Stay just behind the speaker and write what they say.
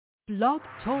Blog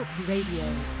Talk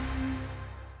Radio.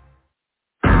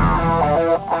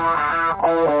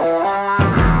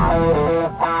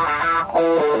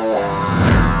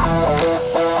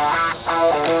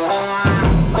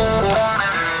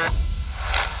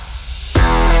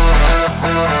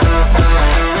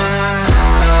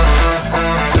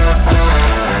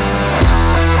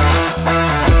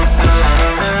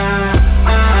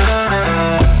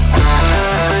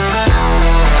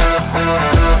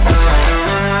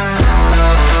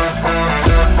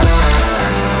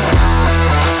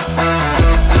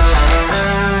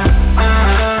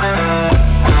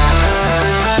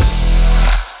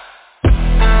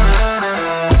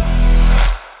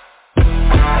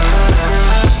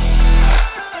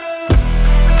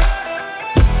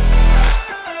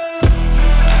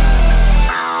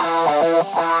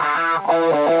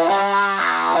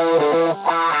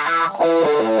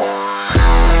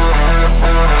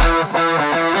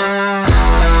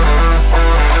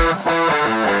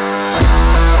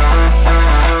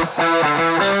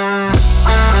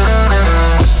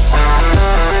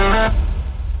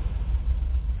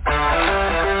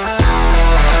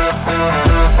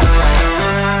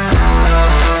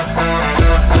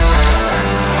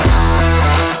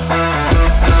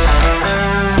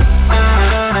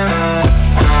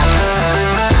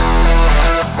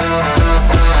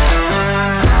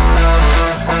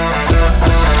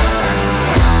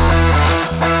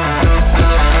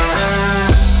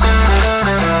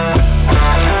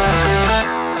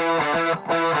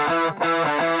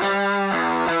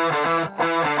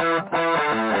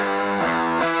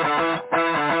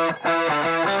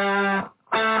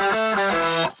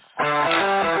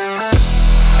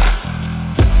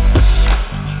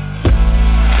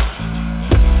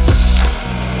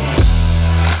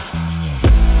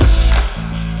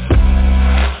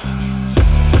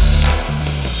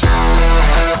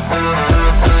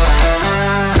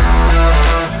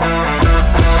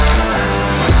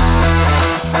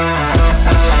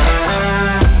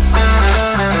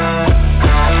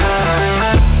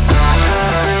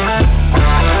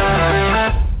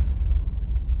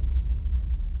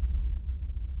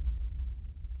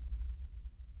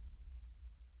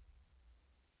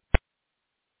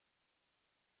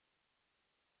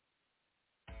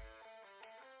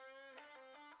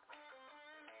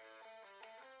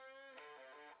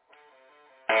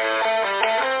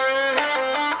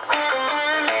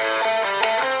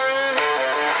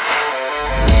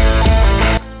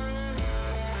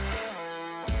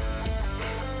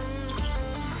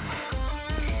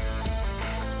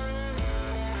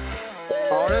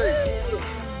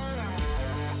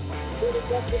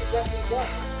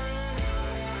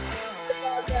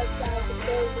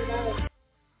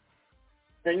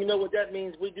 And you know what that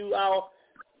means. We do our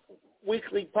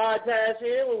weekly podcast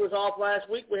here. We was off last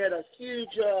week. We had a huge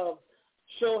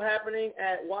show happening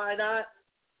at Why Not.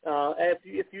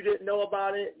 If you didn't know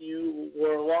about it, you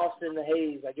were lost in the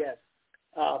haze, I guess.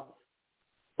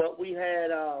 But we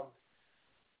had a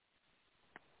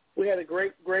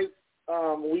great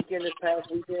weekend this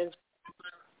past weekend.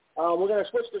 We're going to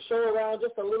switch the show around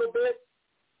just a little bit.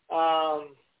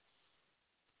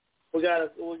 We had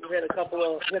a couple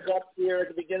of hiccups here at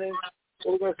the beginning,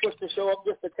 so we're going to switch the show up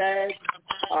just a tag.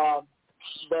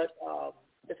 But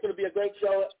it's going to be a great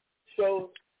show.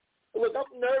 Look,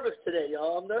 I'm nervous today,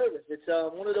 y'all. I'm nervous. It's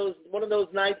one of those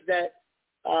nights that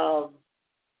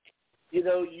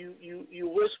you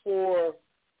wish for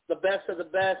the best of the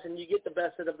best, and you get the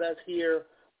best of the best here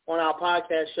on our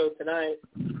podcast show tonight.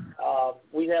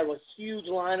 We have a huge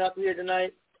lineup here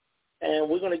tonight, and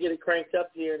we're going to get it cranked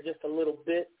up here in just a little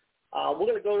bit. We're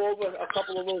going to go over a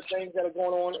couple of those things that are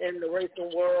going on in the racing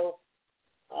world.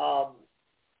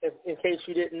 In case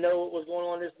you didn't know what was going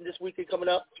on this weekend coming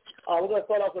up, we're going to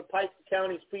start off with Pike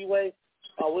County Speedway.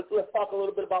 Let's talk a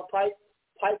little bit about Pike.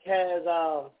 Pike has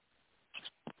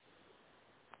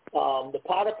the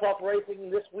Powder Puff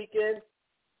racing this weekend.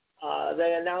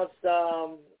 They announced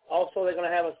also they're going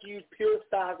to have a huge pure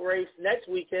stock race next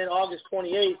weekend, August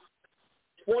 28th.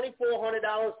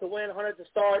 $2,400 to win, $100 to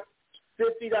start.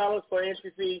 $50 for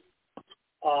entry fee.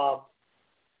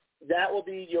 That will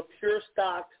be your pure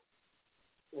stock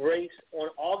race on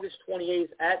August 28th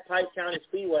at Pike County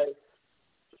Speedway.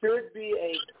 Should be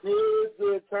a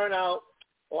good turnout.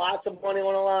 Lots of money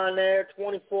on the line there,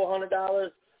 $2,400,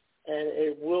 and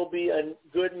it will be a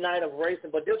good night of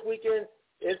racing. But this weekend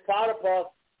is Powder Puff,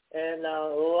 and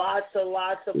lots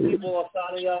of people are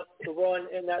signing up to run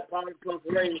in that Powder Puff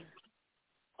race.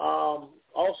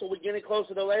 Also, we're getting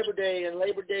closer to Labor Day, and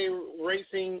Labor Day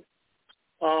racing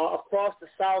across the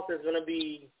South is going to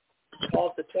be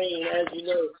off the chain, as you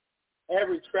know.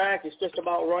 every track is just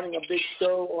about running a big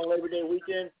show on Labor Day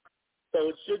weekend. So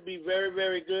it should be very,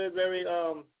 very good, very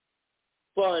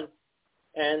fun.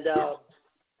 And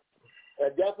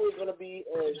definitely going to be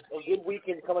a good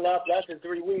weekend coming up. That's in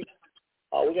 3 weeks.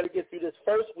 We got to get through this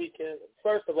first weekend.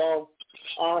 First of all,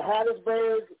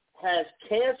 Hattiesburg has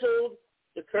canceled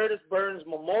the Curtis Burns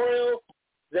Memorial.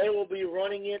 They will be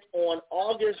running it on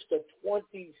August the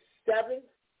 27th.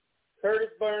 Curtis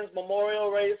Burns Memorial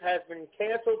Race has been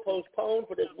canceled, postponed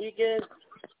for this weekend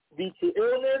due to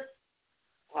illness,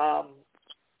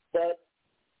 but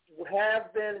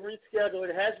have been rescheduled.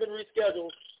 It has been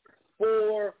rescheduled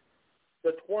for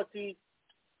the 27th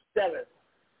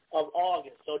of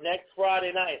August, so next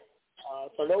Friday night.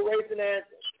 So no racing at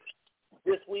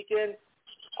this weekend.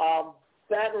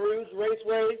 Baton Rouge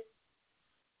Raceway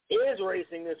is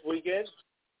racing this weekend,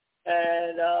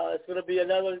 and it's going to be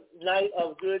another night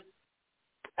of good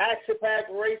action-packed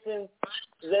racing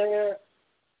there.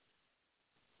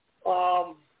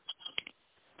 I'm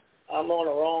on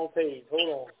the wrong page.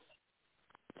 Hold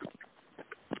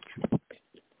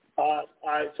on. All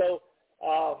right, so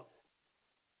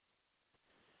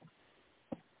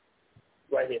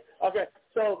right here. Okay,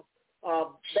 so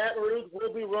Baton Rouge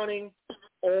will be running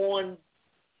on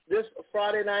this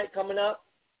Friday night coming up.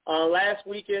 Last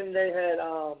weekend they had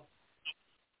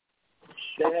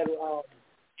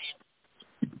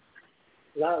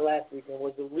not last weekend,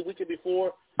 was the weekend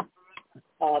before.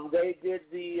 They did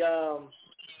the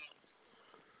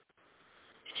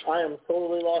I am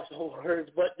totally lost for words,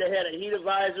 but they had a heat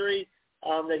advisory.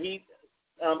 The heat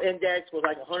index was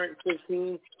like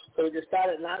 115, so we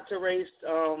decided not to race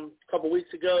a couple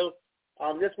weeks ago.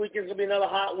 This weekend's going to be another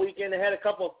hot weekend. They had a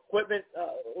couple of equipment,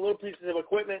 little pieces of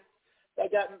equipment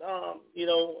that got, a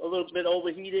little bit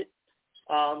overheated.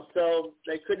 So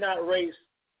they could not race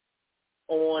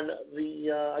on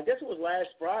the, I guess it was last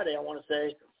Friday, I want to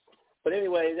say. But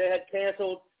anyway, they had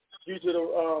canceled due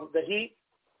to the heat.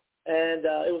 And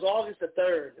it was August the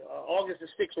 3rd, August the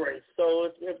 6th race.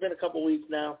 So it's been a couple weeks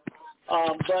now.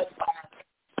 But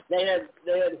they had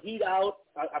heat out.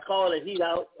 I call it a heat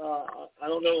out. I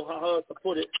don't know how else to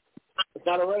put it. It's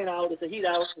not a rain out. It's a heat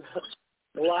out.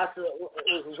 It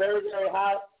was very, very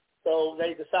hot, so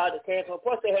they decided to cancel.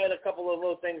 Plus, they had a couple of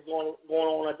little things going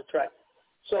on at the track.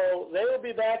 So they will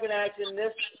be back in action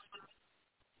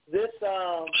this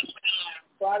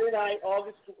Friday night,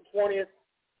 August 20th.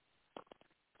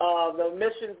 The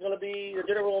admission is going to be, the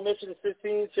general admission is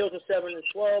 15, children 7 and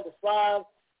 12 is 5.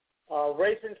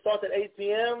 Racing starts at 8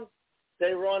 p.m.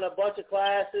 They run a bunch of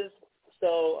classes,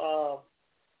 so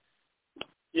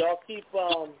y'all keep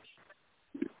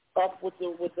up with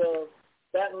the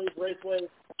Baton Rouge Raceway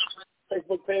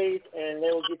Facebook page, and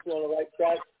they will get you on the right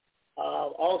track.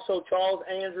 Also, Charles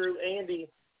Andy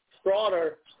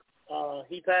Straughter,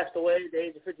 he passed away at the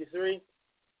age of 53.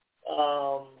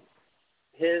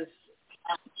 His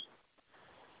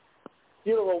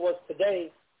funeral was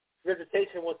today.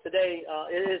 Visitation was today.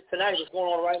 It is tonight. It's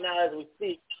going on right now as we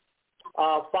speak,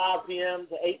 5 p.m.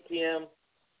 to 8 p.m.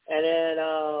 And then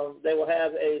they will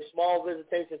have a small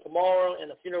visitation tomorrow, and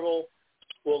the funeral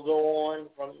will go on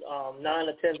from 9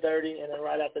 to 10:30, and then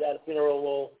right after that, the funeral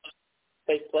will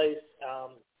take place.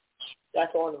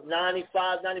 That's on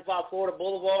 95 Florida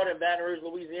Boulevard in Baton Rouge,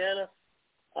 Louisiana.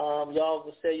 Y'all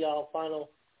will say y'all final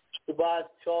goodbye to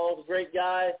Charles, a great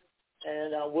guy,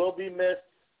 and will be missed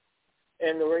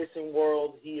in the racing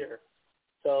world here.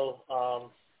 So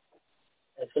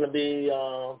it's going to be,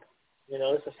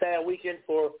 it's a sad weekend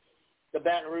for the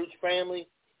Baton Rouge family.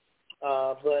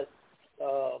 But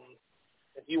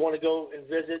if you want to go and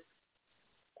visit,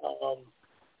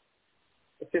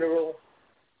 the funeral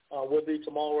will be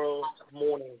tomorrow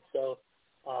morning. So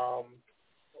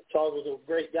Charles was a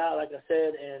great guy, like I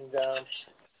said, and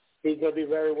he's going to be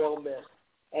very well missed.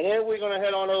 And then we're going to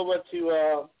head on over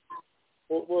to,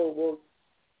 we'll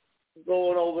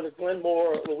go on over to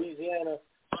Glenmore, Louisiana,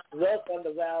 the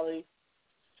Thunder Valley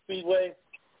Speedway.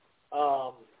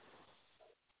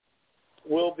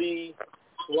 Will be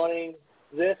running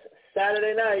this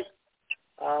Saturday night.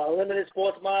 Limited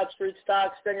sports mods, street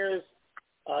stocks, stingers,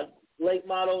 late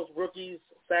models, rookies,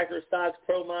 factory stocks,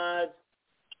 pro mods.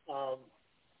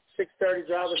 6:30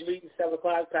 drivers meeting, 7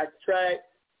 o'clock pack the track.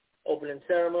 Opening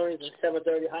ceremonies and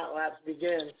 7:30 hot laps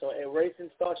begin. So a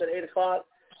racing starts at 8 o'clock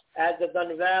at the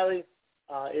Thunder Valley.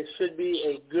 It should be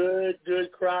a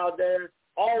good crowd there.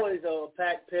 Always a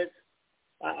packed pits.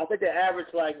 I think they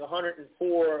average like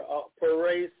 104 per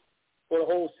race for the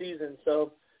whole season.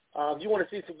 So if you want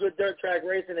to see some good dirt track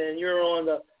racing and you're on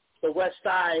the west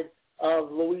side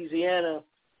of Louisiana,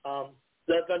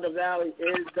 the Thunder Valley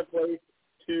is the place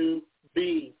to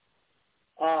be.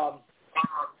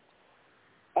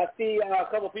 I see a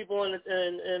couple people in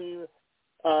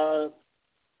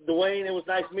Dwayne. It was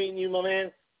nice meeting you, my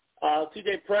man.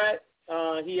 TJ Pratt.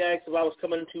 He asked if I was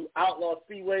coming to Outlaw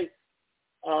Speedway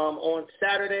on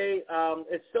Saturday.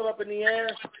 It's still up in the air.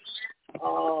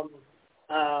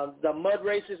 The mud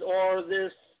races are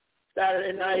this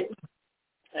Saturday night,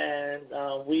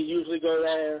 and we usually go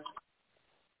there.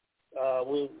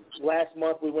 Last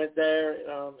month we went there,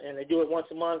 and they do it once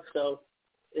a month, so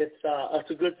it's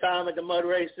a good time at the mud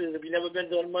races. If you've never been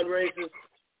to the mud races,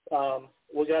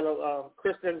 we got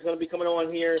Kristen's going to be coming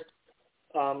on here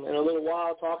in a little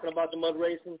while talking about the mud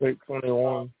racing.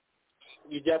 821.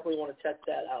 You definitely want to check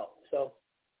that out. So,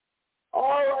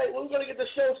 all right, we're going to get the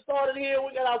show started here.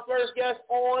 We got our first guest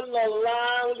on the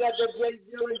line. We got the Jay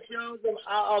Dillon show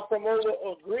from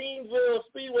over Greenville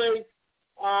Speedway.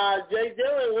 Jay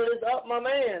Dillon, what is up, my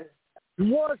man?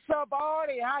 What's up,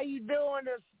 Artie? How you doing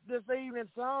this evening,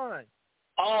 son?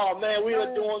 Oh, man, we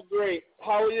are doing great.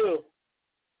 How are you?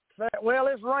 Well,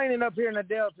 it's raining up here in the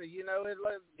Delta. You know,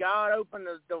 God opened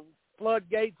the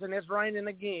floodgates, and it's raining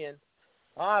again.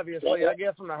 Obviously, I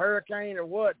guess from the hurricane or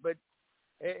what, but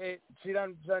she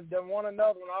done won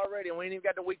another one already, and we ain't even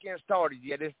got the weekend started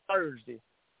yet. It's Thursday.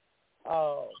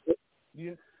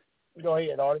 You go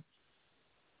ahead, Artie.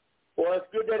 Well, it's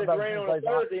good that it's raining on a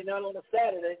Thursday, not on a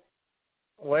Saturday.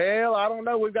 Well, I don't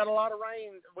know. We've got a lot of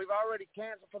rain. We've already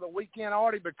canceled for the weekend,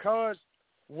 Artie, because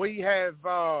we have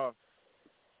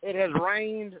it has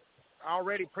rained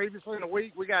already previously in the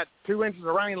week. We got 2 inches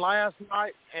of rain last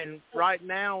night, and right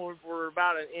now we're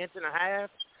about 1.5 inches.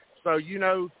 So, you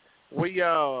know, we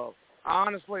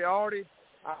honestly, Artie,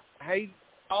 I hate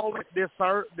all this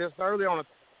early on a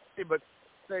Thursday, but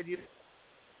said you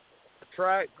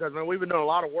track because we've been doing a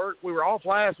lot of work. We were off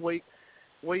last week.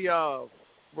 We're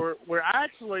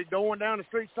actually going down to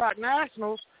Street Stock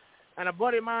Nationals, and a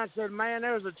buddy of mine said, "Man,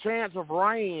 there's a chance of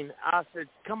rain." I said,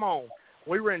 "Come on."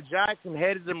 We were in Jackson,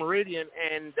 headed to Meridian,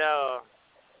 and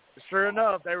sure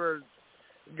enough, they were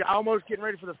almost getting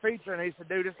ready for the feature, and he said,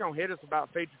 "Dude, it's going to hit us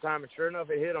about feature time." And sure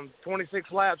enough, it hit them.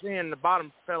 26 laps in, the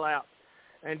bottom fell out.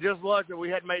 And just lucky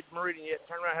we hadn't made the Meridian yet.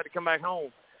 Turned around, had to come back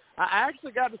home. I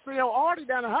actually got to see old Artie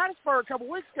down in Hattiesburg a couple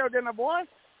weeks ago, didn't I, boy?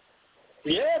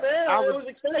 Yeah, man. It was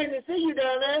exciting to see you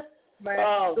down there.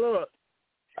 Man, look.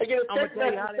 I get a text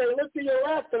message and say, look to your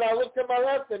left, and I look to my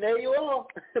left, and there you are.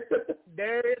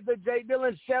 There is the Jay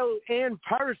Dillon show in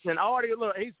person. Artie,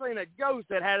 look, he's seen a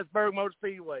ghost at Hattiesburg Motor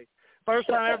Speedway. First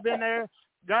time I've ever been there.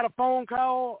 Got a phone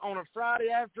call on a Friday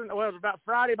afternoon. Well, it was about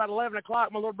Friday, about 11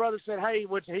 o'clock. My little brother said, hey,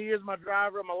 which he is my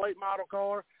driver of my late model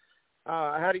car.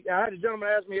 I had a gentleman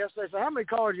ask me yesterday, so how many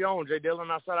cars you own, Jay Dillon?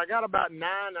 And I said, I got about 9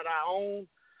 that I own.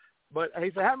 But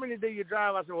he said, how many do you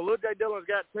drive? I said, well, little Jay Dillon's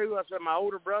got 2. I said, my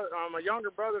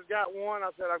younger brother's got 1. I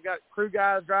said, I've got crew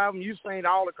guys driving. You've seen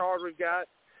all the cars we've got.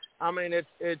 I mean,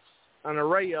 it's an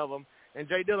array of them. And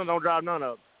Jay Dillon don't drive none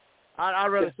of them. I'd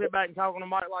rather sit back and talk on the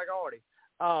mic like Artie.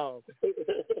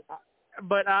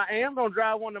 But I am going to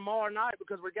drive one tomorrow night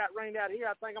because we got rained out here.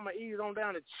 I think I'm going to ease on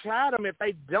down to Chatham if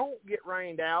they don't get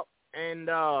rained out. And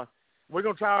we're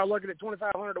going to try our luck at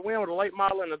 2,500 to win with a late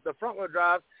model and the front-wheel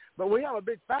drive. But we have a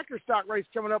big factory stock race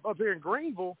coming up here in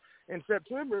Greenville in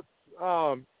September.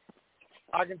 I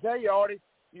can tell you, Artie,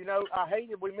 you know, I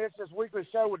hated we missed this weekly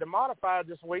show with the modified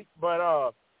this week.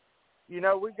 But, you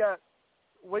know, we've got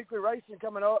weekly racing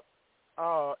coming up.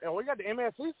 And we got the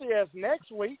MSCCS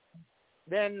next week.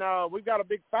 Then we've got a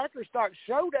big factory stock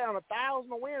showdown, 1,000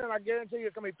 to win, and I guarantee you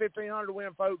it's going to be 1,500 to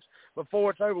win, folks,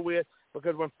 before it's over with.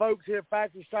 Because when folks hear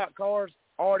factory stock cars,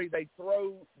 Artie, they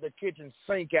throw the kitchen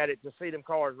sink at it to see them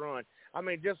cars run. I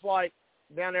mean, just like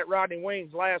down at Rodney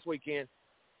Wings last weekend,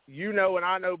 you know and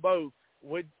I know both,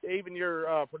 with even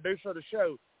your producer of the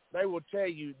show, they will tell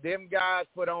you them guys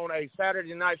put on a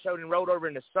Saturday night show and rolled over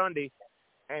into Sunday,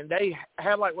 and they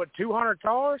had 200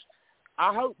 cars?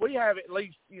 I hope we have at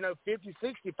least, 50,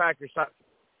 60 factory stocks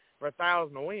for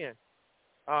 1,000 to win.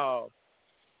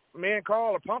 Me and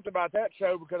Carl are pumped about that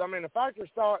show because, the factory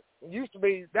stock used to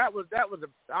be,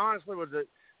 honestly was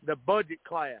the budget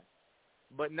class.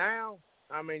 But now,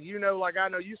 I know you've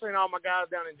seen all my guys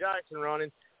down in Jackson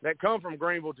running that come from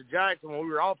Greenville to Jackson when we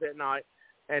were off that night,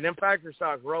 and them factory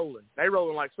stocks rolling. They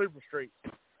rolling like super streets.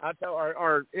 I tell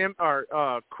our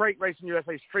Crate Racing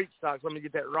USA street stocks, let me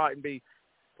get that right and be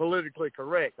politically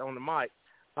correct on the mic.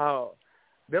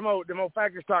 Them old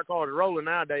factory stock cars are rolling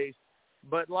nowadays.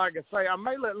 But like I say, I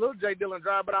may let little Jay Dillon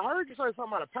drive, but I heard you say something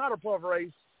about a powder puff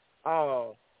race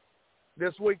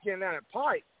this weekend down at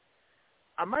Pike.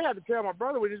 I may have to tell my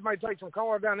brother we just may take some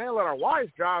cars down there and let our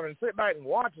wives drive and sit back and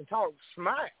watch and talk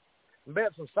smack and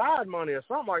bet some side money or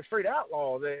something like Street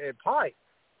Outlaws at Pike.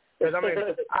 Because, I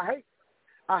mean,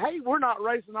 I hate we're not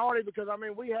racing Artie because, I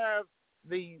mean, we have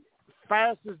the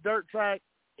fastest dirt track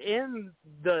in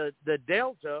the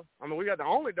Delta. I mean, we got the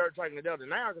only dirt track in the Delta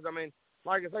now because, I mean,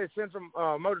 like I say, Central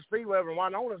Motor Speedway over in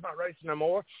Winona's not racing no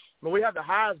more, but we have the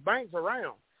highest banks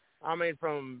around. I mean,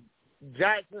 from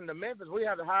Jackson to Memphis, we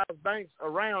have the highest banks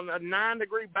around, a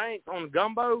 9-degree bank on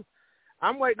Gumbo.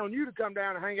 I'm waiting on you to come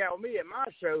down and hang out with me at my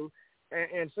show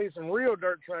and see some real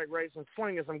dirt track racing,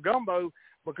 swinging some Gumbo,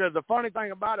 because the funny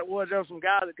thing about it was there were some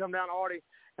guys that come down to Artie,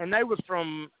 and they was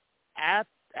from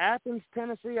Athens,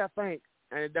 Tennessee, I think.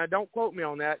 And don't quote me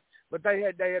on that, but they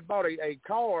had bought a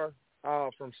car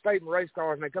from Staten Race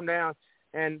Cars, and they come down,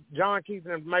 and John Keith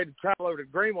and them made the travel over to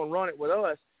Greenville and run it with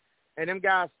us. And them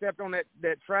guys stepped on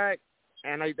that track,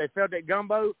 and they felt that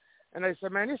Gumbo, and they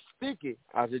said, "Man, it's sticky."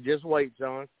 I said, "Just wait,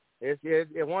 son.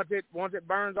 Once it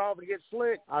burns off and gets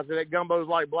slick," I said, "that Gumbo's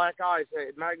like black ice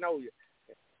at Magnolia.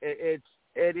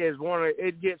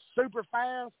 It gets super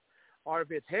fast, or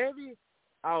if it's heavy,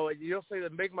 you'll see the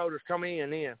big motors come in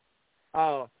then."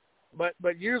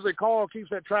 But usually Carl keeps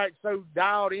that track so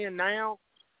dialed in now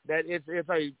that it's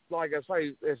a, like I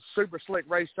say, it's super slick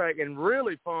racetrack and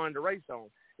really fun to race on.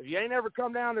 If you ain't ever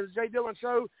come down to the Jay Dillon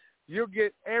Show, you'll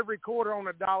get every quarter on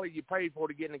the dollar you paid for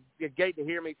to get in the gate to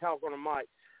hear me talk on the mic.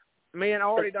 Me and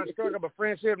Artie done struck up a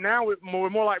friendship. Now we're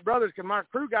more like brothers because my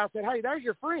crew guy said, "Hey, there's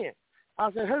your friend."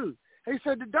 I said, "Who?" He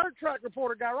said, "The dirt track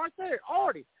reporter guy right there,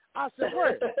 Artie." I said,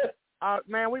 "Where?"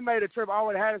 Man, we made a trip all the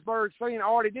way to Hattiesburg, seen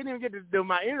Artie. Didn't even get to do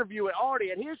my interview with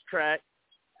Artie at his track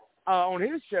on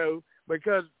his show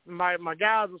because my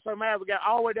guys were so mad. We got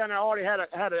all the way down there. Artie had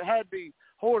the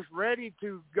horse ready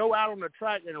to go out on the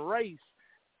track and race,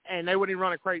 and they wouldn't even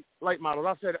run a crate late models.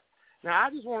 I said, "Now,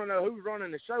 I just want to know who's running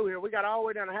the show here. We got all the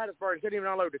way down to Hattiesburg and couldn't even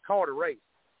unload the car to race.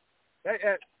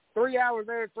 3 hours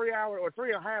there, 3 hours, or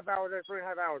 3.5 hours there,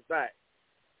 3.5 hours back.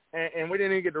 And we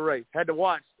didn't even get to race. Had to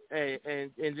watch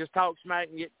and just talk smack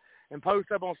and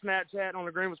post up on Snapchat on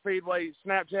the Greenville Speedway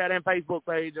Snapchat and Facebook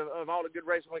page of all the good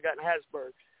racing we got in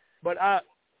Hattiesburg. But I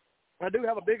do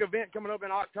have a big event coming up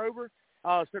in October.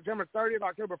 September 30th,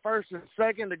 October 1st and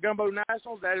 2nd, the Gumbo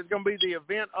Nationals. That is going to be the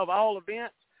event of all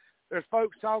events. There's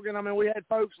folks talking. I mean, we had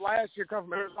folks last year come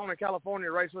from Arizona and California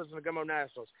to race with us in the Gumbo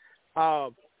Nationals.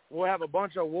 We'll have a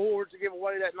bunch of awards to give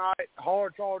away that night,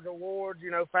 hard charge awards,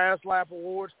 fast lap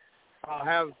awards.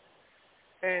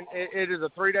 It is a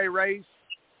 3-day race.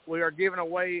 We are giving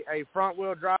away a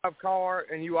front-wheel drive car,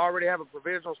 and you already have a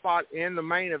provisional spot in the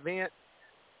main event.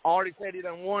 Already said he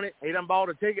done won it. He done bought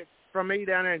a ticket from me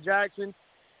down there in Jackson.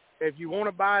 If you want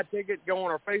to buy a ticket, go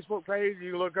on our Facebook page.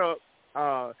 You look up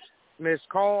Miss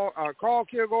Carl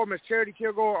Kilgore, Miss Charity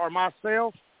Kilgore, or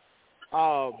myself.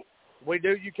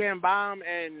 You can buy them,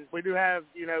 and we do have,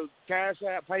 Cash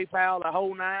App, PayPal, the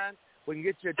whole nine. We can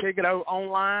get you a ticket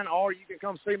online, or you can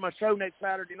come see my show next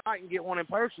Saturday night and get one in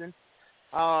person.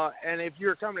 And if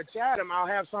you're coming to Chatham, I'll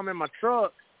have some in my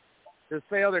truck to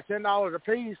sell. They're $10 a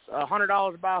piece,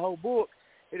 $100 to buy a whole book.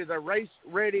 It is a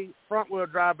race-ready front-wheel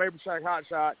drive Vapor Shack Hot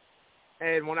Shot.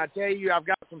 And when I tell you, I've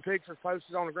got some pictures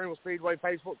posted on the Greenville Speedway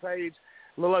Facebook page.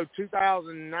 A little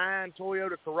 2009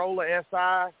 Toyota Corolla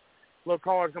SI. Little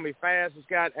car is going to be fast. It's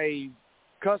got a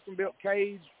custom-built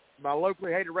cage by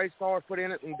locally hated race cars put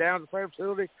in it and down to the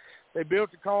facility. They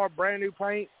built the car, brand new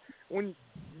paint. When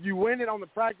you win it on the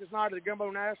practice night of the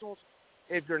Gumbo Nationals,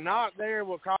 if you're not there,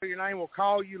 we'll call your name. We'll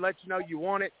call you, let you know you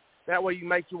won it. That way you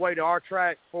make your way to our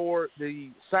track for the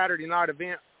Saturday night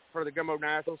event for the Gumbo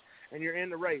Nationals, and you're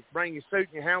in the race. Bring your suit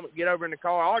and your helmet, get over in the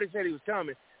car. I already said he was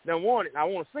coming. Done won it. I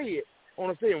want to see it. I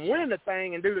want to see him win the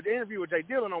thing and do the interview with Jay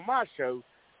Dillon on my show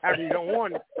after he done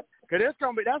won it. Because that's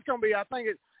going to be, I think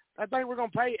we're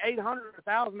going to pay $800 or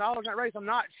 $1,000 in that race. I'm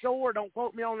not sure. Don't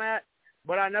quote me on that.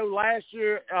 But I know last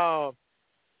year,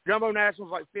 Gumbo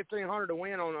Nationals like $1,500 to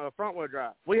win on a front-wheel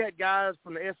drive. We had guys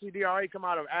from the SCDRA come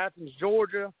out of Athens,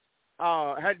 Georgia.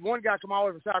 Had one guy come all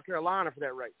the way from South Carolina for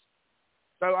that race.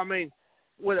 So, I mean,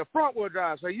 with a front-wheel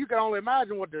drive, so you can only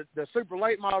imagine what the super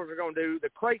late models are going to do, the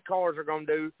crate cars are going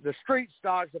to do, the street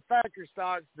stocks, the factory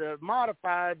stocks, the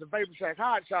modifieds, the Vapor Shack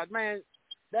Hot Shots. Man,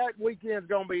 that weekend's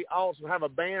going to be awesome. Have a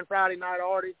band Friday night,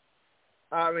 Artie.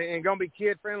 And going to be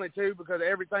kid-friendly, too, because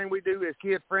everything we do is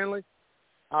kid-friendly.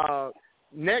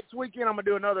 Next weekend, I'm going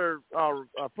to do another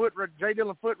Jay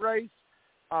Dillon foot race.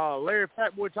 Larry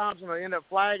Fatboy Thompson will end up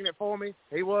flagging it for me.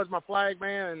 He was my flag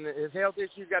man, and his health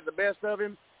issues got the best of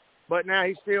him. But now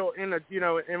he's still in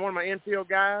one of my infield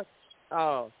guys.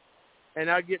 And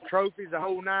I get trophies the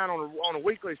whole nine on a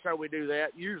weekly show. We do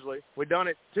that usually. We done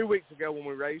it 2 weeks ago when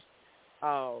we raced.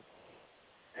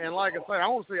 And like I said, I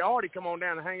want to see Artie come on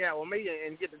down and hang out with me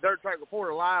and get the Dirt Track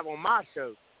Reporter live on my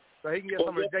show. so he can get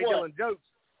some of the Jay Dillon jokes.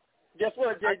 Guess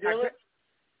what, Jay Dillon?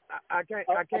 I can't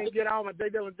get all my Jay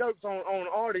Dillon jokes on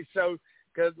Artie's show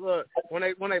because look, when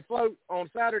they float on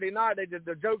Saturday night,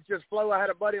 the jokes just flow. I had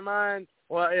a buddy of mine.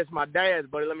 Well, it's my dad's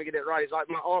buddy. Let me get it right. He's like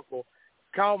my uncle.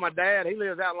 Called my dad. He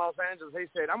lives out in Los Angeles. He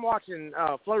said, I'm watching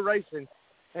Flow Racing,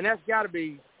 and that's got to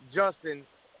be Justin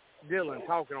Dillon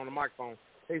talking on the microphone.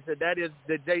 He said, that is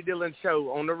the Jay Dillon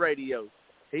show on the radio.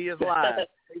 He is live.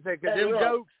 He said, because them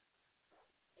jokes.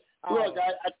 Look,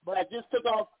 I just took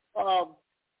off. I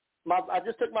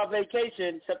just took my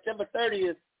vacation September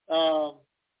 30th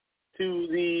to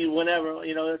the whenever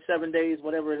 7 days,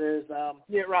 whatever it is.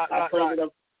 October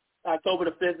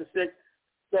the 5th and 6th.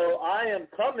 So I am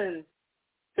coming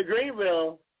to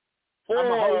Greenville for I'm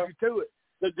gonna hold you to it.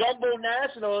 The Gumbo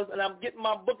Nationals, and I'm getting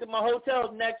my book at my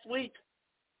hotel next week.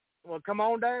 Well, come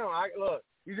on down. Look,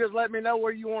 you just let me know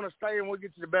where you want to stay, and we'll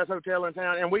get you the best hotel in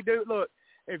town. And we do, look,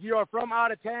 if you are from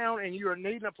out of town and you are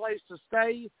needing a place to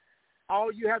stay,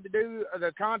 all you have to do,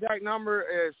 the contact number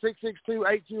is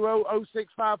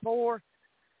 662-820-0654,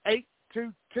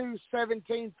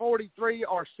 822-1743,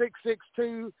 or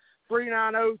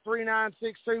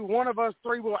 662-390-3962. One of us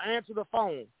three will answer the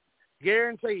phone,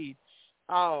 guaranteed.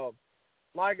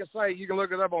 Like I say, you can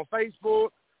look us up on Facebook.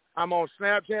 I'm on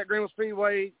Snapchat, Greenville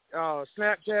Speedway,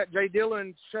 Snapchat, Jay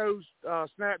Dillon Shows,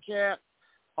 Snapchat,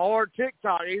 or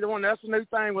TikTok. Either one. That's the new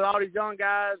thing with all these young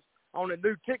guys on the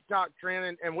new TikTok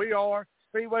trend, and we are.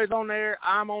 Speedway's on there.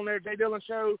 I'm on there, Jay Dillon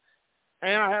Show,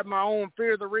 and I have my own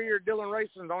Fear the Rear, Dillon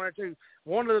Racing's on there too.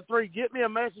 One of the three. Get me a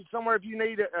message somewhere if you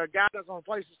need a guidance on a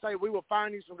place to stay. We will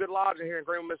find you some good lodging here in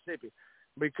Greenville, Mississippi,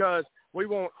 because we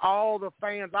want all the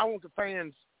fans. I want the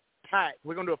fans packed.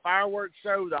 We're going to do a fireworks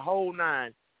show, the whole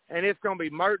nine. And it's going to be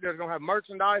there's going to have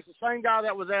merchandise. The same guy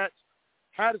that was at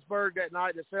Hattiesburg that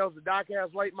night that sells the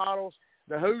diecast late models,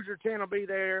 the Hoosier tent will be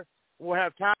there. We'll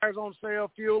have tires on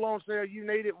sale, fuel on sale. You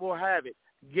need it, we'll have it.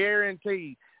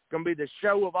 Guaranteed. It's going to be the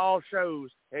show of all shows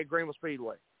at Greenville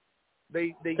Speedway.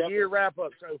 The year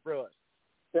wrap-up show for us.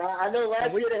 Yeah, I know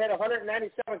last year they had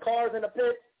 197 cars in the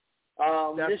pit.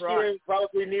 This year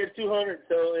probably near 200,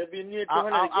 so it'll be near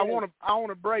 200. I want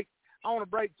to break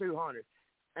 200.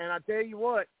 And I tell you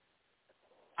what,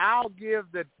 I'll give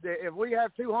if we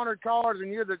have 200 cars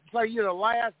and you're the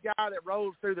last guy that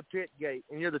rolls through the pit gate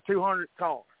and you're the 200th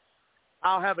car,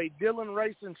 I'll have a Dillon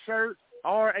Racing shirt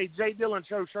or a Jay Dillon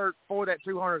Show shirt for that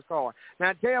 200th car.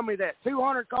 Now tell me that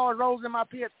 200 cars rolls in my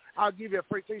pit, I'll give you a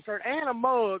free T-shirt and a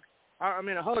mug. A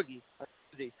huggy.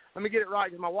 Let me get it right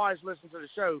because my wife's listening to the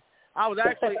show. I was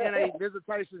actually in a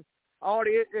visitation.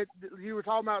 You were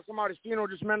talking about somebody's funeral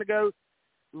just a minute ago.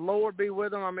 Lord be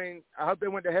with them. I hope they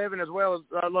went to heaven as well. As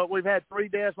look, we've had 3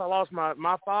 deaths. I lost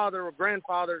my father or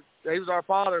grandfather. He was our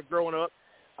father growing up.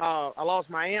 I lost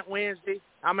my Aunt Wednesday.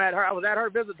 I was at her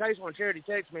visitation when Charity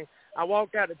texted me. I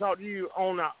walked out to talk to you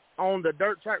on the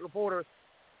Dirt Track Reporter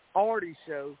Artie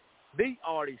show, the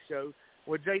Artie show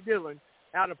with Jay Dillon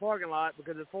out in the parking lot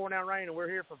because it's pouring down rain and we're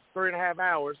here for 3.5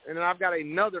 hours. And then I've got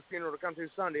another funeral to come to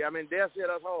Sunday. Death hit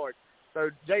us hard. So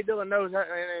Jay Dillon knows that,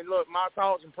 and look, my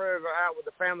thoughts and prayers are out with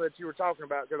the family that you were talking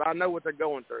about because I know what they're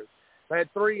going through. They had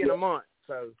 3 in a month,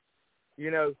 so,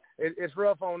 it's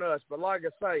rough on us. But like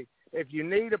I say, if you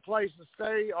need a place to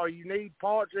stay or you need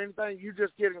parts or anything, you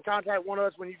just get in contact with one of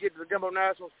us when you get to the Gumbo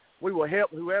Nationals. We will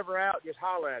help whoever out. Just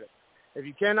holler at it. If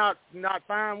you cannot not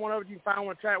find one of us, you can find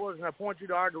one at Track Works and I'll point you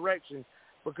to our direction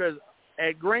because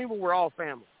at Greenville, we're all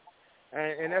family.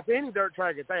 And that's any dirt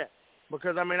track at that.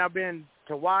 Because, I've been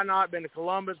to Why Not, been to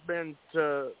Columbus, been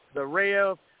to the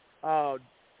Rev,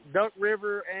 Duck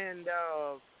River, and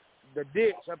the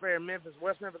Ditch up there in Memphis,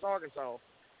 West Memphis, Arkansas.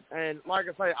 And like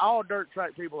I say, all dirt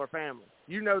track people are family.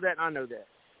 You know that, and I know that.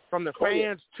 From the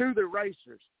fans to the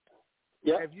racers.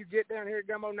 Yep. If you get down here at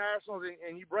Gumbo Nationals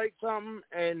and you break something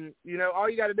and, all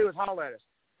you got to do is holler at us.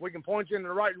 We can point you in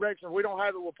the right direction. If we don't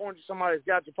have it, we'll point you to somebody that's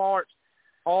got your parts.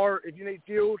 Or if you need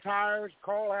fuel, tires,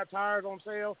 Carl will have tires on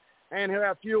sale. And he'll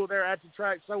have fuel there at the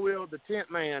track. So will the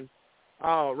tent man,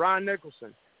 Ryan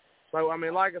Nicholson. So,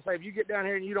 like I say, if you get down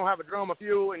here and you don't have a drum of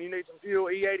fuel and you need some fuel,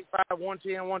 E85,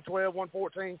 110, 112,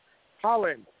 114, holler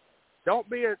at me. Don't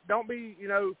be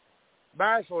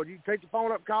bashful. You take your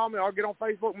phone up, call me, or get on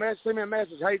Facebook, send me a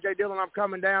message. Hey, Jay Dillon, I'm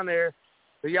coming down there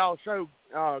to y'all show,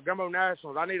 Gumbo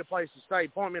Nationals. I need a place to stay.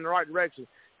 Point me in the right direction.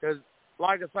 Because,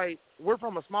 like I say, we're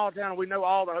from a small town and we know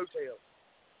all the hotels.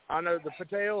 I know the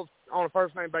Patels on a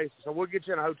first-name basis, so we'll get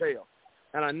you in a hotel,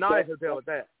 and a nice hotel at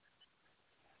that.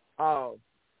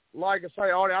 Like I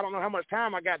say, Artie, I don't know how much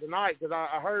time I got tonight because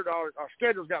I heard our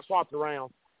schedules got swapped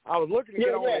around. I was looking to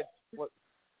get on it.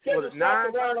 schedule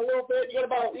starts to run a little bit. You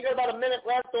got about a minute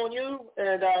left on you,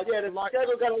 and the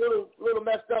schedule got a little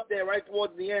messed up there right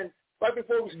towards the end, right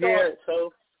before we started.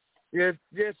 So. Yeah,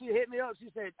 she hit me up. She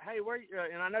said, "Hey, where?"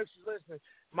 And I know she's listening.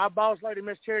 My boss lady,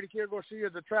 Miss Charity Kilgore, she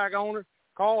is the track owner.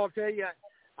 Carl, I'll tell you,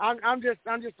 I'm just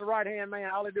the right hand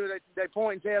man. All they do is they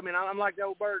point and tell me, and I'm like the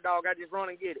old bird dog. I just run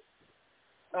and get it.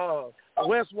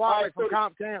 Wes Wiley from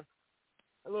Compton.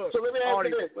 Look, so let me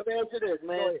answer this,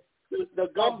 man. The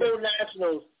Gumbo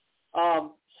Nationals,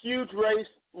 huge race.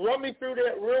 Run me through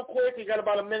that real quick. You got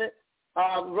about a minute.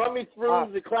 Run me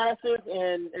through the classes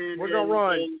and we're gonna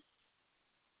run.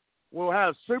 We'll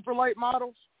have super late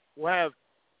models. We'll have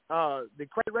the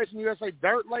Crate Racing USA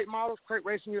dirt late models, Crate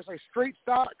Racing USA street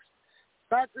stocks,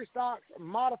 factory stocks,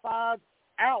 modified,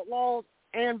 outlaws,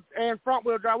 and front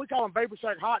wheel drive. We call them Vapor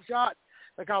Shack hot shots.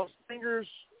 They call them stingers,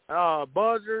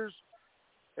 buzzers.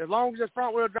 As long as it's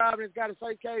front wheel drive and it's got a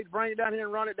safe cage, bring it down here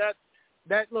and run it.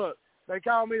 That look, they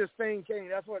call me the Sting King.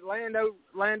 That's what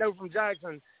Lando from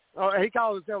Jackson. He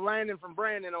calls himself Landon from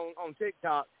Brandon on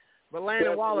TikTok. But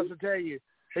Landon Wallace will tell you.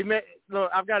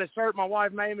 Look, I've got a shirt my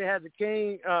wife made me. Has a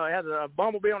king, has a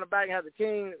bumblebee on the back, has a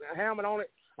king helmet on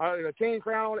it, a king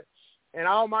crown on it. And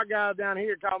all my guys down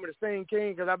here call me the Sting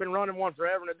King because I've been running one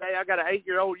forever and a day. I got an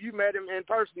 8-year-old. You met him in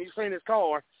person. You've seen his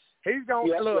car. He's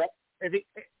going to look.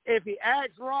 If he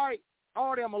acts right,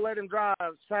 Artie, I'm going to let him drive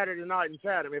Saturday night in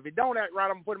Chatham. If he don't act right,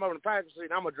 I'm going to put him over in the passenger seat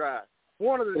and I'm going to drive.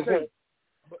 One of the two.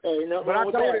 But I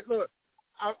told him,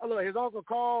 look, his Uncle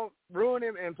Carl ruined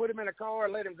him and put him in a car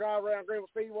and let him drive around Greenville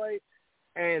Speedway.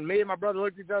 And me and my brother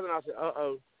looked at each other and I said,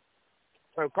 uh-oh.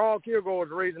 So Carl Kilgore is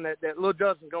the reason that little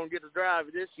Justin's going to get to drive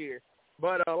it this year.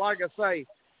 But like I say,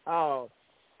 I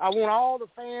want all the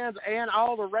fans and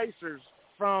all the racers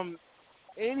from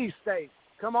any state,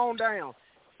 come on down.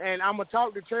 And I'm going to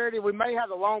talk to Charity. We may have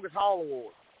the longest haul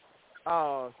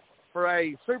award for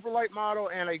a super late model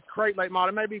and a crate late model.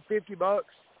 It may be $50.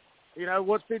 You know,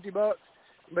 what's $50?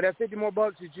 But that's $50 more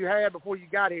bucks that you had before you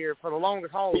got here for the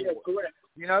longest haul. Yeah, correct.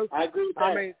 You know? I agree with that.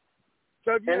 I mean,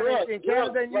 so if you're in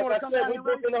Canada and you want to come down here,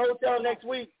 we're booking the hotel next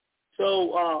week.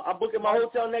 So I'm booking my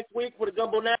hotel next week for the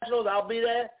Gumbo Nationals. I'll be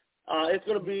there. It's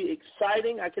going to be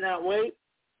exciting. I cannot wait.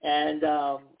 And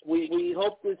we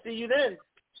hope to see you then.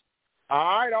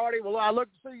 All right, Artie. Well, I look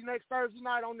to see you next Thursday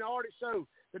night on the Artie Show,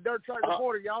 the Dirt Track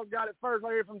Reporter. Y'all got it first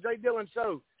right here from Jay Dillon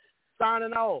Show.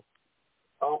 Signing off.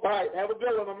 All right. Have a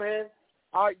good one, my man.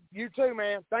 All right. You too,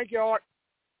 man. Thank you, Art.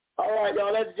 All right,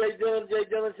 y'all. That's Jay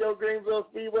Dillon Show, Greenville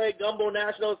Speedway. Gumbo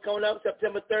Nationals coming up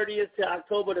September 30th to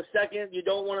October the 2nd. You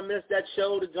don't want to miss that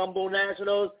show, the Gumbo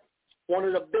Nationals. One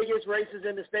of the biggest races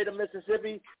in the state of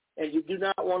Mississippi, and you do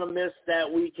not want to miss that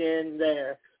weekend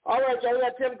there. All right, y'all. We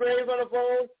got Tim Graves on the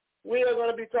phone. We are going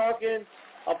to be talking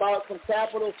about some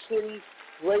Capital City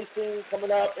racing coming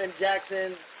up in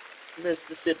Jackson,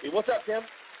 Mississippi. What's up, Tim?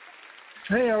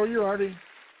 Hey, how are you, Artie?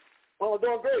 Oh,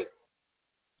 doing great.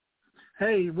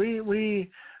 Hey, we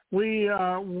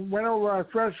went over our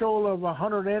threshold of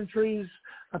 100 entries.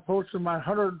 I posted my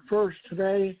 101st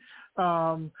today,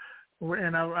 and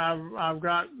I've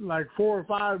got like 4 or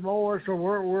 5 more. So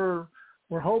we're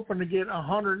hoping to get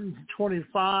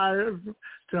 125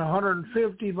 to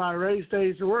 150 by race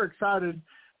day. So we're excited.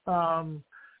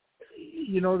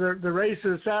 You know, the race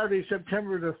is Saturday,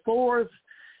 September the 4th,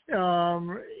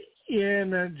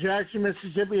 in Jackson,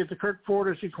 Mississippi, at the Kirk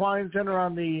Fortis Equine Center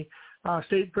on the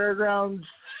State Fairgrounds.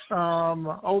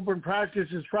 Open practice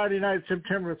is Friday night,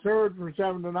 September 3rd from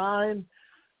 7 to 9.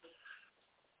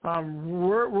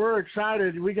 We're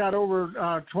excited. We got over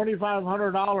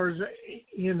 $2,500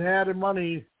 in added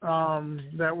money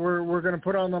that we're going to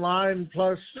put on the line,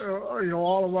 plus you know,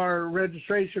 all of our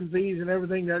registration fees and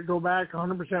everything that go back,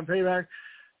 100% payback.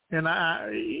 And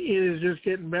it is just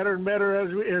getting better and better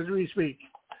as we speak.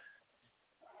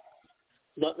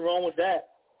 Nothing wrong with that.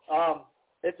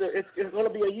 It's going to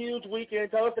be a huge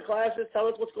weekend. Tell us the classes. Tell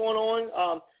us what's going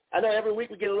on. I know every week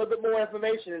we get a little bit more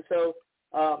information, and so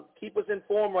keep us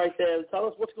informed right there. Tell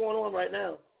us what's going on right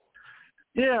now.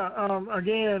 Yeah,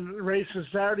 again, race is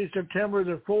Saturday, September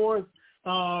the 4th.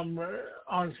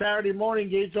 On Saturday morning,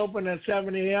 gates open at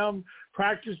 7 a.m.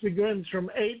 Practice begins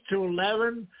from 8 to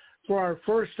 11. For our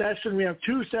first session, we have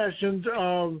 2 sessions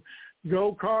of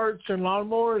go-karts and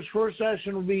lawnmowers. First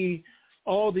session will be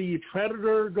all the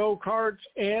Predator go-karts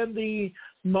and the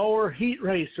mower heat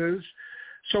races.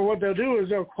 So what they'll do is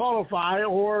they'll qualify,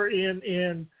 or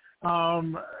in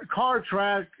car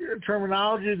track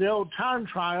terminology, they'll time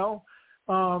trial,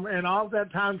 and off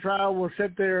that time trial will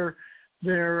set their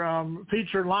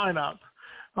feature lineup.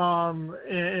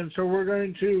 And so we're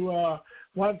going to,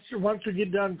 once we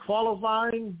get done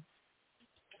qualifying,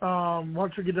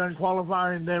 once we get done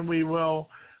qualifying, then we will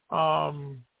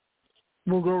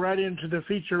we'll go right into the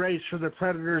feature race for the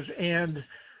Predators and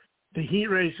the heat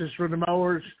races for the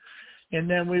mowers, and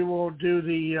then we will do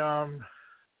the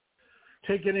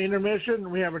take an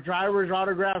intermission. We have a driver's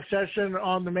autograph session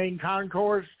on the main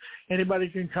concourse. Anybody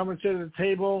can come and sit at the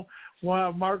table. We'll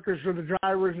have markers for the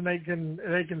drivers, and they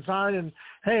can sign. And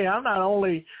hey, I'm not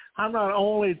only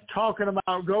talking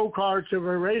about go-karts. If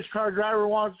a race car driver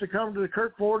wants to come to the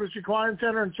Kirk Ford Equine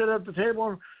Center and sit at the table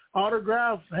and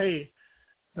autograph, hey,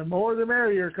 the more the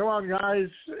merrier. Come on, guys.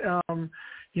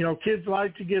 Kids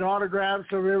like to get autographs,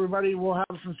 so everybody will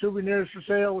have some souvenirs for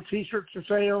sale, T-shirts for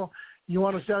sale. You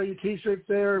want to sell your T-shirts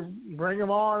there, bring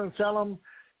them on and sell them.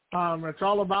 It's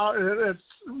all about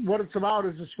what it's about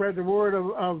is to spread the word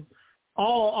of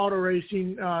all auto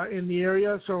racing in the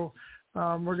area. So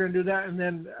we're going to do that, and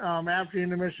then after the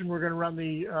intermission, we're going to run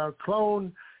the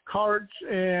clone carts,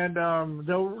 and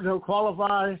they'll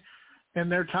qualify,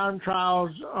 and their time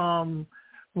trials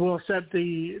will set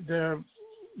the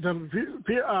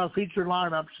feature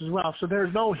lineups as well. So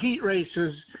there's no heat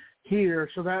races here,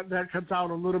 so that cuts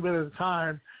out a little bit of the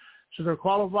time. So they'll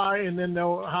qualify, and then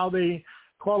how they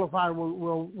qualify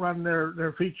will run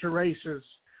their feature races.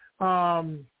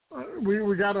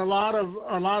 We got a lot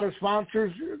of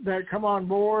sponsors that come on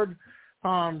board.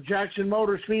 Jackson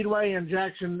Motor Speedway and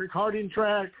Jackson Karting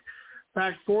Track,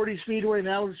 Back 40 Speedway in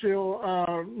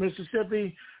Ellisville,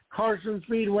 Mississippi, Carson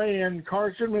Speedway in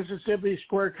Carson, Mississippi,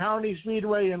 Square County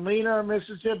Speedway in Lena,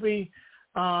 Mississippi.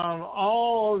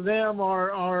 All of them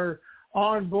are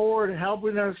on board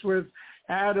helping us with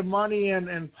added money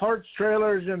and parts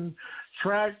trailers and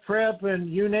track prep and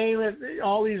you name it.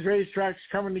 All these racetracks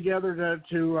coming together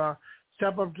to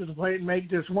step up to the plate and make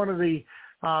this one of the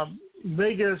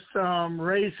biggest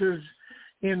races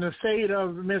in the state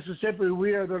of Mississippi.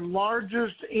 We are the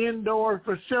largest indoor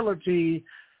facility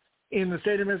in the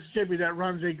state of Mississippi that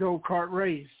runs a go-kart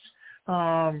race.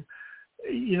 There's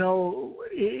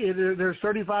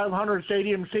 3,500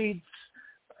 stadium seats,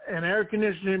 an air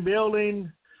conditioning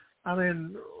building. I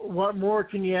mean, what more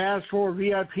can you ask for?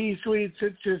 VIP suites.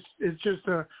 It's just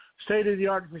a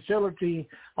state-of-the-art facility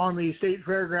on the state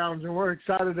fairgrounds, and we're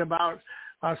excited about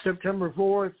September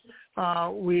 4th.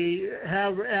 We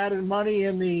have added money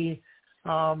in the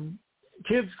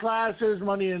kids classes,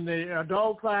 money in the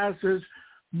adult classes,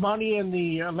 money in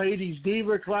the ladies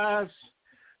diva class.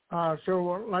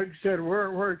 So, like I said,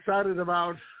 we're excited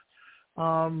about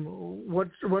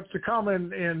what's to come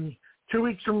in 2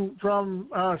 weeks from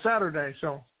Saturday.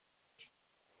 So,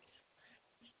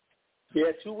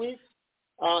 yeah, 2 weeks.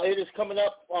 It is coming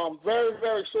up very,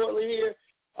 very shortly here.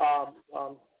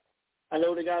 I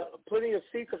know they got plenty of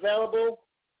seats available,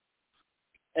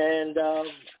 and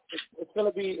it's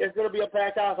gonna be a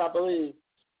packed house, I believe.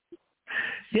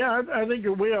 Yeah, I think it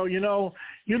will. You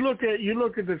look at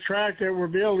the track that we're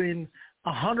building,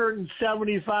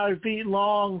 175 feet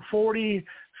long, 40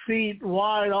 feet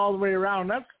wide all the way around.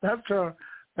 That's a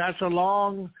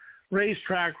long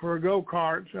racetrack for a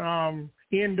go-kart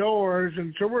indoors,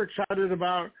 and so we're excited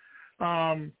about.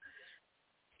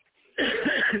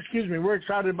 Excuse me, we're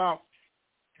excited about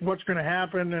what's going to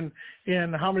happen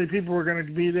and how many people are going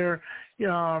to be there.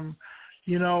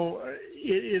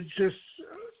 It's just.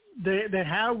 They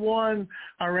have won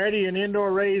already an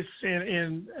indoor race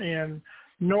in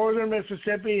northern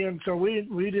Mississippi, and so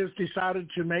we just decided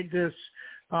to make this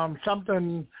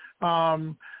something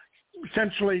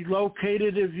centrally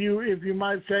located, if you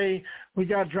might say. We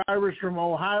got drivers from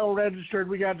Ohio registered,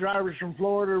 we got drivers from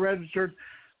Florida registered,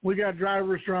 we got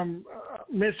drivers from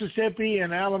Mississippi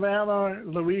and Alabama,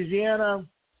 Louisiana.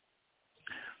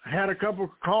 I had a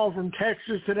couple calls from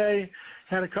Texas today.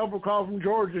 Had a couple calls from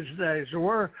Georgia today, so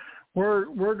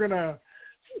we're gonna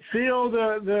fill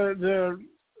the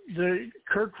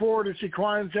Kirk Ford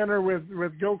Equine Center with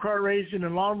go-kart racing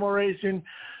and lawnmower racing.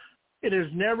 It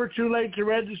is never too late to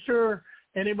register.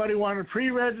 Anybody want to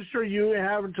pre-register? You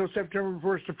have until September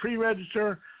 1st to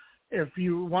pre-register. If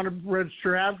you want to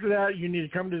register after that, you need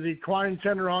to come to the Equine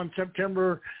Center on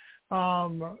September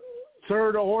 3rd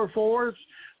or 4th.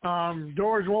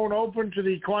 Doors won't open to the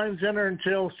Equine Center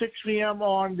until 6 p.m.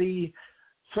 on the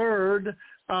 3rd.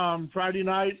 Friday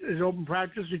night is open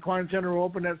practice. The Equine Center will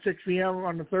open at 6 p.m.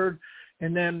 on the 3rd,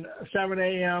 and then 7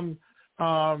 a.m.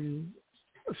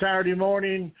 Saturday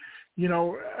morning.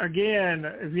 Again,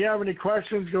 if you have any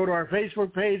questions, go to our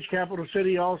Facebook page, Capital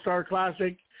City All-Star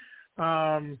Classic.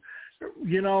 The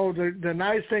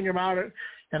nice thing about it,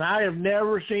 and I have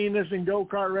never seen this in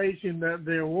go-kart racing,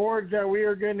 the awards that we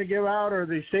are going to give out are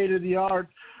the state-of-the-art.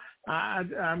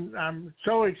 I'm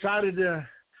so excited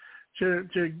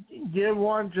to give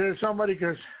one to somebody,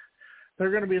 because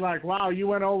they're going to be like, wow, you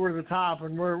went over the top,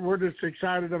 and we're just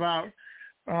excited about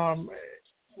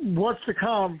what's to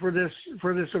come for this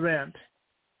event.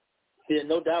 Yeah,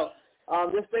 no doubt.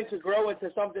 This thing could grow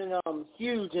into something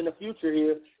huge in the future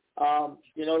here.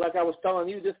 Like I was telling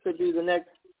you, this could be the next,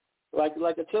 like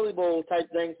a Chili Bowl type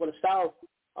thing for the South,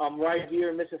 right here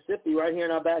in Mississippi, right here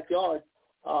in our backyard.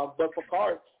 But for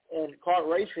karts and kart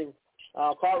racing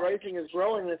is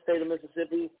growing in the state of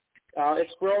Mississippi.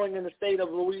 It's growing in the state of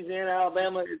Louisiana,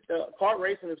 Alabama. Kart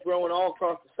racing is growing all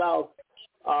across the South.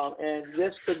 And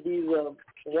this could be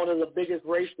one of the biggest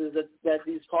races that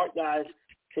these kart guys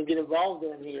can get involved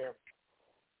in here.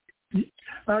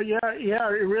 Yeah,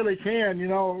 it really can.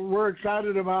 We're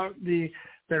excited about the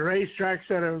racetracks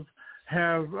that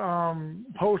have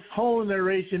postponed their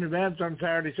racing events on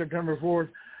Saturday, September 4th,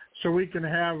 so we can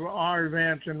have our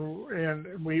event,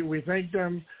 and we thank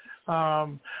them.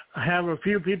 Have a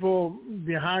few people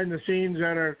behind the scenes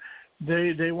that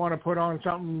they want to put on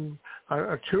something,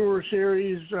 a tour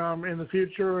series in the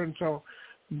future, and so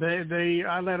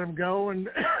I let them go, and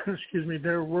excuse me,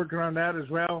 they're working on that as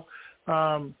well.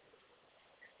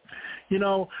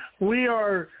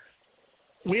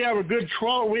 We have a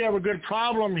good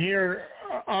problem here,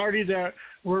 Artie, that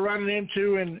we're running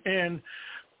into, and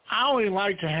I only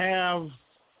like to have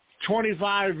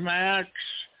 25 max.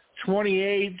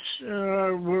 28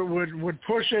 would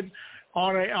push it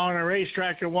on a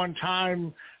racetrack at one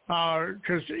time,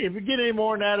 because if you get any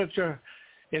more than that,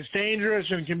 it's dangerous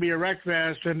and can be a wreck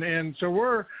fest, and so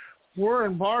we're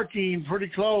embarking pretty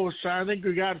close. I think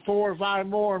we got 4 or 5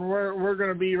 more, and we're going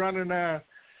to be running a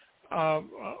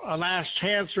last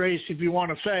chance race, if you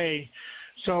want to say.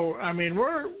 So I mean,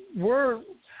 we're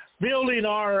building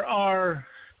our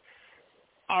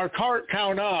kart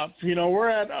count up. We're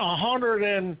at 100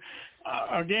 and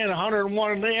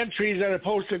 101 entries that are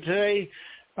posted today,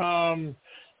 and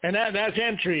that's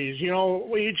entries.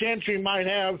 Each entry might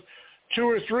have 2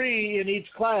 or 3 in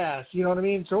each class. You know what I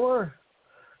mean? So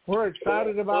we're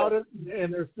excited about it,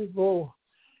 and there's people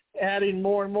adding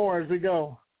more and more as we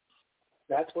go.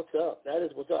 That's what's up. That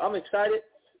is what's up. I'm excited.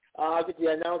 I'll get to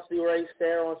announce the race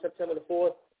there on September the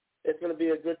 4th. It's going to be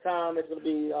a good time. It's going to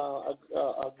be a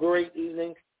great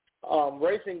evening.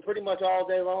 Racing pretty much all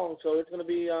day long, so it's going to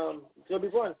be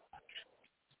fun.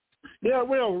 Yeah,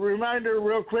 Will. Reminder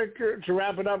real quick to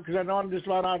wrap it up, because I know I'm just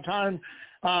about out of time.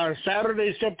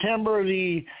 Saturday, September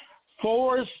the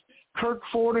 4th, Kirk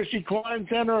Fortis Equine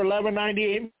Center,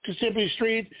 1198 Mississippi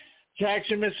Street,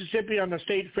 Jackson, Mississippi, on the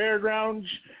State Fairgrounds.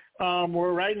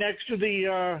 We're right next to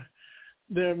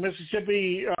the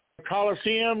Mississippi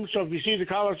Coliseum. So if you see the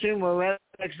Coliseum, we're right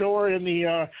next door in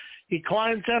the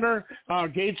Equine Center.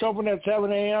 Gates open at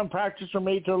 7 a.m., practice from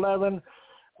 8 to 11.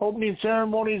 Opening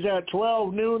ceremonies at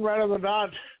 12 noon, right on the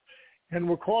dot, and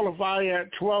we'll qualify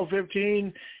at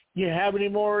 12:15. You have any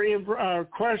more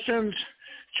questions,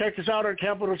 check us out at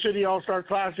Capital City All-Star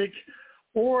Classic,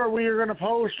 or we are going to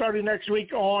post starting next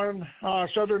week on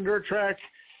Southern Dirt Track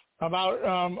about,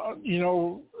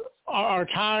 our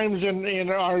times and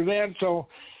our event. So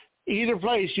either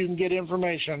place you can get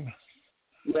information.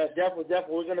 Yeah, definitely.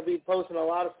 We're going to be posting a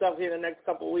lot of stuff here in the next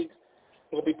couple of weeks.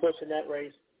 We'll be pushing that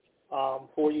race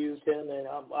for you, Tim, and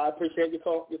I appreciate your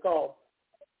call.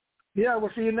 Yeah,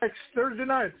 we'll see you next Thursday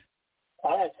night.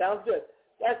 All right, sounds good.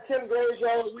 That's Tim Graves,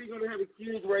 y'all. We're going to have a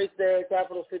huge race there at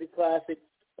Capital City Classic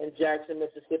in Jackson,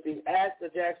 Mississippi, at the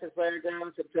Jackson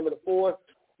Fairgrounds, September the 4th.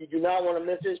 You do not want to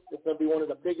miss it. It's going to be one of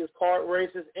the biggest kart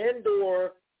races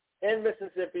indoor in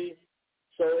Mississippi.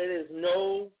 So it is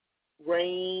no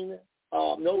rain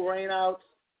outs.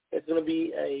 It's going to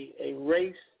be a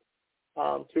race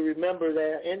to remember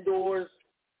there indoors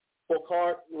for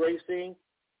kart racing,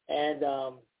 and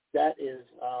that is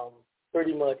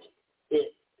pretty much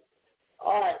it.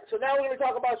 All right, so now we're going to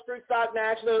talk about Street Stock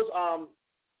Nationals.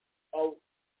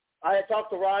 I had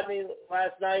talked to Rodney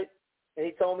last night, and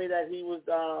he told me that he was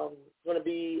going to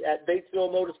be at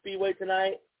Batesville Motor Speedway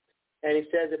tonight, and he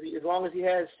says as long as he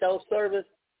has cell service,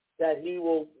 that he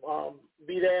will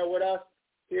be there with us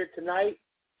here tonight.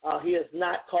 He has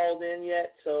not called in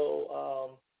yet,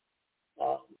 so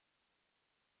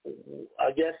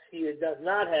I guess he does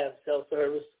not have cell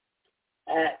service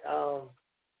at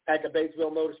the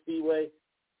Batesville Motor Speedway.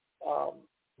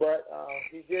 But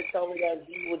he did tell me that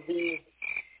he would be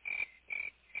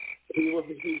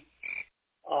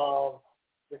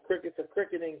the crickets are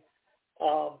cricketing,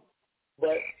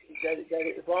 but that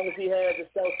as long as he has the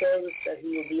cell service, that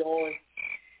he will be on.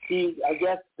 He, I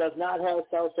guess, does not have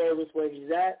cell service where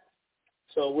he's at,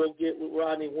 so we'll get with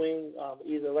Rodney Wing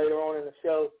either later on in the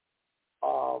show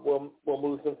we'll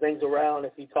move some things around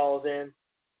if he calls in,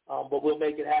 but we'll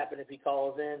make it happen if he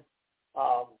calls in.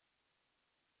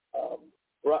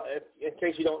 In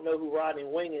case you don't know who Rodney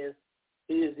Wing is,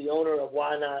 he is the owner of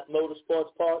Why Not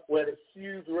Motorsports Park, where the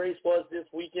huge race was this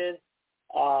weekend.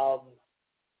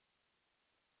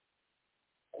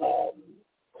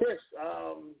 Chris,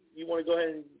 you want to go ahead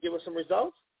and give us some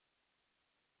results?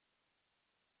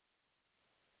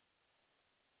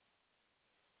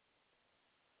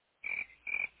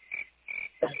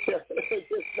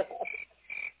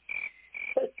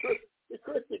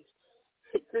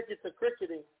 Crickets are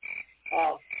cricketing.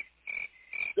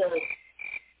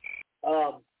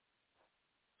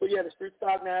 So yeah, the Street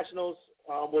Stock Nationals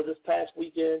were this past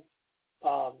weekend.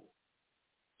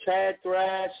 Chad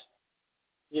Thrash,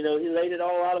 he laid it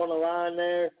all out on the line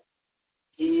there.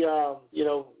 He,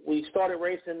 we started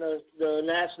racing the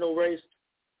national race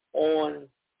on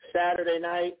Saturday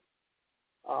night.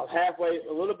 Halfway,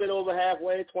 a little bit over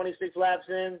halfway, 26 laps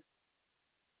in.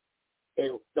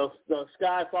 The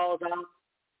sky falls out.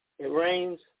 It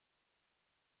rains.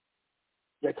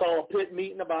 They call a pit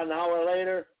meeting about an hour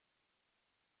later.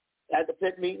 At the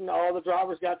pit meeting, all the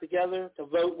drivers got together to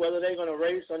vote whether they're going to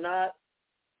race or not.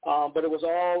 But it was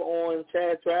all on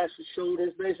Chad Thrash's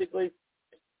shoulders, basically.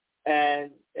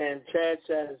 And Chad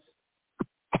says,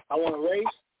 I want to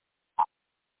race.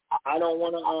 I don't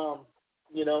want to,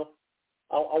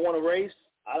 I want to race.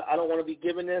 I don't want to be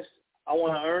given this. I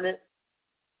want to earn it.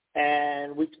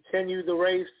 And we continued the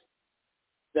race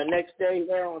the next day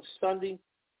there on Sunday.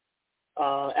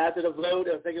 After the vote,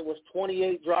 I think it was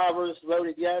 28 drivers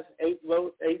voted yes, 8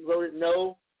 voted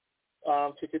no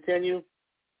to continue.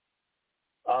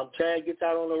 Chad gets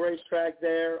out on the racetrack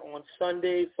there on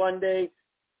Sunday, fun day,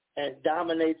 and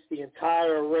dominates the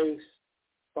entire race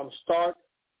from start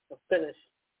to finish.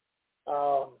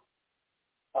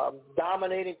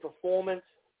 Dominating performance.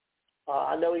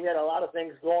 I know he had a lot of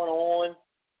things going on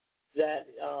that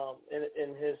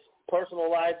in his personal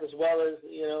life as well as,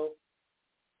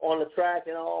 on the track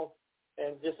and all,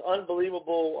 and just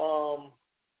unbelievable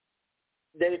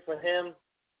day for him.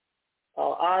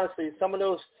 Honestly, some of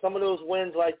those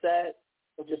wins like that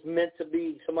were just meant to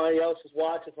be. Somebody else is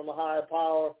watching from a higher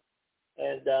power,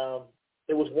 and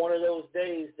it was one of those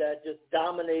days that just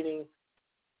dominating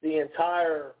the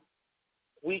entire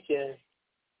weekend.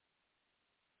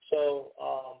 So,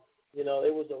 it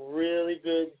was a really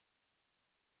good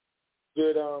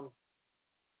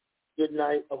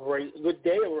night of race, good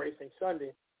day of racing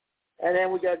Sunday. And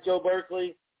then we got Joe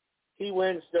Berkeley. He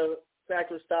wins the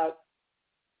Factory Stock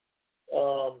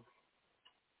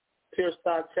Pure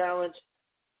Stock Challenge.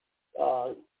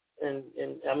 And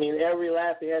I mean, every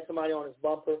lap he had somebody on his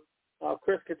bumper.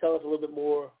 Chris could tell us a little bit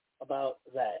more about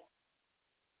that.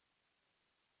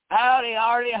 Howdy,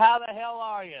 Artie. How the hell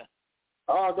are you?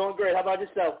 Oh, doing great. How about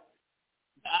yourself?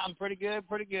 I'm pretty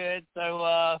good.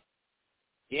 So,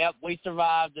 yep, we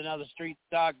survived another Street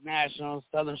Stock Nationals,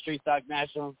 Southern Street Stock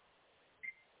Nationals.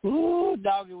 Ooh,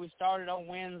 doggy, we started on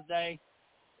Wednesday,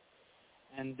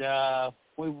 and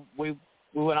we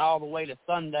went all the way to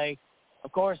Sunday.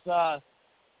 Of course, there's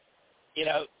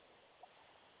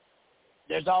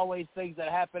always things that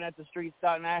happen at the Street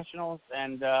Stock Nationals,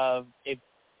 and it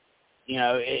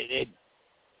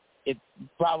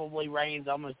probably rains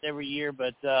almost every year,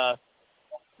 but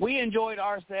we enjoyed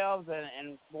ourselves,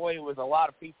 and boy, it was a lot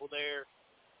of people there.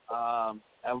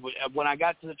 When I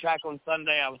got to the track on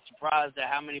Sunday, I was surprised at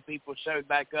how many people showed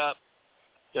back up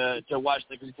to watch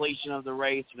the completion of the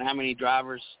race and how many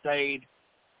drivers stayed.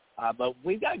 But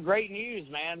we've got great news,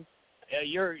 man.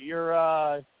 Your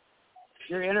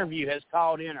interview has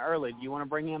called in early. Do you want to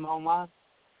bring him online?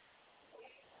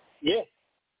 Yeah.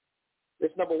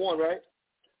 It's number 1, right?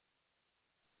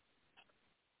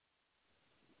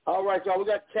 All right, y'all. We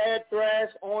got Chad Thrash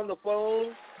on the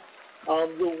phone,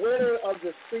 the winner of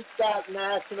the Street Stock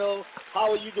National.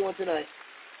 How are you doing tonight?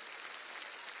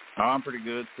 Oh, I'm pretty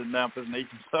good. Sitting down for some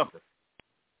eating supper.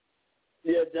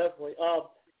 Yeah, definitely.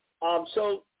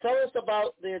 So tell us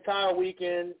about the entire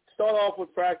weekend. Start off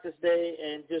with practice day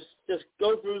and just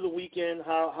go through the weekend,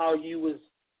 how you was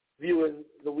viewing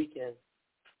the weekend.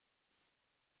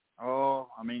 Oh,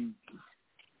 I mean,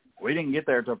 we didn't get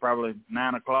there until probably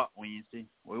 9 o'clock Wednesday.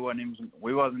 We wasn't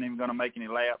even going to make any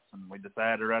laps, and we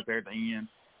decided right there at the end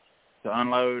to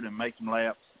unload and make some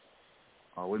laps.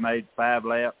 We made 5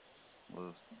 laps. It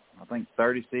was, I think,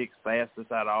 36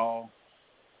 fastest out of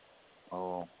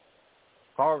all.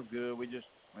 Car was good. We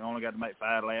only got to make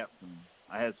 5 laps, and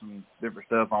I had some different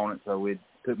stuff on it, so it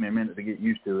took me a minute to get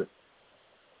used to it.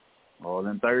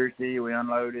 Then Thursday we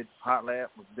unloaded, hot lap,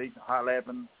 was decent hot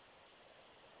lapping.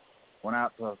 went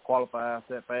out to qualify,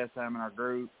 set fast time in our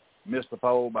group, missed the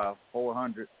pole by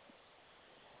 400.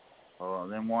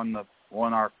 Then won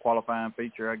our qualifying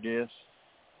feature, I guess.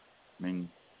 I mean,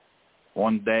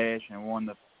 won the dash and won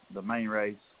the main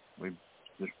race. We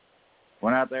just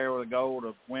went out there with a goal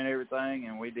to win everything,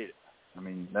 and we did it. I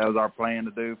mean, that was our plan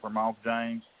to do from off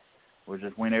James. We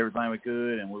just win everything we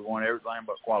could, and we won everything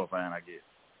but qualifying, I guess.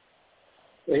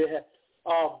 Yeah.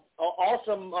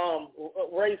 Awesome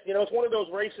race. You know, it's one of those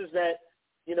races that,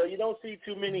 you know, you don't see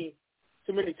too many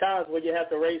times where you have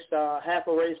to race half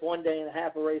a race one day and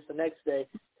half a race the next day.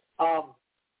 So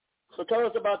tell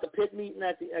us about the pit meeting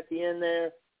at the end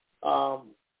there.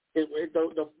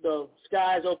 The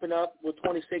skies open up with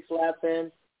 26 laps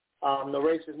in. The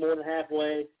race is more than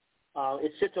halfway.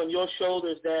 It sits on your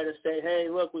shoulders there to say, hey,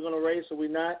 look, we're going to race or we're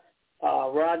not.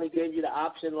 Rodney gave you the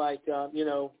option, like, you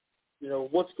know,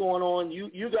 what's going on.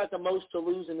 You got the most to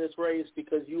lose in this race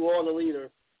because you are the leader.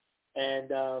 And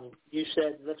you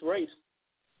said, let's race.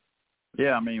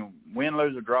 Yeah, I mean, win,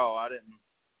 lose, or draw. I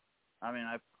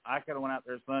could have went out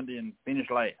there Sunday and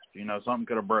finished last. You know, something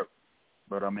could have broke.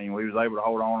 But, I mean, we was able to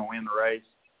hold on and win the race.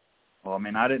 Well, I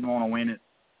mean, I didn't want to win it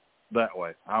that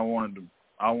way. I wanted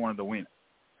to win it.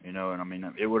 You know, and I mean,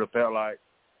 it would have felt like,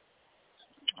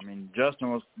 I mean,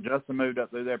 Justin moved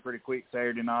up through there pretty quick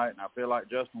Saturday night, and I feel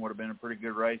like Justin would have been a pretty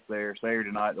good race there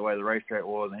Saturday night, the way the racetrack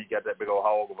was, and he got that big old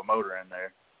hog of a motor in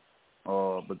there.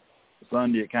 But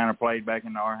Sunday it kind of played back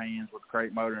into our hands with the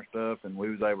crate motor and stuff, and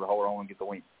we was able to hold on and get the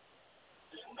win.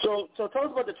 So tell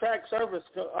us about the track service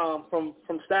from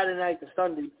Saturday night to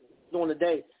Sunday during the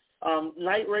day.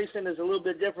 Night racing is a little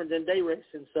bit different than day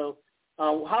racing, so.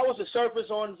 How was the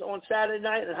surface on Saturday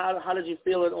night, and how did you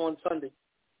feel it on Sunday?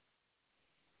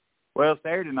 Well,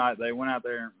 Saturday night they went out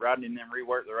there and Rodney and them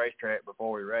reworked the racetrack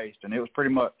before we raced, and it was pretty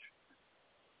much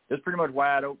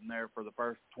wide open there for the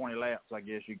first 20 laps, I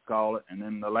guess you could call it. And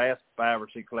then the last 5 or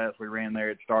 6 laps we ran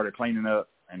there, it started cleaning up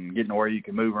and getting to where you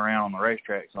can move around on the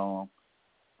racetrack some.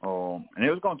 And it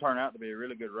was going to turn out to be a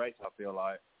really good race, I feel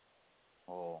like.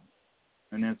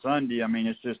 And then Sunday, I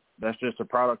mean, that's just a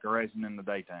product of racing in the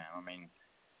daytime. I mean,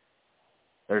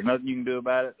 there's nothing you can do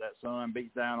about it. That sun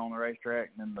beats down on the racetrack,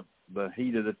 and then the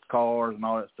heat of the cars and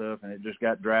all that stuff, and it just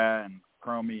got dry and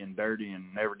crummy and dirty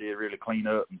and never did really clean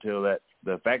up until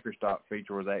the factory stock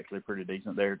feature was actually pretty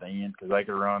decent there at the end because they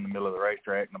could run in the middle of the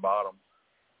racetrack in the bottom.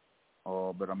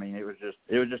 But, I mean, it was just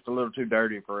a little too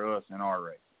dirty for us in our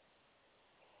race.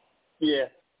 Yeah.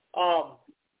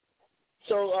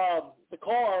 So the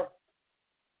car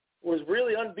was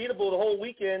really unbeatable the whole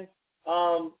weekend.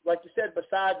 Like you said,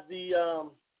 besides the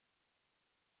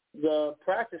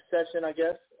practice session, I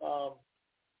guess,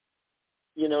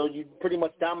 you know, you pretty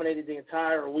much dominated the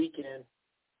entire weekend.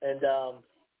 And,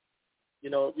 you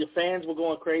know, your fans were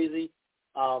going crazy.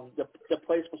 The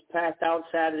place was packed out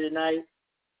Saturday night.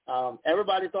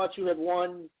 Everybody thought you had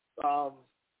won,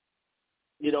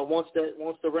 you know, once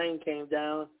the rain came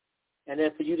down. And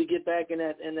then for you to get back in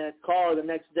that car the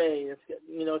next day,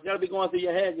 it's got to be going through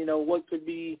your head. You know, what could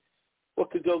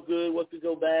go good, what could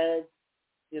go bad.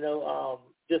 You know,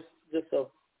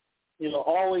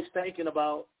 always thinking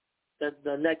about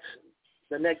the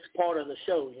next part of the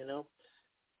show. You know,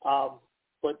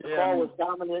 but the car was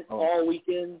dominant all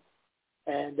weekend,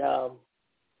 and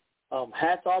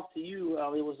hats off to you.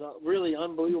 It was a really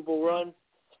unbelievable run,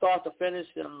 start to finish.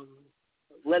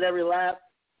 Led every lap.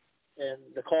 And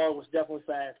the car was definitely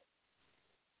fast.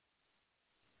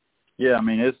 Yeah, I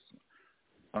mean that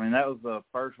was the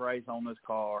first race on this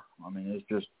car. I mean, it's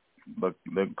just the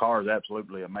car is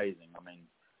absolutely amazing. I mean,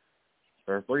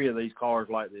 there are 3 of these cars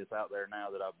like this out there now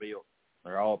that I've built.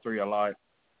 They're all 3 alike.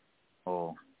 I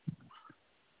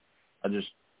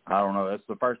don't know. That's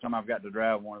the first time I've got to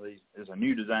drive one of these. It's a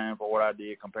new design for what I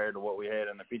did compared to what we had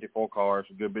in the 54 car. It's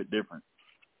a good bit different,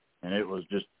 and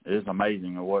it's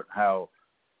amazing how.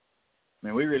 I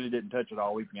mean, we really didn't touch it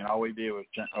all weekend. All we did was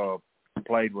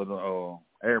played with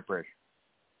air pressure.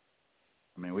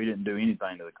 I mean, we didn't do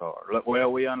anything to the car.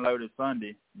 Well, we unloaded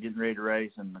Sunday, getting ready to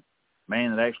race, and the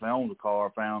man that actually owned the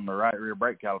car found the right rear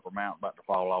brake caliper mount about to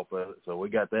fall off of it. So we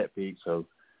got that fixed. So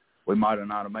we might have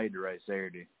not have made the race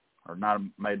Saturday, or not have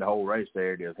made the whole race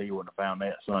Saturday if he wouldn't have found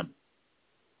that Sunday.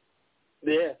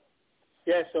 Yeah.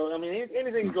 Yeah, so, I mean,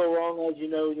 anything can go wrong, as you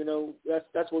know,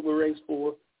 that's what we're raced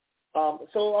for.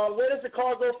 So where does the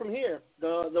car go from here,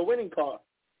 the winning car?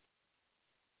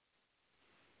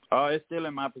 It's still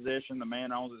in my possession. The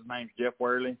man owns it. His name's Jeff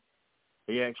Worley.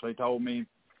 He actually told me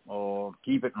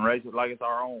keep it and race it like it's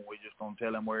our own. We're just going to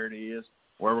tell him where it is,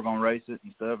 where we're going to race it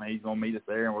and stuff, and he's going to meet us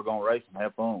there, and we're going to race and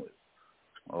have fun with it.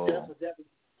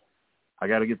 I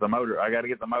got to get the motor. I got to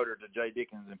get the motor to Jay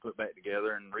Dickens and put back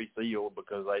together and reseal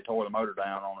because they tore the motor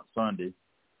down on it Sunday.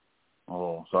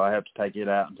 Oh, so I have to take it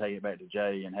out and take it back to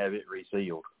Jay and have it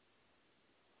resealed.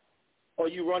 Are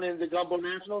you running the Gumbo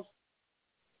Nationals?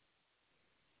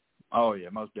 Oh yeah,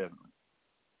 most definitely.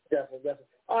 Definitely.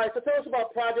 All right, so tell us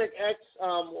about Project X.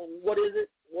 What is it?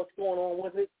 What's going on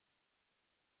with it?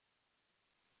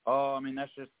 Oh, I mean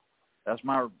that's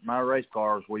my race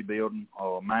cars we building.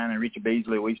 Mine and Richie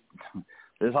Beasley.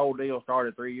 This whole deal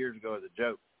started 3 years ago as a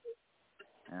joke,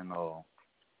 and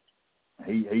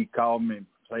he called me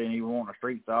saying he wanted a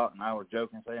street stock, and I was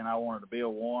joking saying I wanted to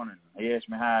build one, and he asked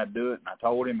me how I'd do it, and I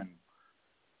told him, and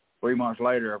 3 months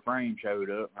later a frame showed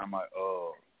up, and I'm like,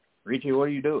 Richie, what are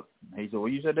you doing? He said, well,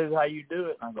 you said this is how you do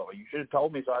it. And I thought, well, you should have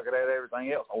told me so I could have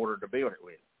everything else ordered to build it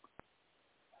with.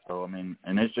 So, I mean,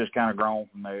 and it's just kind of grown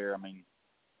from there. I mean,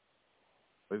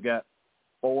 we've got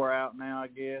 4 out now, I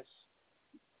guess,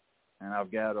 and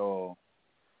I've got 2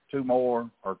 more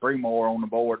or 3 more on the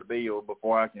board to build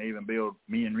before I can even build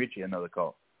me and Richie another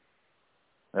car.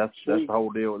 That's the whole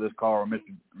deal with this car with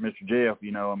Mr. Jeff.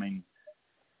 You know, I mean,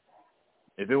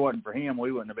 if it wasn't for him,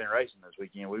 we wouldn't have been racing this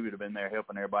weekend. We would have been there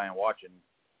helping everybody and watching.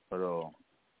 But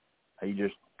he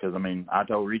just, because, I mean, I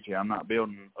told Richie I'm not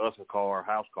building us a car,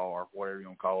 house car, whatever you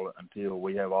want to call it, until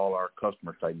we have all our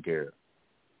customers taken care of.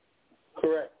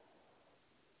 Correct.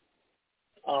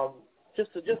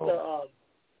 Just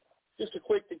a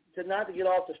quick, not to get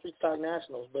off the Street Stock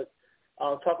Nationals, but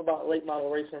talk about late model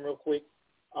racing real quick.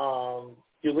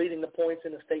 You're leading the points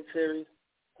in the state series.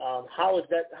 How is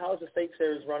the state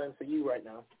series running for you right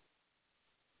now?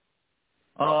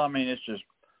 Oh, I mean,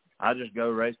 I just go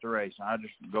race to race. I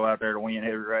just go out there to win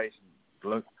every race.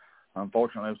 And look,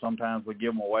 unfortunately, sometimes we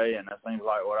give them away, and that seems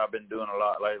like what I've been doing a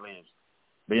lot lately is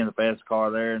being the fastest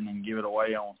car there and then give it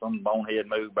away on some bonehead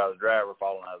move by the driver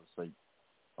falling out of the seat.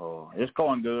 It's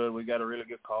going good. We got a really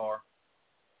good car.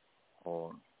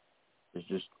 It's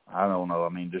just, I don't know. I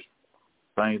mean, just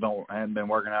things haven't been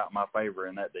working out in my favor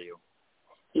in that deal.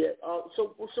 Yeah.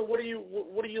 So what do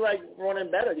you like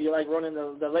running better? Do you like running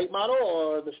the late model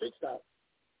or the street stock?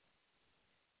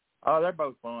 Oh, they're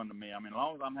both fun to me. I mean, as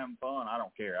long as I'm having fun, I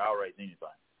don't care. I'll race anything.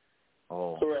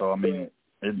 Correct. So I mean,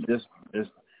 it's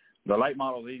the late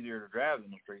model is easier to drive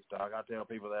than the street stock. I tell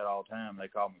people that all the time. They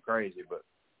call me crazy, but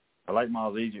the late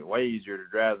model is way easier to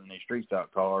drive than these street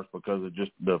stock cars because of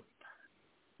just the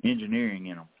engineering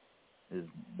in them is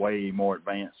way more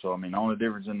advanced. So I mean, the only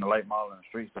difference in the late model and the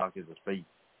street stock is the speed.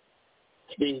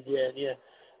 Speed, yeah.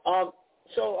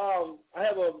 So I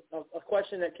have a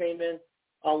question that came in.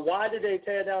 Why did they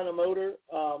tear down the motor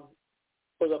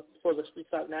for the Street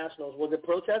Stock Nationals? Was it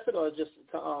protested or just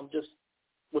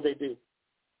what they do?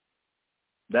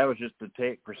 That was just the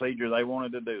tech procedure they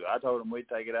wanted to do. I told them we'd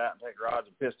take it out and take rods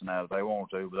and piston out if they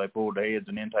wanted to, but they pulled the heads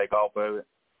and intake off of it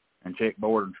and checked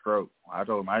board and stroke. I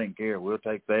told them I didn't care. We'll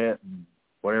take that, and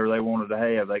whatever they wanted to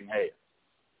have, they can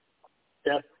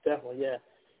have. Definitely, yeah.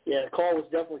 Yeah, the car was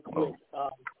definitely quick.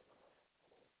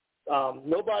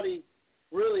 Nobody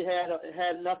really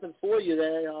had nothing for you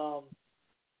there.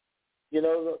 You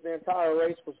know, the entire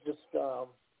race was just a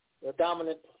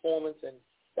dominant performance, and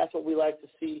that's what we like to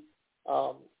see.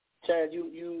 Chad,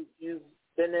 you've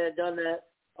been there, done that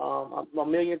a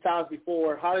million times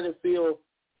before. How did it feel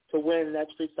to win that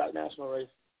Street Stock National race?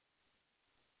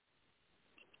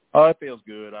 Oh, it feels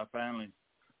good. I've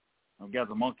got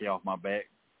the monkey off my back.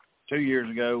 2 years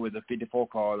ago with the 54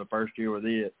 car, the first year with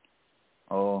it,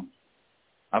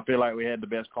 I feel like we had the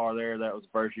best car there. That was the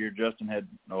first year Justin had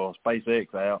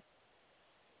SpaceX out.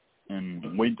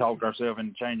 And we talked ourselves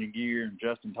into changing gear, and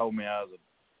Justin told me I was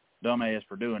a dumbass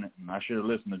for doing it, and I should have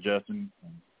listened to Justin.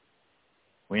 And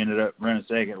we ended up running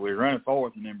second. We were running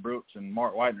fourth, and then Brooks and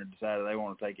Mark Whitener decided they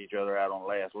wanted to take each other out on the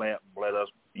last lap and let us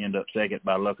end up second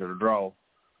by luck of the draw.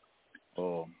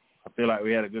 I feel like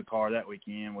we had a good car that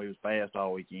weekend. We was fast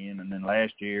all weekend. And then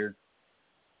last year,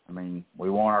 I mean,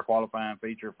 we won our qualifying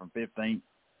feature from 15th,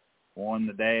 won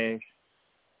the dash,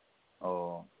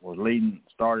 was leading,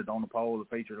 started on the pole of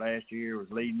the feature last year,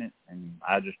 was leading it, and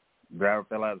driver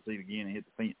fell out of the seat again and hit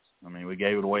the fence. I mean, we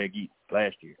gave it away again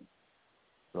last year.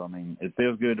 So, I mean, it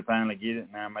feels good to finally get it.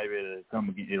 Now maybe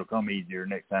it'll come easier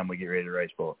next time we get ready to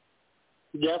race for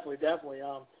it. Definitely.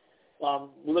 We're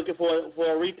looking for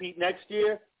a repeat next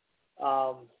year.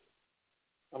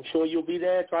 I'm sure you'll be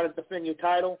there trying to defend your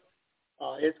title.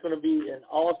 It's going to be an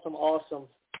awesome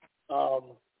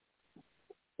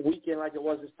weekend like it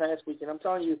was this past weekend. I'm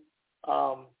telling you,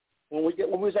 when we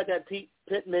was at that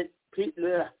pit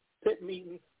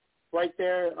meeting right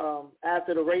there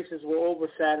after the races were over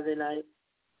Saturday night,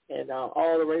 and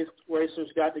all the racers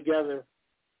got together.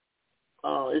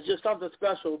 it's just something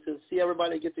special to see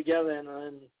everybody get together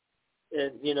and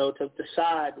you know, to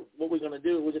decide what we're going to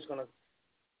do. We're just going to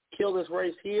kill this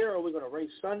race here, or we're going to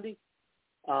race Sunday.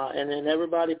 And then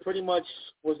everybody pretty much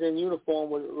was in uniform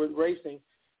with racing.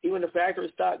 Even the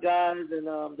factory stock guys and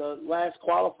the last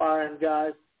qualifying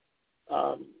guys,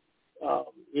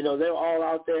 you know, they're all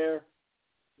out there,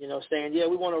 you know, saying, yeah,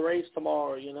 we want to race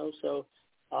tomorrow, you know. So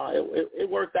it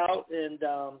worked out, and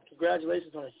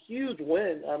congratulations on a huge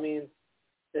win. I mean,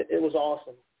 it was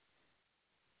awesome.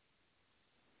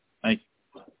 Thank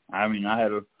you. I mean, I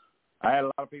had a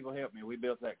lot of people help me. We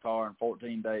built that car in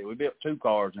 14 days. We built 2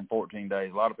 cars in 14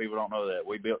 days. A lot of people don't know that.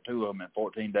 We built 2 of them in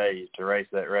 14 days to race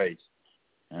that race.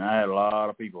 And I had a lot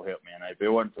of people help me. And if it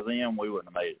wasn't for them, we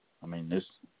wouldn't have made it. I mean,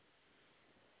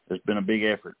 it's been a big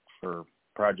effort for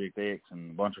Project X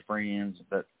and a bunch of friends.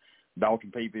 That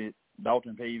Dalton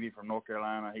Peavy from North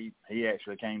Carolina, he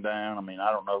actually came down. I mean, I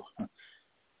don't know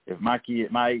if my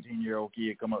 18-year-old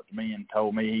kid come up to me and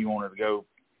told me he wanted to go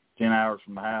 10 hours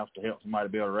from the house to help somebody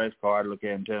build a race car, I'd look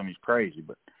at him and tell him he's crazy.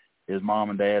 But his mom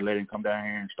and dad let him come down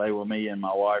here and stay with me and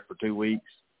my wife for 2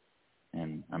 weeks.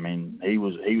 And, I mean, he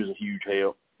was a huge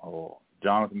help.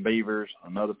 Jonathan Beavers,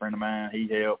 another friend of mine, he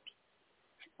helped.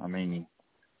 I mean,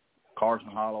 Carson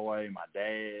Holloway, my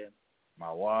dad,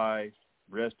 my wife,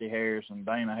 Rusty Harrison,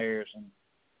 Dana Harrison.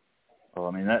 Well,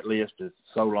 I mean, that list is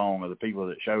so long of the people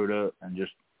that showed up. And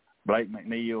just Blake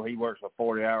McNeil, he works a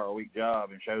 40-hour-a-week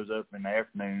job and shows up in the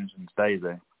afternoons and stays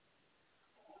there.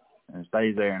 And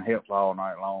stays there and helps all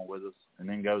night long with us, and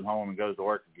then goes home and goes to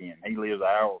work again. He lives an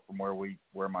hour from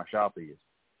where my shop is.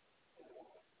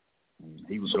 And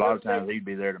a lot of times he'd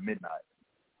be there to midnight.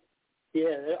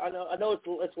 Yeah, I know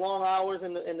it's long hours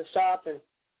in the shop, and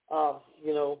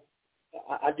you know,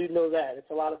 I do know that it's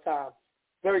a lot of time,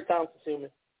 very time consuming.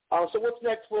 So what's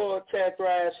next for Chad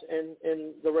Thrash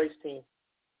and the race team?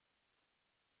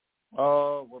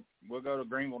 We'll go to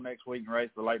Greenville next week and race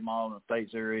the late model in the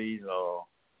State Series.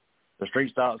 The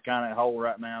street stock's kind of a hole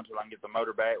right now until I can get the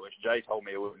motor back, which Jay told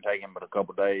me it wouldn't take him but a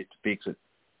couple of days to fix it.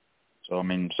 So, I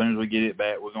mean, as soon as we get it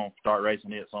back, we're going to start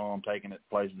racing it some, taking it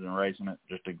places and racing it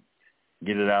just to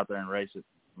get it out there and race it.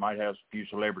 Might have a few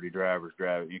celebrity drivers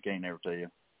drive it. You can't never tell. Ain't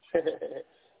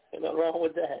nothing wrong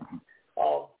with that.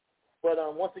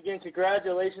 But once again,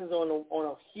 congratulations on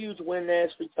a huge win there,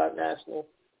 Street Stock National,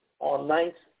 on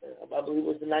 9th, I believe it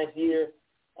was the 9th year.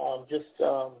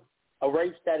 A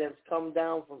race that has come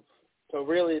down from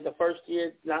really the first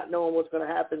year, not knowing what's going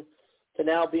to happen, to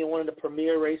now being one of the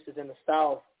premier races in the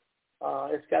South.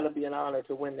 It's got to be an honor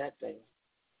to win that thing.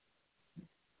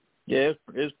 Yeah,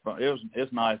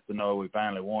 it's nice to know we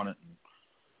finally won it, and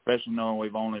especially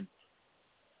knowing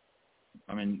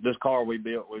this car we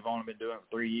built, we've only been doing it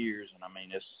for 3 years, and I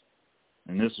mean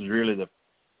this is really the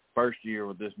first year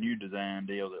with this new design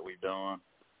deal that we've done,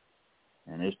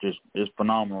 and it's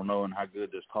phenomenal knowing how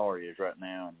good this car is right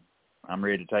now, and I'm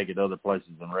ready to take it to other places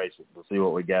and race it to see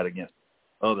what we got against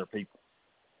other people.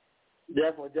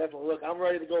 Definitely. Look, I'm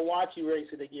ready to go watch you race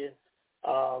it again.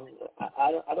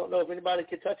 I don't know if anybody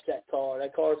can touch that car.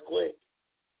 That car is quick.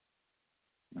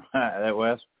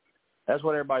 That's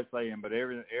what everybody's saying, but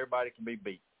everybody can be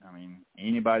beat. I mean,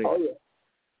 anybody. Oh, yeah.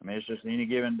 I mean, it's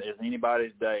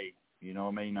anybody's day. You know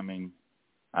what I mean? I mean,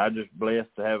 I'm just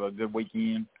blessed to have a good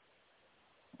weekend.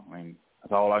 I mean,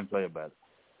 that's all I can say about it.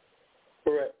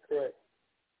 Correct.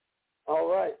 All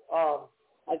right.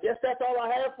 I guess that's all I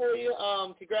have for you.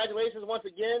 Congratulations once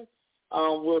again.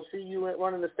 We'll see you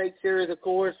running the State Series, of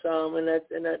course, in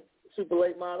that super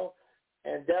late model.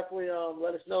 And definitely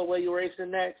let us know where you're racing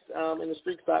next in the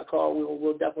street stock car.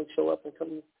 We'll definitely show up and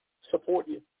come support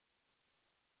you.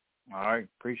 All right,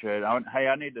 appreciate it.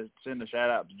 I need to send a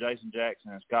shout-out to Jason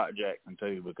Jackson and Scott Jackson,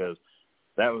 too, because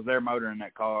that was their motor in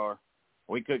that car.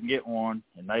 We couldn't get one,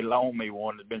 and they loaned me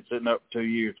one that's been sitting up for 2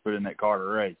 years to put in that car to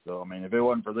race. So, I mean, if it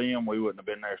wasn't for them, we wouldn't have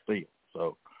been there still.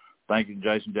 So, thank you to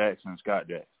Jason Jackson and Scott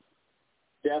Jackson.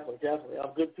 Definitely.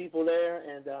 Good people there,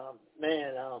 and,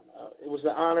 it was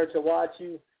an honor to watch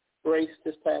you race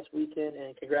this past weekend,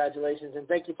 and congratulations, and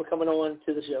thank you for coming on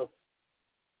to the show.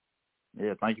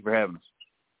 Yeah, thank you for having us.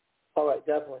 All right,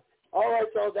 definitely. All right,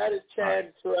 so that is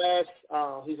Chad Thrash.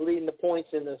 He's leading the points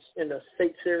in the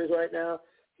State Series right now.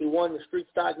 He won the Street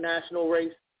Stock National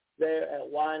race there at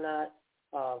Why Not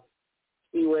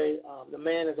Speedway. The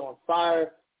man is on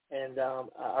fire, and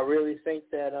I really think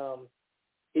that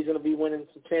he's going to be winning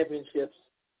some championships,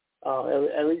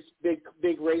 at least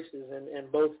big races in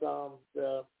both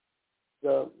the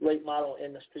late model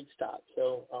and the street stock.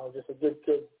 So just a good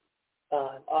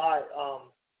time. All right.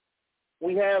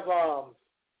 We have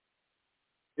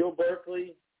Bill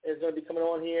Berkeley is going to be coming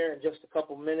on here in just a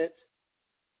couple minutes.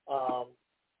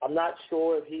 I'm not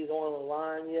sure if he's on the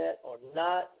line yet or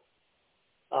not.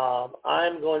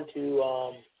 I'm going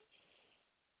to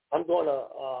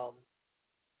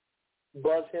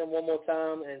buzz him one more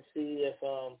time and see if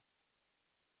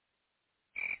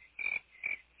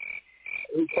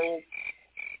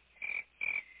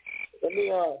he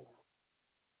told.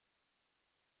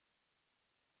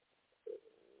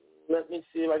 Let me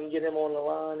see if I can get him on the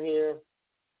line here.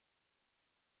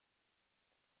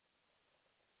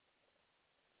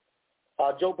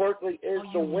 Joe Berkeley is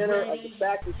the winner of the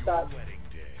factory stock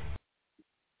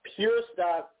pure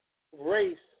stock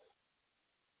race.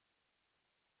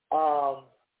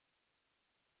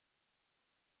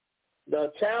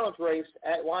 The challenge race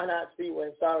at Why Not Speedway.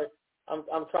 Sorry,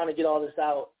 I'm trying to get all this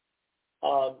out.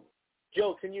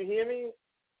 Joe, can you hear me?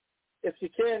 If you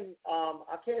can,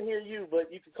 I can't hear you,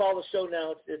 but you can call the show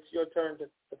now. It's your turn to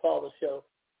call the show.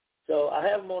 So I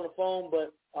have him on the phone,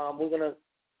 but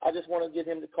I just want to get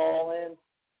him to call in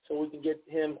so we can get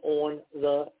him on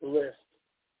the list.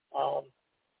 All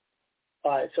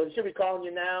right, so he should be calling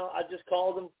you now. I just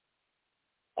called him.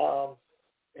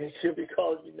 He should be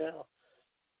calling you now.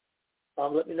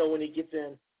 Let me know when he gets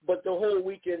in. But the whole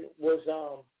weekend was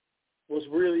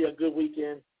really a good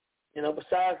weekend. You know,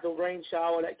 besides the rain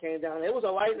shower that came down, it was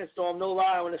a lightning storm, no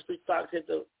lie, when the street stocks hit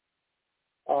the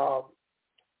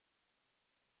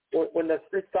when the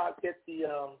street stocks hit the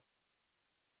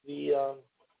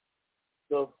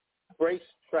race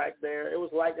track there. It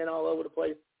was lightning all over the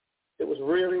place. It was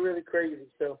really, really crazy.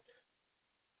 So,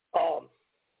 all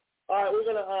right, we're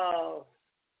gonna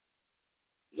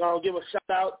give a shout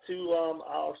out to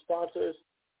our sponsors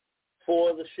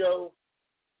for the show,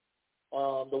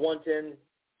 the 110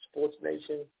 Sports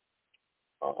Nation.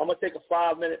 I'm gonna take a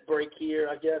 5-minute break here,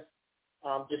 I guess.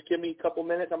 Just give me a couple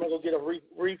minutes. I'm gonna go get a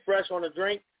refresh on a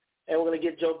drink, and we're gonna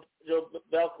get Joe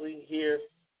Belkley here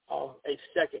a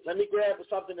second. Let me grab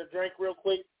something to drink real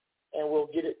quick, and we'll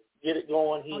get it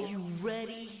going here. Are you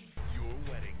ready? Your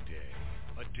wedding day,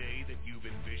 a day that you've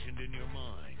envisioned in your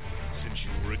mind since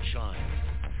you were a child,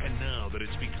 and now that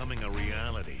it's becoming a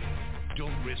reality.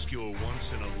 Don't risk your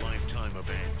once-in-a-lifetime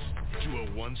event to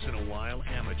a once-in-a-while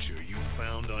amateur you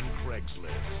found on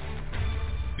Craigslist.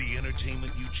 The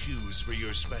entertainment you choose for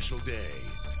your special day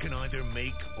can either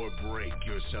make or break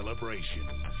your celebration.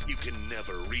 You can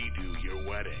never redo your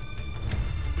wedding.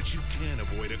 But you can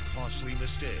avoid a costly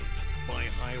mistake by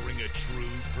hiring a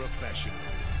true professional.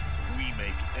 We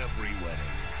make every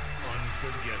wedding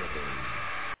unforgettable.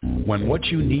 When what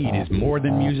you need is more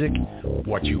than music,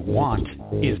 what you want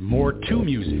is more to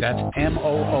music. That's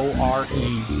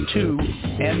MOORE2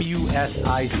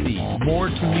 MUSIC. More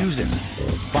to music.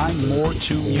 Find More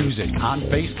to Music on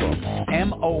Facebook.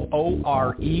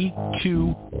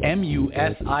 MOORE2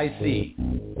 MUSIC.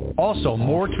 Also,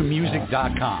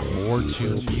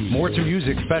 MoreToMusic.com. More to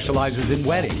Music specializes in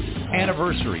weddings,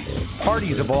 anniversaries,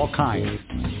 parties of all kinds,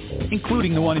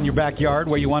 including the one in your backyard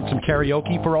where you want some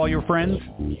karaoke for all your friends.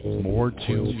 More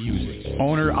to Music.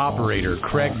 Owner-operator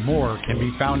Craig Moore can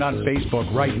be found on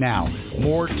Facebook right now.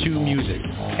 More to Music.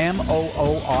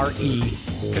 MOORE,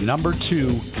 the number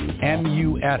 2,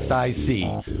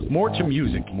 MUSIC. More to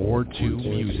Music. More to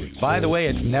Music. By the way,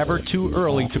 it's never too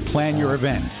early to plan your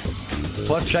events.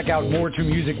 Plus, check out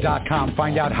MoreToMusic.com.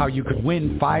 Find out how you could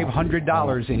win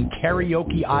 $500 in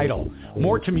Karaoke Idol.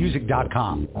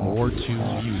 MoreToMusic.com. More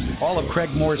to Music. All of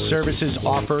Craig Moore's services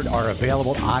offered are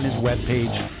available on his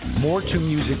webpage,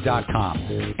 MoreToMusic.com.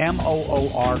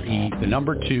 MOORE, the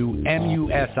number 2,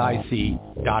 MUSIC.com.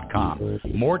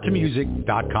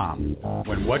 MoreToMusic.com.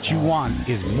 When what you want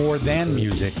is more than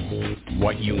music,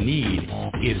 what you need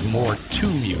is more to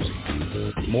music.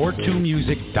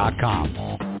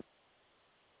 MoreToMusic.com.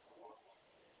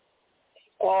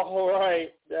 All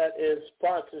right, that is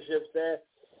sponsorships there.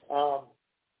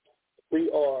 We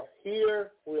are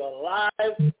here, we are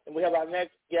live, and we have our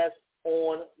next guest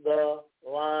on the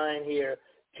line here,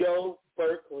 Joe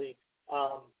Berkeley.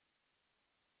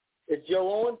 Is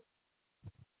Joe on?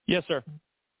 Yes, sir.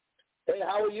 Hey,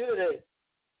 how are you today?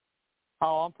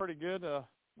 Oh, I'm pretty good.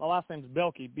 My last name's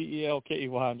Belkey, Belkey.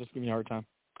 I'm just giving you a hard time.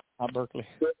 Not Berkeley.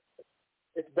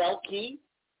 It's Belkey?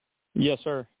 Yes,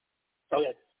 sir.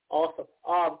 Okay, awesome.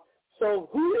 So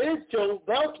who is Joe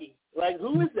Belkey? Like,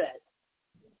 who is that?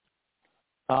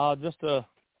 Just a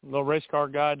little race car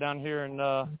guy down here in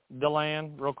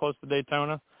DeLand, real close to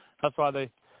Daytona. That's why they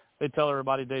tell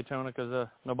everybody Daytona, because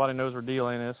nobody knows where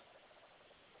DeLand is.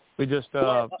 We just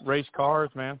race cars,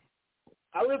 man.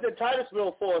 I lived in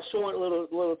Titusville for a short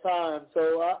little time,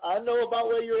 so I know about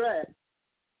where you're at.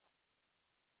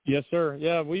 Yes, sir.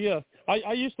 Yeah, we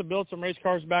I used to build some race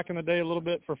cars back in the day a little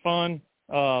bit for fun.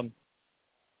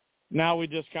 now we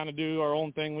just kind of do our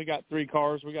own thing. We got 3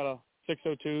 cars. We got a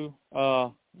 602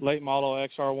 late model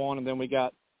XR1, and then we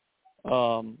got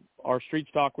our street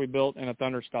stock we built and a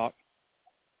Thunder stock.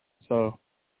 So,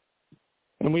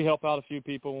 and we help out a few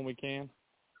people when we can.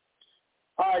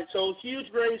 All right, so huge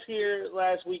race here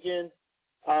last weekend.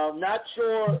 Not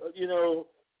sure,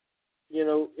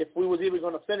 if we was even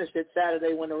going to finish it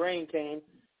Saturday when the rain came.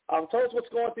 Tell us what's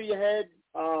going through your head.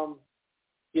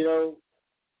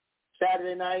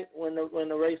 Saturday night when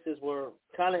the races were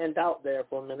kind of in doubt there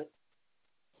for a minute.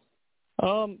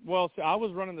 Well, so I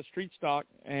was running the street stock,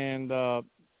 and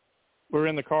we were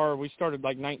in the car. We started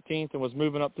like 19th and was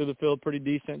moving up through the field pretty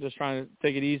decent, just trying to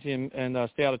take it easy and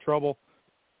stay out of trouble.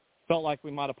 Felt like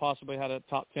we might have possibly had a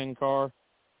top 10 car.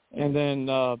 And then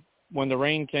when the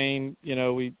rain came,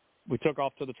 we took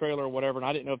off to the trailer or whatever, and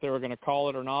I didn't know if they were going to call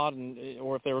it or not,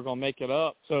 or if they were going to make it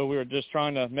up. So we were just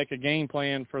trying to make a game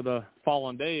plan for the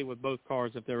following day with both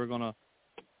cars, if they were going to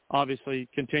obviously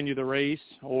continue the race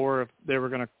or if they were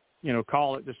going to,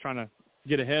 call it, just trying to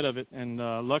get ahead of it. And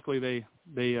luckily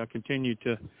they continued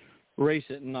to race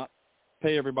it and not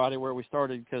pay everybody where we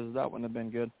started, because that wouldn't have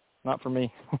been good. Not for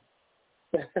me.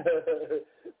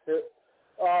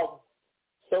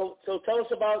 So tell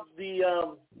us about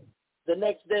the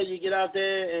next day. You get out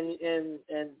there and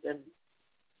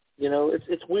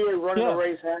it's weird running a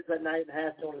race half at night and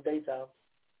half during the daytime.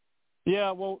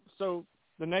 Yeah, well, so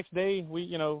the next day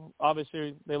we,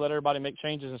 obviously they let everybody make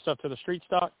changes and stuff to the street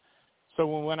stock. So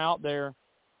when we went out there,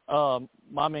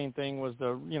 my main thing was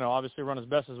to, obviously run as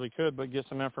best as we could, but get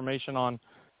some information on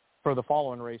for the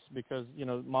following race, because,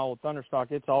 my old Thunder stock,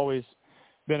 it's always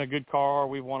been a good car.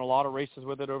 We've won a lot of races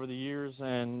with it over the years,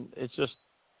 and it's just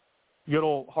good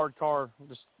old hard car,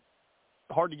 just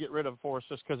hard to get rid of for us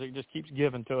just because it just keeps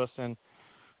giving to us. And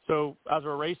so as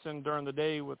we're racing during the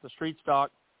day with the street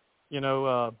stock,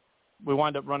 we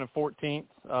wind up running 14th.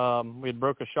 We had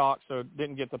broke a shock, so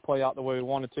didn't get to play out the way we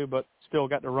wanted to, but still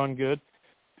got to run good.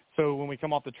 So when we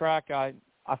come off the track, I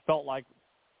felt like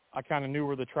I kind of knew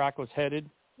where the track was headed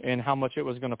and how much it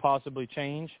was going to possibly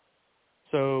change.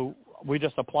 So we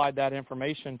just applied that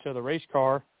information to the race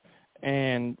car,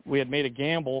 and we had made a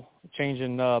gamble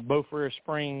changing both rear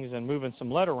springs and moving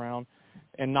some lead around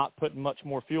and not putting much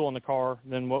more fuel in the car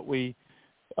than what we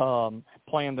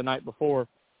planned the night before.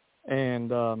 And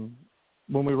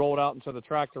when we rolled out into the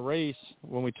track to race,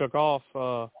 when we took off,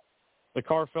 the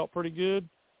car felt pretty good,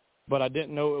 but I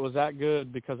didn't know it was that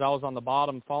good because I was on the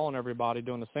bottom following everybody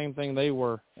doing the same thing they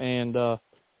were. And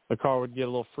the car would get a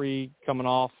little free coming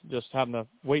off, just having to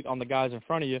wait on the guys in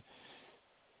front of you.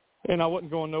 And I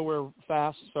wasn't going nowhere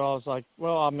fast, so I was like,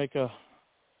 well, I'll make a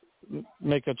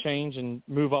change and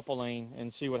move up a lane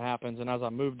and see what happens. And as I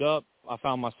moved up, I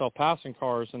found myself passing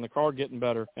cars and the car getting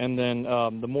better. And then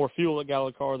the more fuel it got out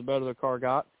of the car, the better the car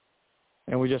got.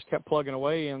 And we just kept plugging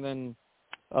away. And then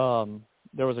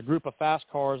there was a group of fast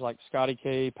cars like Scotty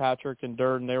K, Patrick, and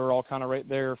Durden. They were all kind of right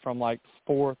there from like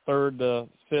 4th, 3rd to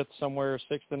 5th, somewhere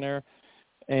 6th in there.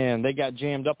 And they got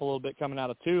jammed up a little bit coming out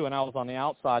of 2, and I was on the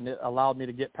outside, and it allowed me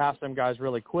to get past them guys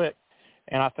really quick.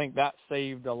 And I think that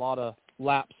saved a lot of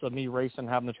laps of me racing,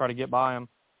 having to try to get by them.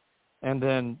 And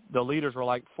then the leaders were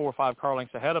like 4 or 5 car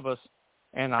lengths ahead of us,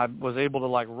 and I was able to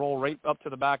like roll right up to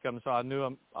the back of them, so I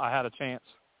knew I had a chance.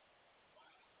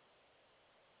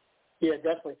 Yeah,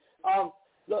 definitely.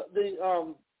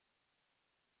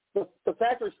 The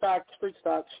factory stock, street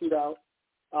stock shootout.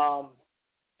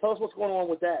 Tell us what's going on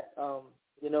with that.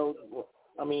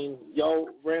 Y'all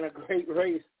ran a great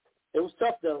race. It was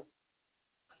tough though.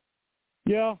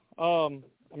 Yeah.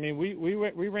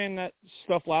 We ran that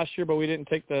stuff last year, but we didn't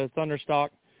take the Thunder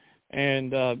stock.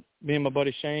 And me and my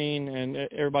buddy Shane and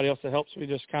everybody else that helps, we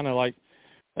just kind of like,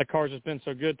 that car's just been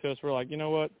so good to us. We're like, you know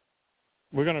what?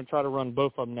 We're going to try to run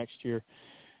both of them next year.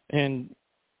 And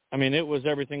it was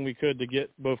everything we could to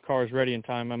get both cars ready in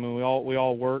time. We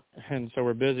all work, and so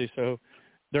we're busy. So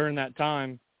during that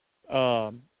time,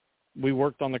 we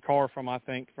worked on the car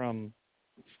from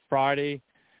Friday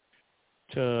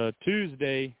to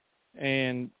Tuesday,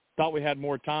 and thought we had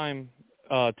more time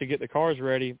to get the cars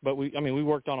ready. But we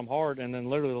worked on them hard, and then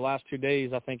literally the last 2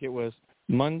 days, I think it was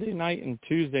Monday night and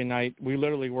Tuesday night, we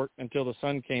literally worked until the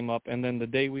sun came up. And then the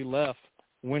day we left,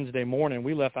 Wednesday morning,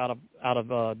 we left out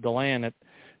of DeLand at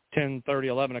 10:30,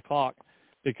 11 o'clock,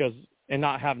 and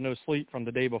not have no sleep from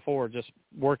the day before, just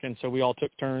working. So we all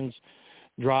took turns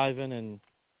driving, and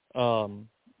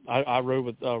I rode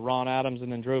with Ron Adams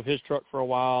and then drove his truck for a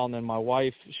while. And then my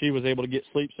wife, she was able to get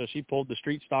sleep, so she pulled the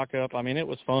street stock up. It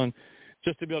was fun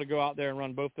just to be able to go out there and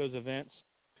run both those events.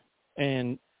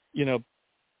 And,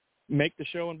 make the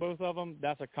show in both of them,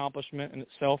 that's accomplishment in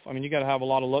itself. I mean, you got to have a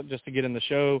lot of luck just to get in the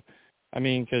show. I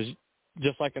mean, because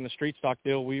just like in the street stock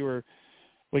deal, we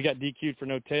got DQ'd for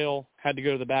no tail, had to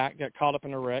go to the back, got caught up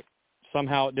in a wreck.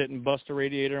 Somehow it didn't bust a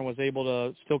radiator and was able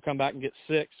to still come back and get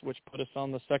 6, which put us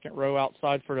on the second row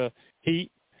outside for the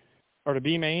heat or the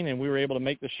B main, and we were able to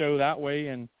make the show that way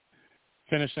and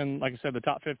finish in, like I said, the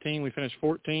top 15. We finished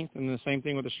 14th, and the same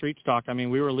thing with the street stock. I mean,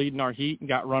 we were leading our heat and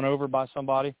got run over by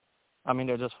somebody. I mean,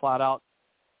 they're just flat out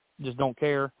just don't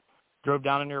care. Drove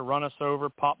down in there, run us over,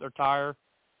 popped their tire,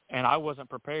 and I wasn't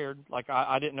prepared. Like,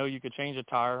 I didn't know you could change a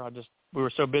tire. We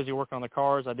were so busy working on the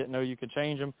cars, I didn't know you could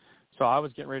change them. So I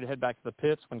was getting ready to head back to the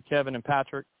pits when Kevin and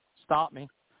Patrick stopped me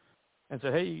and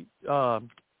said, hey, they're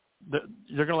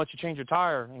going to let you change your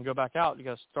tire and go back out. You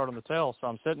got to start on the tail. So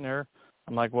I'm sitting there.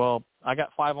 I'm like, well, I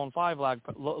got 5-on-5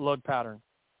 lug pattern.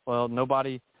 Well,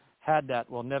 nobody had that.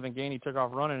 Well, Nevin Gainey took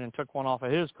off running and took one off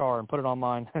of his car and put it on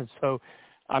mine. And so,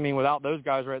 I mean, without those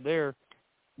guys right there,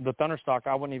 the Thunderstock,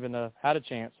 I wouldn't even have had a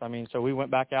chance. I mean, so we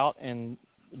went back out and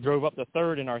drove up to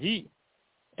third in our heat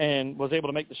and was able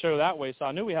to make the show that way. So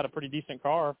I knew we had a pretty decent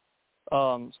car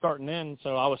starting in,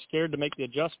 so I was scared to make the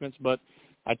adjustments, but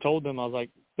I told them, I was like,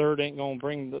 third ain't going to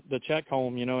bring the check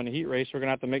home, you know, in the heat race. We're going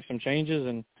to have to make some changes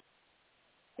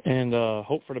and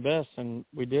hope for the best, and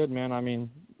we did, man. I mean,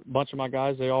 a bunch of my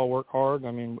guys, they all work hard.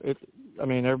 I mean,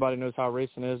 everybody knows how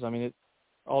racing is. I mean,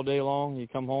 all day long, you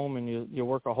come home and you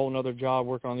work a whole nother job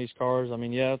working on these cars. I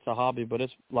mean, yeah, it's a hobby, but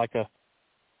it's like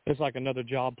another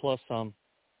job plus some.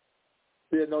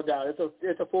 Yeah, no doubt.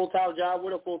 It's a full-time job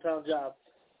with a full-time job.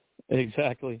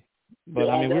 Exactly. But,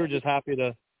 yeah, I mean, we were just happy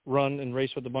to run and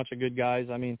race with a bunch of good guys.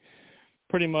 I mean,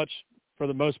 pretty much for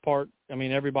the most part, I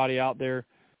mean, everybody out there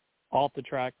off the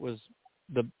track was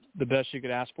the best you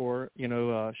could ask for. You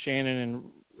know, Shannon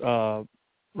and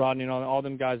Rodney and all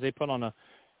them guys, they put on a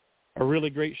really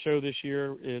great show this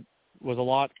year. It was a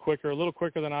little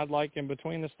quicker than I'd like in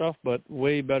between the stuff, but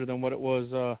way better than what it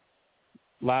was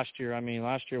last year. I mean,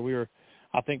 last year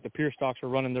I think the Pure Stocks were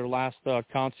running their last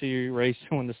Consi race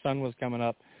when the sun was coming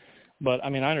up. But, I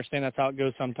mean, I understand that's how it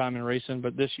goes sometime in racing,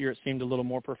 but this year it seemed a little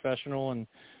more professional and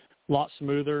a lot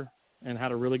smoother and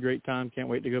had a really great time. Can't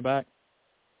wait to go back.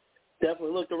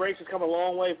 Definitely. Look, the race has come a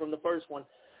long way from the first one.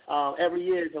 Every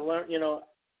year to learn, you know,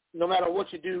 no matter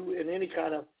what you do in any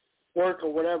kind of work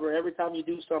or whatever, every time you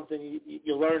do something,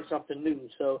 you learn something new.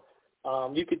 So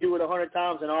you could do it 100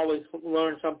 times and always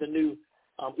learn something new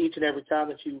each and every time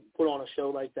that you put on a show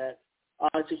like that.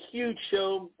 It's a huge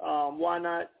show. Why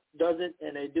Not does it,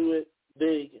 and they do it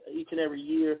big each and every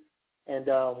year. And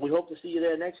we hope to see you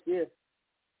there next year.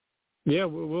 Yeah,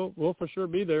 we'll for sure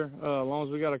be there. As long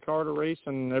as we got a car to race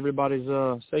and everybody's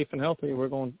safe and healthy,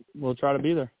 we'll try to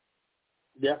be there.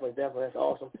 Definitely. That's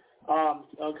awesome.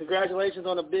 Congratulations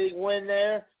on a big win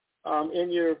there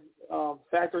in your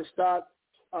factory stock,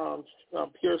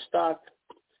 pure stock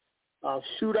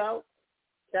shootout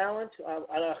challenge.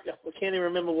 I can't even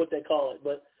remember what they call it,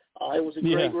 but it was a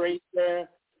great race there,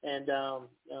 and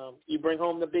you bring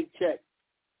home the big check.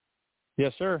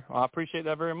 Yes, sir. I appreciate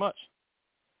that very much.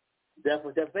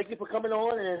 Definitely. Thank you for coming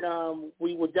on, and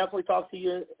we will definitely talk to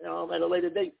you at a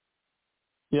later date.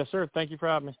 Yes, sir. Thank you for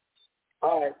having me.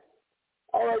 All right.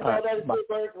 Now that is Joe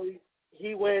Berkeley.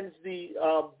 He wins the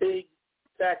big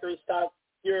factory stock,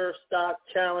 pure stock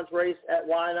challenge race at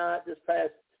Why Not this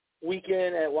past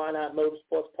weekend at Why Not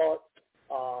Motorsports Park.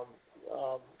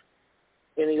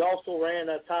 And he also ran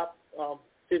a top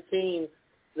 15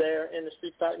 there in the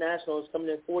Street Stock Nationals, coming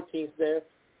in 14th there.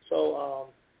 So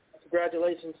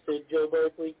congratulations to Joe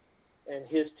Berkeley and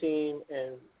his team,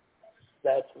 and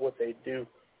that's what they do.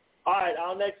 All right,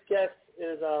 our next guest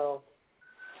is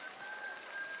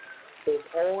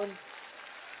Owen.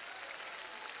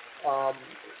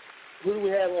 Who do we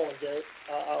have on, Jared?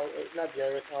 Not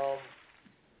Jared.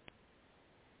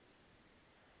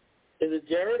 Is it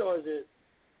Jared or is it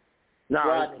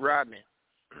Rodney? It's Rodney.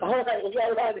 All right, we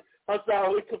got Rodney. I'm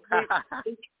sorry,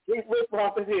 we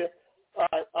flip-flopping here. All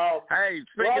right, hey,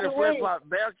 speaking of flip-flop,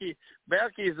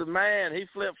 Belkey's the man. He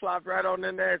flip-flopped right on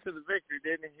in there to the victory,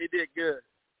 didn't he? He did good.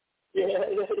 Yeah.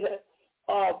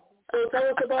 So tell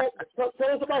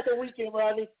us about the weekend,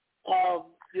 Rodney.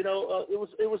 It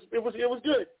was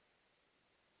good.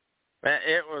 Man,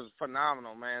 it was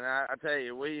phenomenal, man. I tell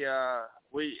you,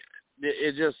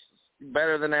 it just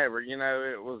better than ever. You know,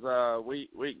 it was we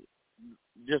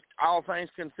just all things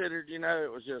considered. You know,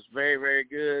 it was just very, very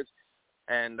good,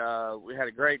 and we had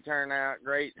a great turnout.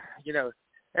 Great, you know,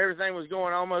 everything was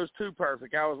going almost too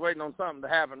perfect. I was waiting on something to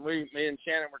happen. Me and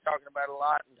Shannon were talking about it a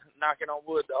lot and knocking on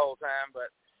wood the whole time, but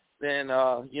then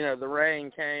the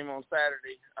rain came on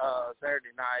Saturday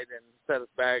night and set us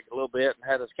back a little bit and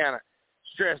had us kind of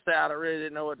stressed out. I really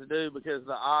didn't know what to do because of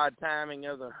the odd timing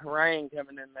of the rain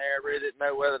coming in there. I really didn't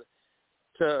know whether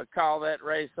to call that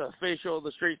race official,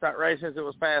 the street stock race, since it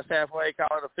was past halfway,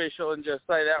 call it official and just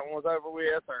say that one was over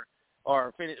with,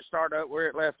 or start up where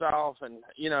it left off, and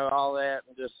all that,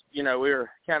 and just we were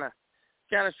kind of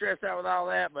stressed out with all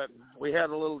that. But we had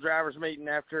a little drivers meeting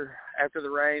after the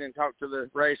rain and talked to the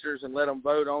racers and let them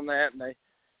vote on that, and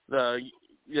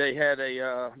they had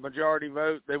a majority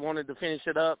vote. They wanted to finish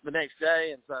it up the next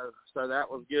day, and so that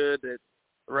was good that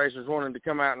the racers wanted to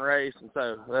come out and race, and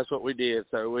so that's what we did.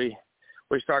 So we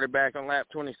started back on lap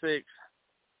 26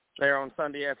 there on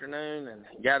Sunday afternoon and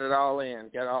got it all in,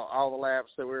 got all the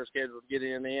laps that we were scheduled to get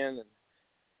in, and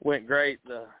went great.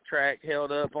 The track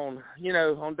held up on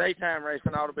daytime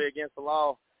racing ought to be against the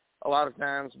law a lot of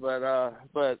times, but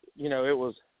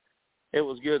it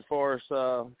was good for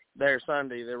us there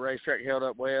Sunday. The racetrack held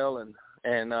up well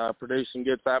and produced some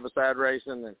good side-by-side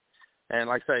racing, and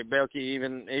like I say,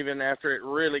 Belkey, even after it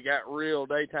really got real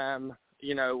daytime,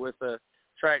 with the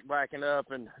track backing up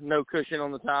and no cushion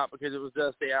on the top because it was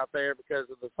dusty out there because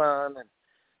of the sun, and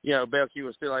Belkey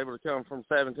was still able to come from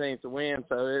 17th to win,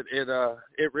 so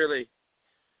it really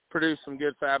produced some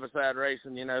good side-by-side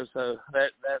racing, so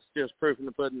that's just proof in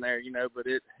the pudding there, but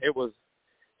it was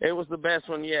the best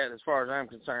one yet as far as I'm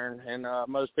concerned, and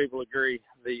most people agree.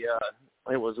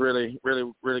 It was really,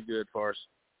 really, really good for us.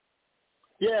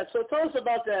 Yeah, so tell us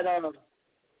about that,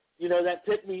 that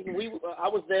pit meeting. I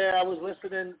was there. I was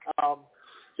listening.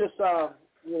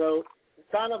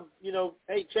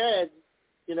 Hey, Chad,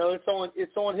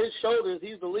 it's on his shoulders.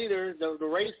 He's the leader. The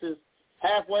race is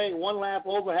halfway, one lap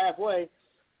over halfway,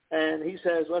 and he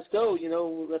says, "Let's go.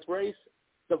 Let's race."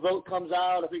 The vote comes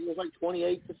out. I think it was like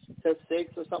 28 to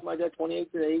 6 or something like that,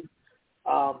 28 to 8.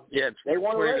 They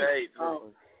want to race.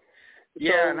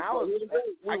 And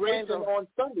we raced them on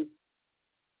Sunday.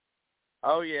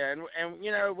 Oh yeah, and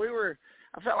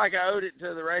I felt like I owed it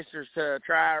to the racers to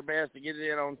try our best to get it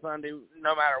in on Sunday,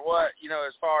 no matter what.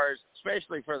 As far as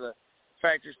especially for the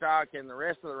factory stock and the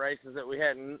rest of the races that we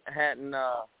hadn't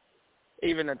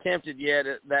even attempted yet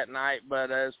that night. But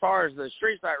as far as the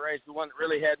street stock race, the one that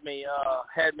really had me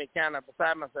kind of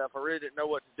beside myself, I really didn't know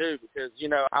what to do because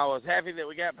I was happy that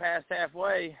we got past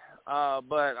halfway,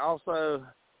 but also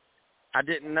I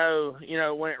didn't know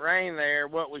when it rained there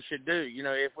what we should do.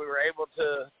 If we were able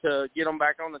to get them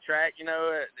back on the track,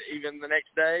 even the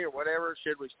next day or whatever,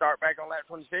 should we start back on lap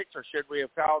 26 or should we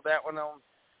have called that one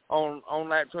on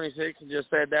lap 26 and just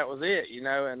said that was it,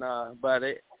 but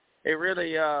it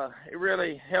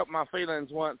really helped my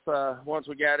feelings once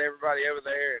we got everybody over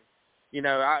there. And,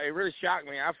 it really shocked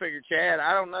me. I figured, Chad,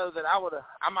 I don't know that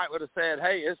I might would have said,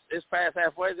 hey, it's past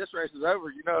halfway. This race is over.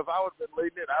 If I would have been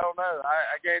leading it, I don't know.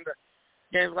 I gained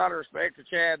a lot of respect to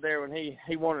Chad there when he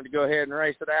wanted to go ahead and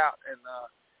race it out. And,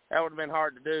 that would have been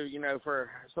hard to do, for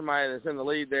somebody that's in the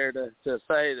lead there to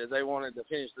say that they wanted to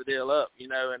finish the deal up,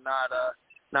 and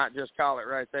not just call it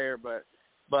right there. But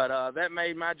that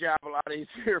made my job a lot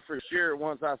easier for sure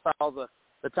once I saw the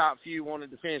top few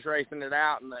wanted to finish racing it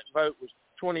out, and that vote was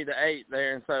 20 to 8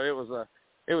 there, and so it was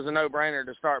a no-brainer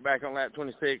to start back on lap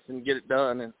 26 and get it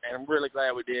done, and I'm really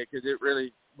glad we did because it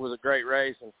really was a great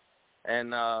race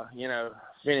and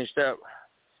finished up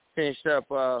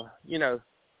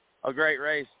a great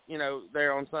race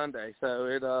there on Sunday, so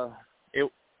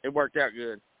it worked out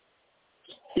good.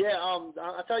 Yeah,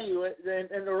 I'll tell you,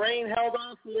 and the rain held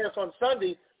on for us on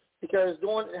Sunday because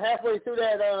going halfway through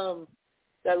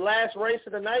that last race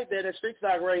of the night there, that street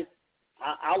stock race,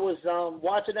 I was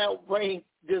watching that rain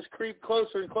just creep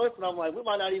closer and closer, and I'm like, we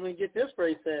might not even get this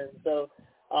race in. So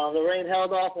the rain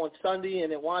held off on Sunday,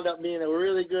 and it wound up being a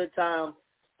really good time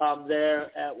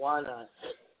there at Wynot.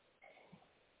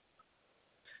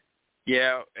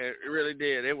 Yeah, it really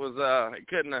did. It was it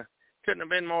couldn't have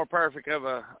been more perfect of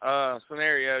a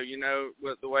scenario,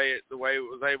 with the way it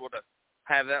was able to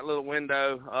have that little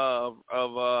window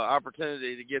of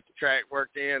opportunity to get the track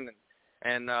worked in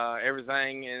and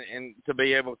everything, and to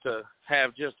be able to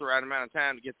have just the right amount of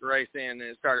time to get the race in. And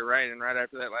it started raining right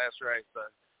after that last race,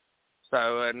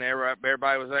 so and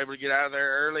everybody was able to get out of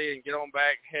there early and get on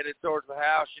back, headed towards the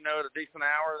house, at a decent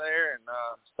hour there, and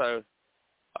so.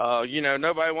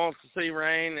 Nobody wants to see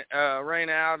rain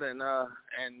out, and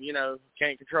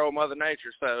can't control Mother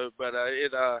Nature. So, but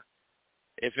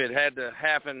if it had to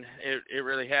happen, it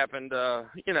really happened. To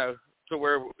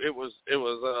where it was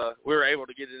we were able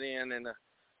to get it in, and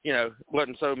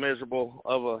wasn't so miserable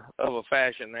of a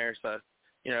fashion there. So,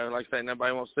 like I say,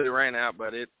 nobody wants to see the rain out,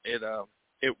 but it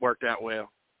worked out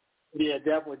well. Yeah,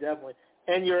 definitely.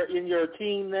 and your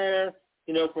team there,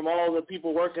 you know, from all the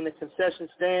people working the concession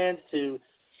stands to,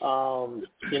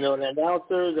 you know, the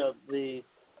announcers, the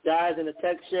guys in the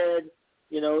tech shed.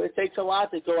 You know, it takes a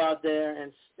lot to go out there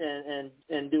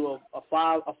and do a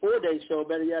 4-day show,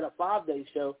 better yet, a 5-day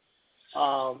show.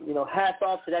 You know, hats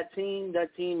off to that team.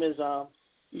 That team is,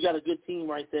 you got a good team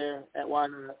right there at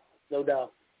Wynot, no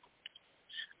doubt.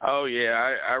 Oh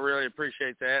yeah, I really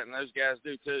appreciate that, and those guys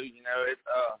do too. You know,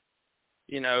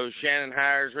 you know, Shannon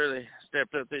Hires really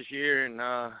stepped up this year and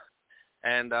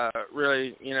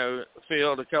really, you know,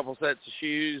 filled a couple sets of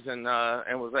shoes and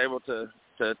was able to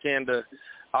attend to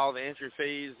all the entry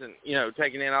fees and, you know,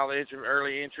 taking in all the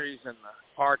early entries and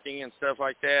the parking and stuff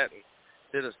like that, and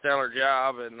did a stellar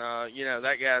job. And you know,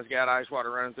 that guy's got ice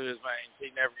water running through his veins.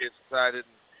 He never gets excited,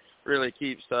 and really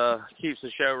keeps the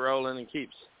show rolling and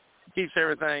keeps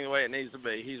everything the way it needs to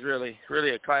be. He's really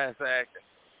a class act.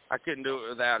 I couldn't do it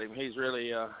without him. He's really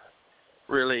you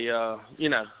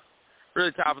know,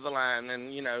 really top of the line.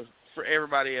 And, you know, for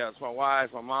everybody else, my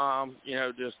wife, my mom, you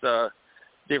know, just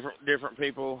different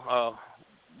people.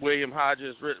 William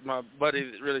Hodges, my buddy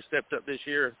that really stepped up this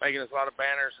year, making us a lot of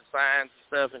banners and signs and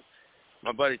stuff. And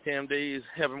my buddy Tim Dees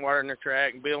helping watering the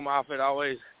track, and Bill Moffitt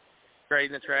always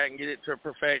grading the track and get it to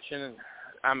perfection. And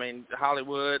I mean,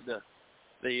 Hollywood,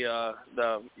 the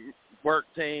work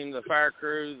team, the fire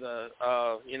crew,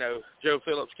 you know, Joe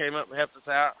Phillips came up and helped us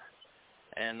out,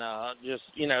 and just,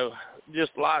 you know,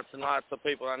 just lots and lots of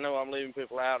people. I know I'm leaving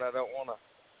people out. I don't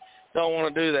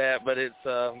want to do that, but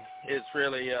it's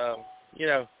really you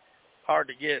know, hard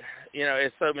to get. You know,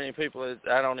 it's so many people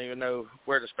that I don't even know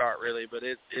where to start really. But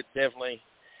it definitely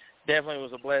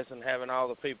was a blessing having all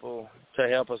the people to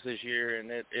help us this year, and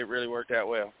it really worked out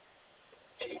well.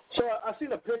 So I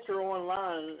seen a picture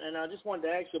online, and I just wanted to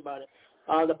ask you about it.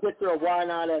 The picture of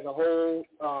Wynot as a whole,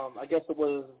 I guess it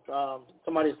was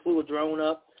somebody flew a drone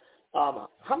up.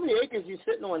 How many acres you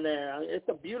sitting on there? It's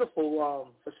a beautiful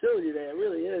facility there. It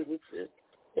really is.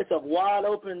 It's a wide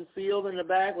open field in the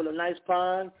back with a nice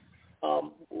pond.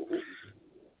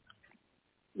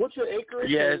 What's your acreage?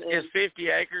 Yeah, it's 50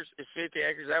 acres. It's 50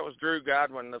 acres. That was Drew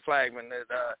Godwin, the flagman,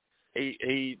 that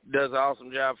he does an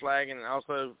awesome job flagging and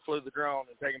also flew the drone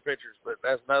and taking pictures. But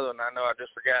that's another one I know I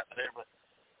just forgot there. But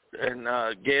and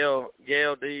Gail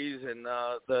Dees and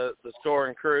the store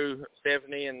and crew,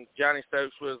 Stephanie and Johnny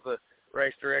Stokes was the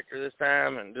race director this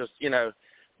time, and just, you know,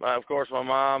 of course my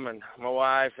mom and my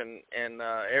wife and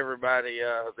everybody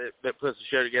that puts the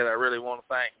show together. I really want to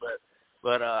thank,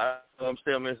 but I'm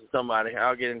still missing somebody.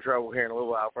 I'll get in trouble here in a little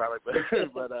while probably,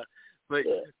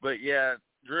 but yeah,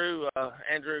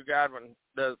 Andrew Godwin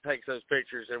takes those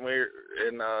pictures, and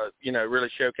you know, really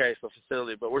showcase the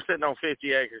facility. But we're sitting on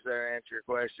 50 acres there to answer your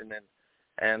question,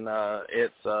 and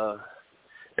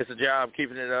it's a job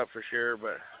keeping it up for sure.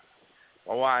 But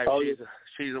my wife,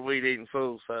 she's a weed eating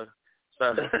fool, so.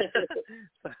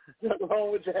 Nothing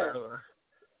wrong with that.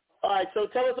 All right, so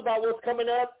tell us about what's coming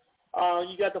up.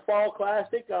 You got the Fall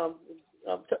Classic.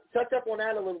 Touch up on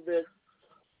that a little bit.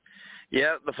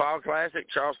 Yeah, the Fall Classic,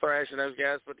 Charles Thrash and those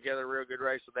guys put together a real good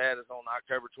race with that. It's on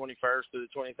October 21st through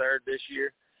the 23rd this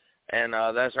year, and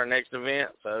that's our next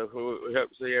event. So we hope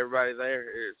to see everybody there.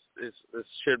 This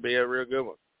should be a real good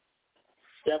one.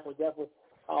 Definitely.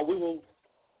 We will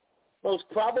most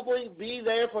probably be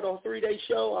there for the 3-day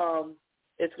show.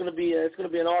 It's going to be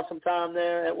an awesome time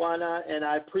there at Wynot, and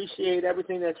I appreciate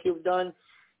everything that you've done.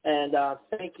 And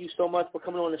thank you so much for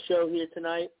coming on the show here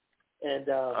tonight. And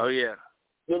oh yeah.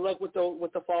 Good luck with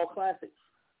the Fall Classic.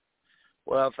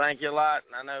 Well, thank you a lot.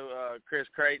 I know Chris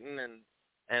Creighton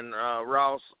and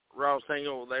Ross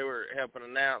Single, they were helping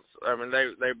announce. I mean,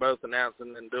 they both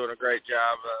announcing and doing a great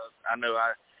job. I know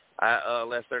I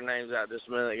left their names out just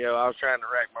a minute ago. I was trying to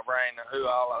rack my brain on who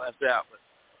all I left out, but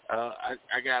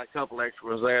I got a couple extra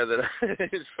ones there that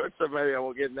so maybe I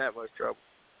won't get in that much trouble.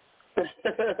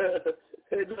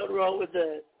 There's nothing wrong with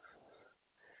that.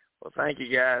 Well, thank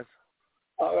you, guys.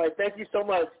 All right, thank you so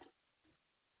much.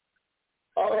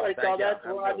 All right, so that's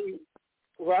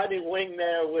Rodney Wing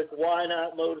there with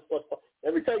Wynot Motorsports.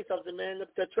 Let me tell you something, man.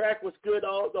 The track was good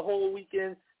the whole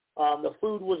weekend. The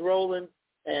food was rolling,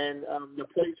 and the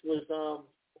place was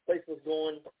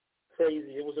going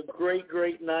crazy. It was a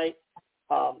great night.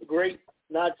 Great,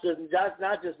 not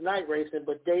just night racing,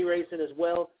 but day racing as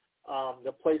well.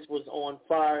 The place was on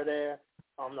fire there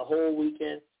the whole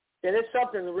weekend. And it's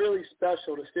something really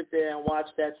special to sit there and watch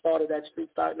that start of that Street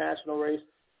Stock National race.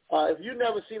 If you've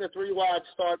never seen a 3-wide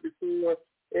start before,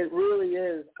 it really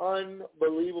is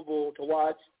unbelievable to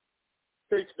watch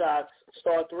Street Stocks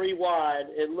start 3-wide.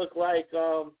 It looked like,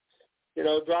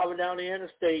 driving down the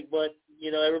interstate, but,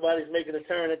 everybody's making a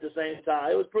turn at the same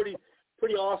time. It was pretty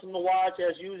pretty awesome to watch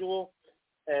as usual,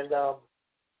 and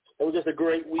it was just a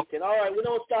great weekend. All right, we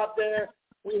don't stop there.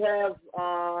 We have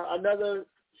another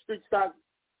street stock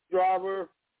driver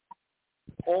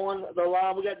on the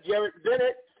line. We got Jarrett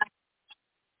Bennett.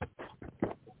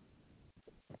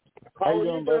 How are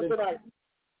you doing tonight?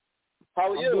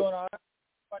 How are you? I'm doing all right.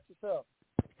 How about yourself?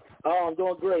 Oh, I'm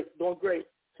doing great, doing great.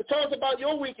 So tell us about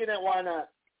your weekend at Why Not?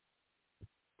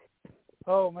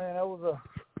 Oh man, it was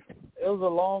a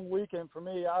long weekend for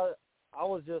me. I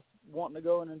was just wanting to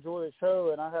go and enjoy the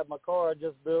show, and I had my car I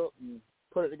just built and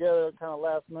put it together kind of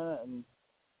last minute and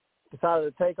decided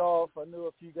to take off. I knew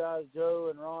a few guys, Joe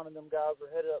and Ron and them guys were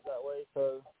headed up that way,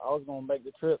 so I was going to make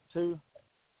the trip too.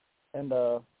 And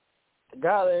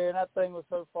got there, and that thing was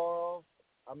so far off.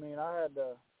 I mean, I had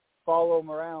to follow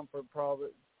them around for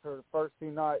the first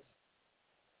 2 nights.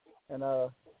 And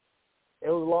it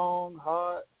was long,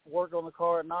 hot, worked on the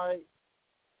car at night,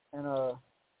 and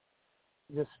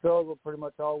just struggled pretty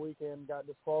much all weekend. Got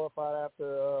disqualified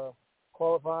after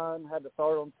qualifying, had to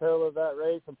start on tail of that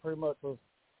race, and pretty much was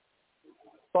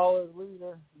followed the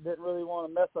leader. Didn't really want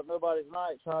to mess up nobody's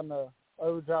night trying to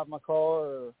overdrive my car,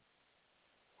 or,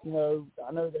 you know,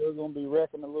 I know they were going to be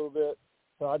wrecking a little bit,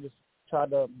 so I just tried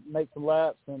to make some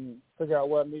laps and figure out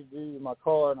what I needed to do with my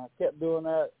car, and I kept doing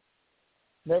that.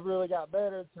 Never really got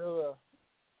better until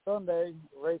Sunday,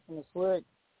 racing the slick,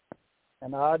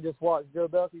 and I just watched Joe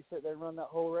Belkey sit there and run that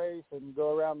whole race and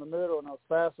go around the middle, and I was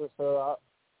faster, so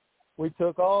we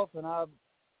took off, and I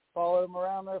followed him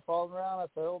around there, followed him around. I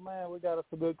said, oh, man, we got us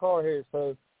a good car here.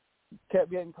 So kept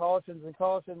getting cautions,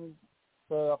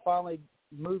 so I finally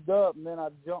moved up, and then I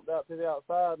jumped out to the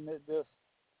outside, and it just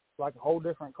like a whole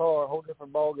different car, a whole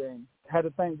different ball game. Had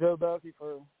to thank Joe Belkey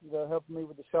for helping me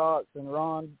with the shocks, and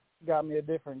Ron got me a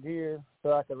different gear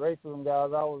so I could race with them guys.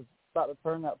 I was about to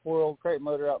turn that 4-old crate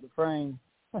motor out the frame.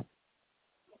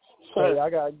 So I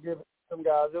got to give it to them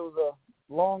guys. It was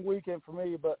a long weekend for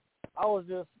me, but I was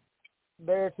just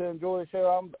there to enjoy the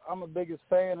show. I'm the biggest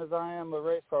fan as I am a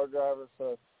race car driver,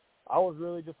 so I was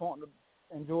really just wanting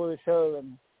to enjoy the show,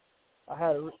 and I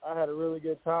had a really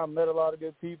good time, met a lot of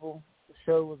good people. The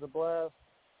show was a blast.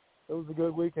 It was a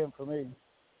good weekend for me.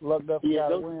 Lucked up and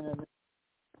got a win.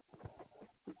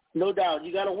 No doubt.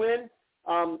 You got a win.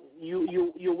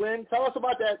 You win. Tell us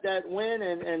about that win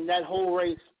and that whole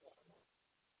race.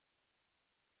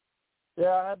 Yeah,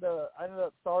 I ended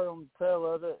up starting on the tail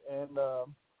of it and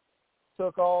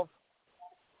took off.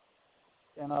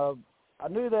 And I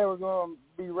knew they were going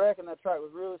to be wrecking. That track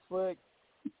was really slick.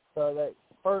 So that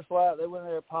first lap, they went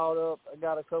there, piled up. I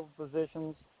got a couple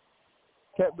positions.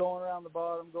 Kept going around the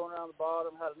bottom,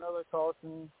 had another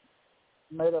caution,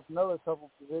 made up another couple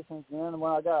positions. And then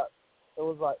when it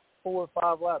was like 4 or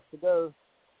 5 laps to go,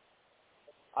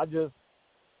 I just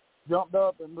jumped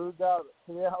up and moved out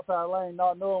to the outside lane,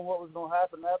 not knowing what was going to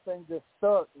happen. That thing just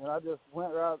stuck, and I just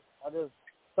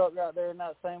stuck right there in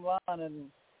that same line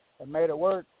and made it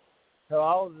work. So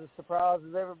I was as surprised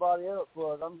as everybody else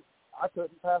was. I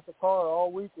couldn't pass the car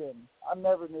all weekend. I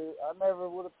never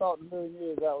would have thought in a million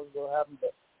years that was going to happen.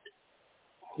 But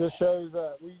just shows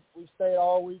that we stayed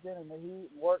all weekend in the heat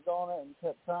and worked on it and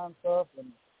kept trying stuff. And,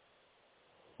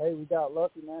 hey, we got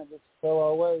lucky, man. Just fell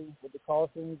our way with the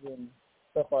cautions and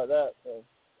stuff like that. So.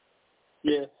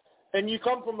 Yeah. And you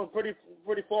come from a pretty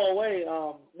far away.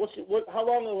 How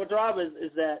long of a drive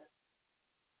is that?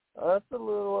 That's a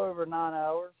little over 9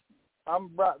 hours. I'm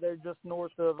right there just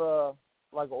north of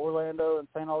like Orlando and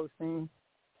St. Augustine.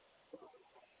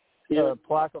 Yeah.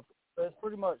 Placa. It's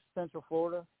pretty much Central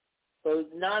Florida. So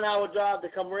 9-hour drive to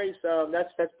come race.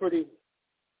 That's pretty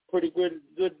good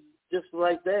just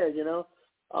right there. You know,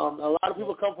 a lot of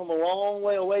people come from a long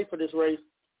way away for this race,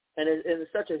 and it's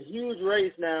such a huge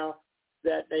race now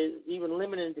that they even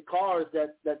limited the cars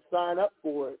that sign up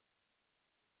for it.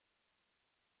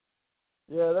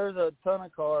 Yeah, there's a ton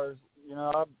of cars. You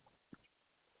know,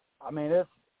 I mean,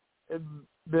 it's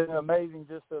been amazing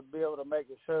just to be able to make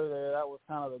the show there. That was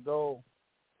kind of the goal.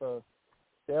 So,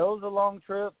 yeah, it was a long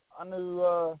trip. I knew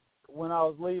when I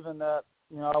was leaving that,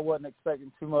 you know, I wasn't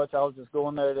expecting too much. I was just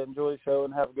going there to enjoy the show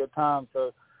and have a good time.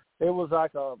 So it was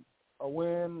like a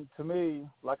win to me,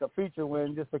 like a feature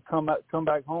win, just to come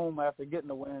back home after getting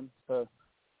the win. So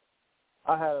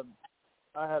I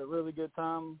had a really good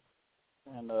time,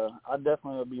 and I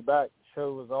definitely will be back. The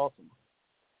show was awesome.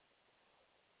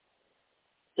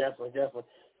 Definitely.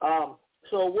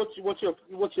 So what's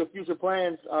your future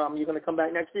plans? You're going to come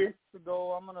back next year? The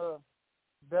goal, I'm going to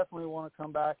definitely want to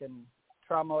come back and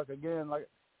try my luck again. Like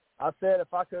I said,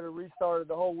 if I could have restarted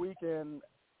the whole weekend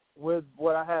with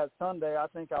what I had Sunday, I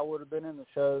think I would have been in the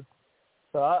show.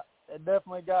 So it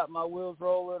definitely got my wheels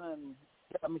rolling, and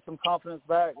got me some confidence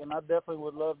back, and I definitely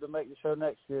would love to make the show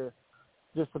next year.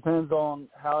 Just depends on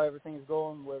how everything's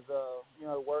going with,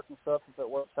 work and stuff, if it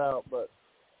works out. But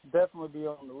definitely be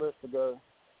on the list to go.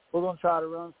 We're going to try to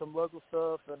run some local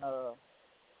stuff and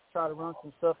try to run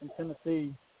some stuff in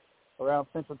Tennessee, around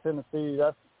Central Tennessee.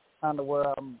 That's kind of where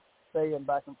I'm staying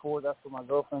back and forth. That's where my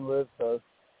girlfriend lives. So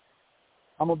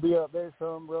I'm going to be up there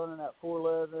some running at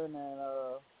 411 and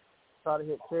try to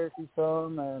hit Cherokee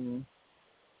some and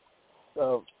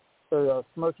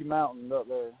Smoky Mountain up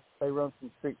there. They run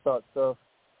some street stock stuff.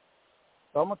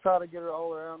 So I'm going to try to get her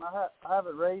all around. I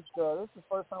haven't raced. This is the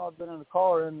first time I've been in a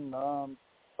car in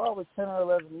probably 10 or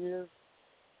 11 years.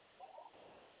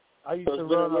 I used to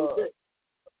run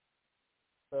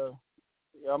so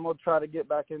yeah, I'm going to try to get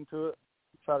back into it,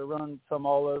 try to run some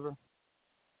all over.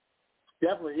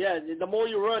 Definitely, yeah. The more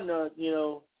you run,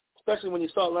 especially when you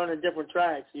start learning different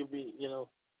tracks, you'll be,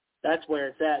 that's where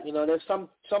it's at. There's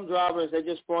some drivers, they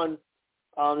just run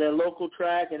their local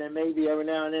track and then maybe every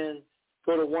now and then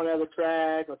go to one other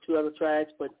track or two other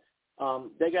tracks. But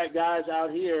they got guys out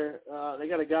here. They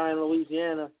got a guy in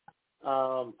Louisiana.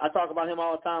 I talk about him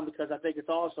all the time because I think it's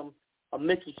awesome.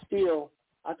 Mickey Steele.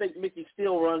 I think Mickey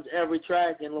Steele runs every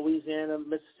track in Louisiana,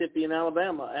 Mississippi, and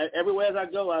Alabama. Everywhere as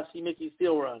I go, I see Mickey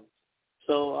Steele run.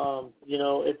 So,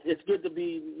 it's good to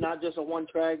be not just a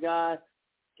one-track guy.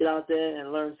 Get out there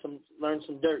and learn some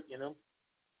dirt,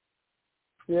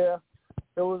 Yeah,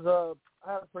 it was.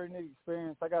 I had a pretty neat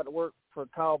experience. I got to work for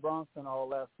Kyle Bronson all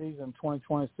last season,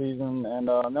 2020 season, and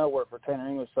now work for Tanner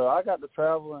English. So I got to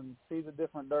travel and see the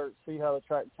different dirt, see how the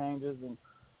track changes, and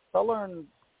so I learned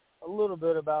a little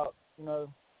bit about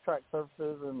track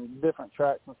surfaces and different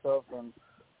tracks and stuff. And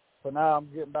so now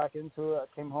I'm getting back into it.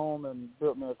 I came home and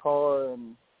built me a car,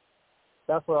 and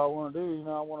that's what I want to do.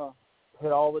 I want to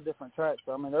hit all the different tracks.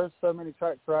 I mean, there's so many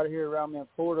tracks right here around me in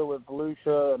Florida with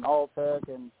Volusia and Alltech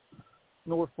and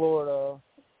North Florida,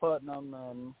 Putnam,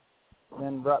 and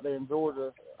then right there in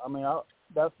Georgia. I mean,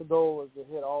 that's the goal, is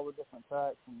to hit all the different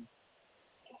tracks.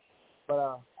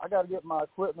 But I got to get my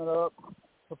equipment up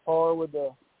to par with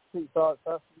the street stocks.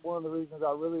 That's one of the reasons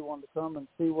I really wanted to come and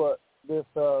see what this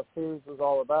series was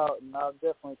all about. And I've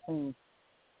definitely seen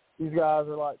these guys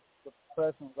are like the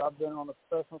professionals. I've been on the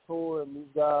professional tour, and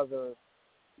these guys are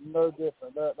no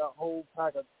different. That whole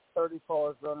pack of 30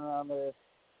 cars running around there.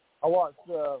 I watched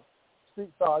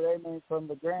street stock A-main from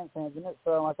the grandstands, and it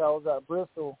sounded like I was at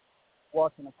Bristol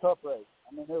watching a cup race.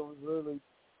 I mean, it was really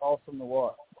awesome to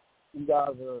watch. You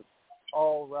guys are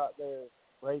all right there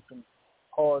racing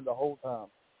hard the whole time.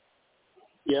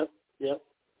 Yep.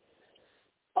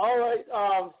 All right.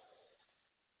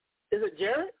 Is it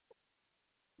Jared?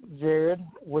 Jared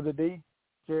with a D.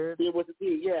 Jared. Yeah, with a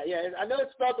D. Yeah. I know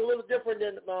it's spelled a little different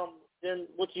than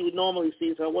what you would normally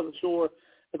see, so I wasn't sure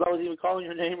if I was even calling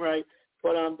your name right.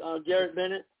 But Jared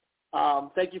Bennett,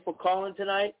 thank you for calling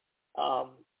tonight.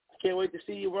 Can't wait to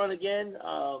see you run again.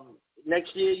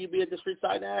 Next year you'll be at the Street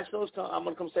Stock Nationals. I'm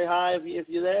gonna come say hi if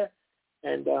you're there.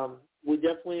 And we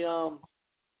definitely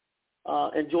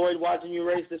enjoyed watching you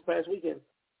race this past weekend.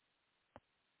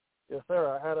 Yes,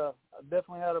 sir. I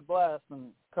definitely had a blast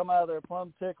and come out of there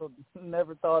plumb tickled.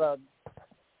 Never thought I'd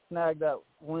snag that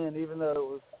win, even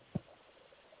though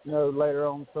it was, later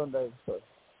on Sunday. But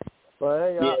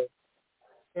hey,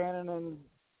 Shannon and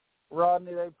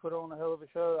Rodney, they put on a hell of a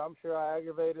show. I'm sure I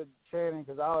aggravated Shannon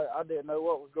because I didn't know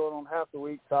what was going on half the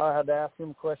week, so I had to ask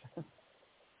him questions.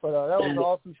 But that was an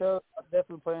awesome show. I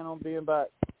definitely plan on being back.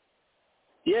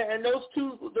 Yeah, and those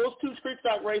two street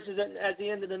stock races at the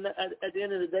end of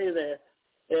the day there.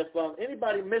 If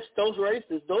anybody missed those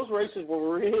races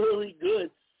were really good.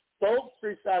 Both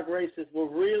street stock races were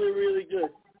really, really good.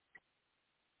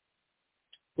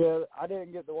 Yeah, I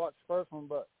didn't get to watch the first one,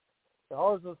 but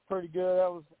ours was pretty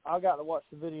good. I got to watch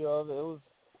the video of it. It was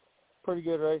a pretty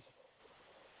good race.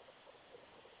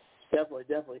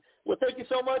 Definitely. Well, thank you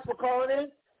so much for calling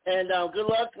in, and good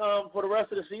luck for the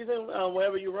rest of the season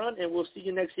wherever you run, and we'll see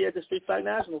you next year at the Street Stock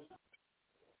Nationals.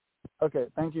 Okay,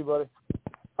 thank you, buddy.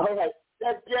 All right.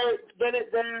 That's Jared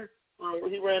Bennett there.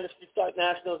 He ran the Street Stock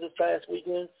Nationals this past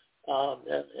weekend,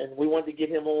 and we wanted to get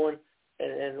him on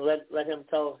and let him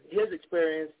tell his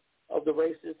experience of the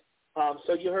races.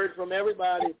 So you heard from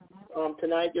everybody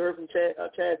tonight. You heard from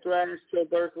Chad Thrash, Joe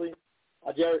Berkeley,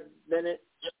 Jared Bennett,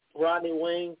 Rodney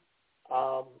Wing.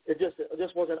 It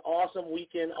just was an awesome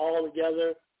weekend all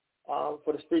together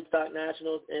for the Street Stock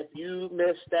Nationals. If you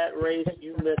missed that race,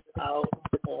 you missed out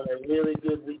on a really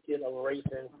good weekend of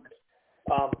racing.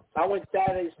 I went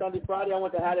Saturday, Sunday, Friday. I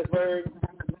went to Hattiesburg,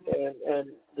 and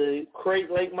the Crate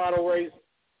Lake Model race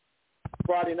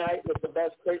Friday night was the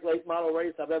best Crate Lake Model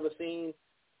race I've ever seen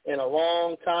in a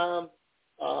long time.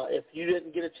 If you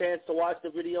didn't get a chance to watch the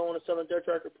video on the Southern Dirt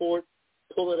Track Report,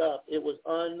 pull it up. It was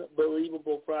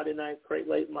unbelievable Friday night crate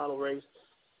late model race.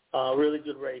 Really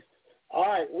good race. All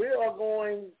right, we are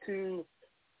going to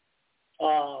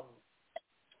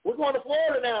we're going to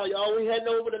Florida now, y'all. We're heading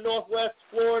over to Northwest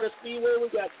Florida Speedway. We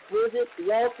got Bridget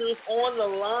Walters on the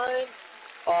line.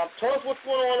 Tell us what's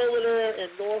going on over there in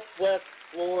Northwest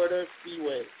Florida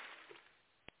Speedway.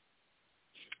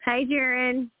 Hi,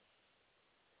 Jaron.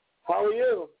 How are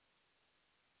you?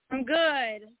 I'm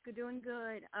good. Doing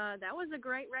good. That was a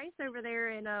great race over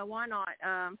there in Why Not.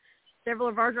 Several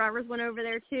of our drivers went over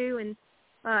there, too, and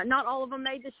not all of them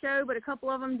made the show, but a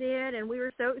couple of them did, and we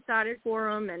were so excited for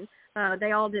them, and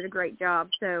they all did a great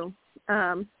job. So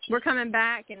we're coming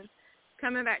back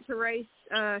to race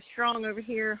strong over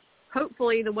here.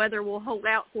 Hopefully the weather will hold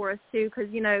out for us, too,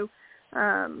 because, you know,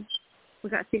 we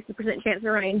got 60% chance of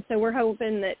rain. So we're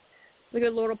hoping that the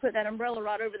good Lord will put that umbrella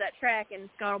right over that track, and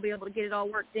Scott will be able to get it all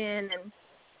worked in, and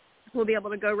we'll be able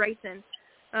to go racing.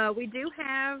 We do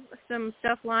have some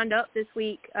stuff lined up this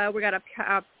week. We got a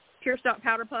Pure Stock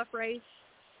Powder Puff race,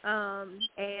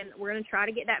 and we're going to try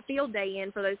to get that field day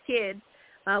in for those kids.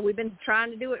 We've been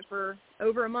trying to do it for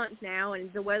over a month now,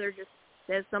 and the weather just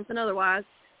says something otherwise.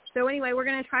 So anyway, we're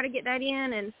going to try to get that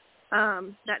in,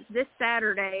 and that's this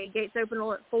Saturday. Gates open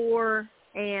at 4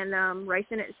 and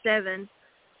racing at 7.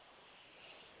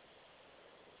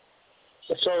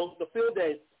 So the field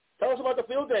days. Tell us about the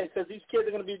field days, because these kids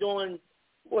are going to be doing,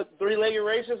 three-legged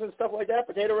races and stuff like that,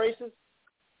 potato races?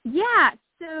 Yeah,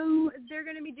 so they're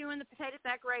going to be doing the potato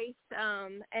sack race,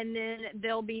 and then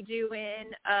they'll be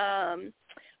doing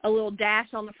a little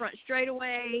dash on the front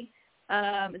straightaway.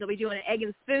 They'll be doing an egg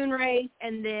and spoon race,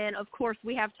 and then, of course,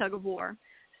 we have tug of war.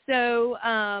 So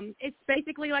it's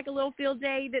basically like a little field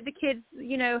day that the kids,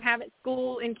 you know, have at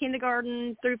school in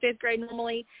kindergarten through 5th grade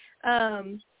normally.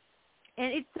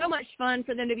 And it's so much fun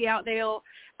for them to be out there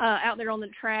on the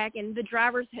track, and the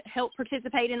drivers help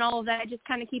participate in all of that, just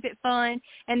kind of keep it fun.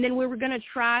 And then we were going to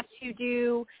try to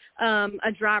do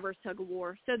a driver's tug of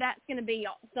war. So that's going to be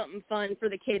something fun for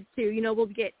the kids too. You know, we'll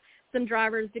get some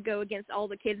drivers to go against all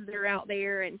the kids that are out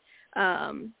there, and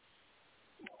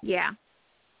yeah.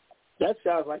 That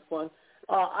sounds like fun.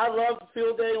 I loved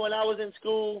field day when I was in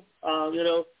school. You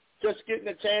know, just getting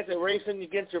a chance at racing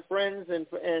against your friends and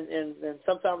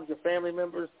sometimes your family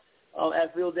members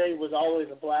at field day was always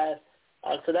a blast.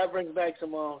 So that brings back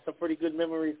some pretty good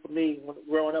memories for me when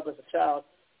growing up as a child.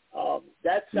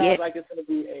 That sounds like it's going to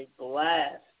be a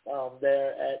blast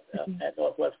there at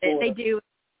Northwest Florida. They do.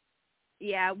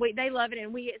 Yeah, they love it,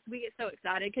 and we get so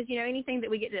excited because, you know, anything that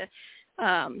we get to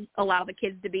allow the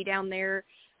kids to be down there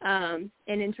and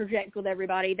interject with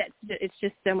everybody, it's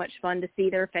just so much fun to see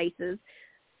their faces.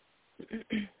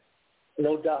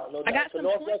 No doubt. So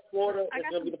Northwest Florida is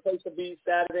going to be the place to be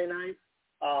Saturday night.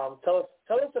 Tell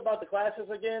us about the classes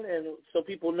again, and so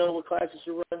people know what classes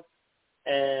you run,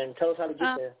 and tell us how to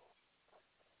get there.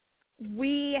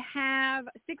 We have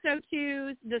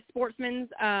 602s, the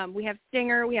Sportsman's. We have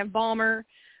Stinger. We have Bomber.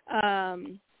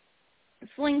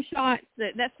 Slingshots.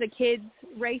 That's the kids'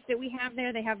 race that we have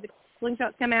there. They have the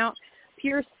Slingshots come out.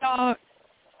 Pure Stock,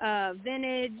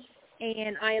 Vintage,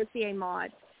 and IMCA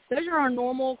Mod. Those are our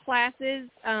normal classes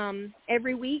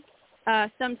every week.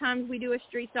 Sometimes we do a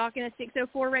street stock and a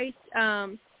 604 race.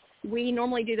 We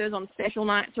normally do those on special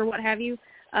nights or what have you.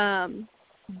 So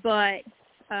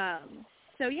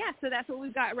that's what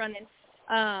we've got running.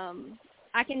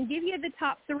 I can give you the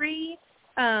top 3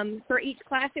 for each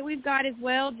class that we've got as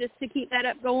well, just to keep that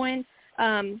up going.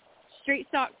 Street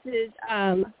stocks is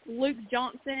Luke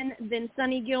Johnson, then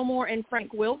Sonny Gilmore and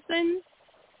Frank Wilson.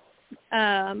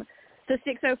 The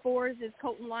 604s is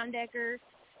Colton Londecker,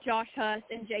 Josh Huss,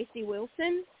 and J.C.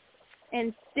 Wilson.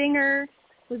 And Stinger,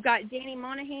 we've got Danny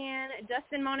Monahan,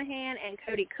 Dustin Monahan, and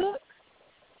Cody Cook.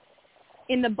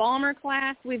 In the Bomber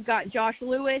class, we've got Josh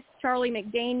Lewis, Charlie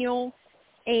McDaniel,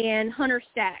 and Hunter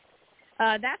Stack.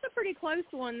 That's a pretty close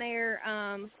one there.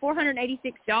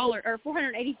 $486 or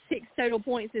 486 total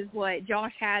points is what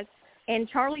Josh has, and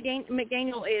Charlie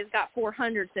McDaniel is got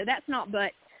 400. So that's not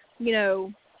but, you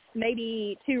know,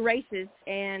 maybe 2 races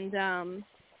and a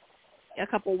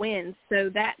couple wins. So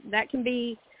that can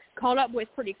be caught up with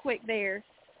pretty quick there.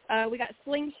 We got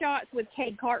Slingshots with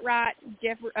Cade Cartwright,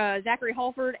 Zachary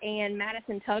Halford, and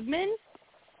Madison Tugman.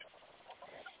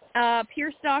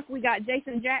 Pure Stock, we got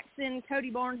Jason Jackson,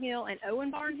 Cody Barnhill, and Owen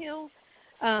Barnhill.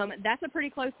 That's a pretty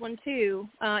close one, too.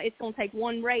 It's going to take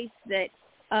one race that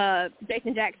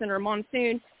Jason Jackson or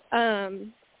Monsoon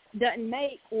doesn't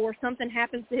make, or something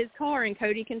happens to his car and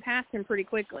Cody can pass him pretty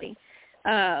quickly.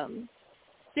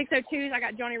 602s, I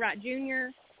got Johnny Wright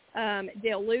Jr.,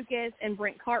 Dale Lucas and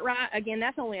Brent Cartwright. Again,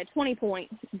 that's only a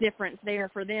 20-point difference there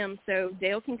for them, so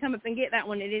Dale can come up and get that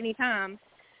one at any time.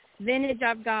 Vintage,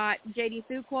 I've got J.D.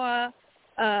 Fuqua,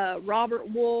 Robert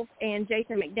Wolf, and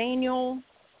Jason McDaniel.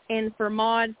 And for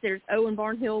mods, there's Owen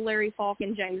Barnhill, Larry Falk,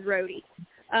 and James Rohde.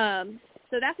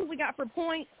 So that's what we got for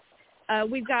points.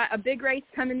 We've got a big race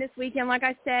coming this weekend, like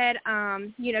I said.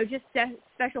 Just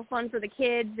special fun for the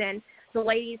kids, and the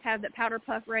ladies have the Powder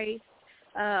Puff race.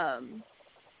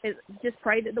 Just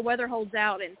pray that the weather holds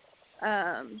out. And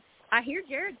I hear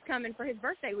Jared's coming for his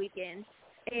birthday weekend.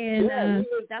 And he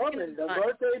is that's coming. The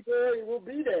birthday boy will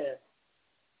be there.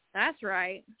 That's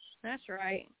right.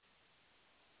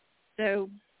 So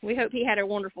we hope he had a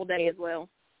wonderful day as well.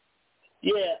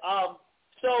 Yeah.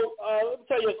 So let me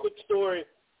tell you a quick story.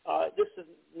 This is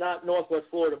not Northwest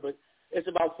Florida, but it's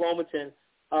about Flomaton.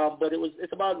 But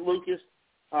it's about Lucas.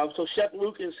 So Shep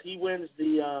Lucas, he wins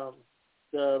the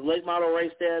late model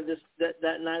race there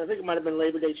that night. I think it might have been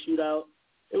Labor Day shootout.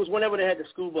 It was whenever they had the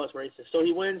school bus races. So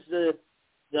he wins the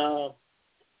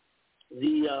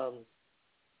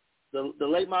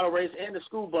late model race and the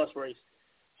school bus race.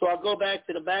 So I go back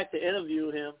to the back to interview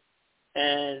him,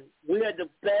 and we had the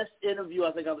best interview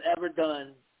I think I've ever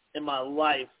done in my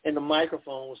life, and the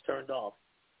microphone was turned off.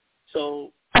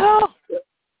 So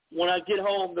when I get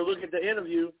home to look at the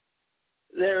interview,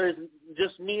 there is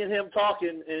just me and him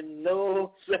talking and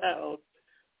no sound.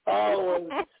 Oh,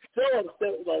 I'm so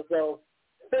upset with myself.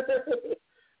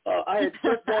 I had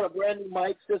just bought a brand new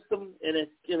mic system, and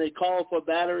it called for a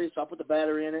battery, so I put the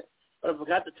battery in it, but I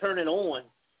forgot to turn it on.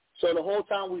 So the whole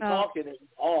time we talking, it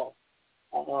was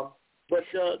off. But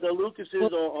the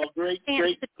Lucases are great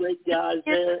guys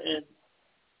there, and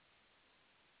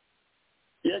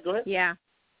yeah, go ahead. Yeah.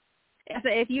 So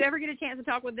if you ever get a chance to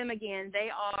talk with them again, they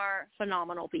are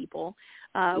phenomenal people.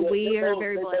 We are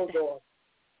very blessed.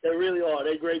 They really are.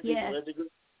 They're great people. Yeah.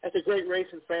 That's a great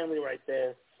racing family right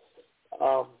there.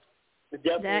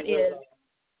 That is.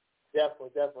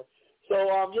 Definitely.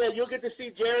 So, you'll get to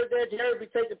see Jared there. Jared will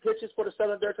be taking pictures for the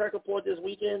Southern Dirt Track Report this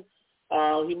weekend.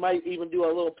 He might even do a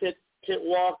little pit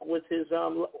walk with his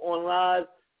on live.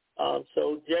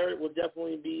 So Jared will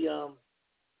definitely be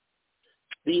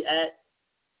at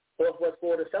Northwest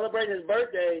Florida celebrating his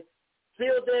birthday.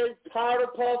 Field day, Powder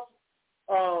Puff,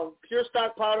 Pure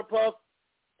Stock Powder Puff,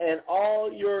 and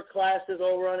all your classes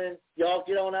all running. Y'all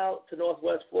get on out to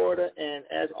Northwest Florida. And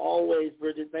as always,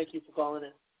 Bridget, thank you for calling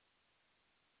in.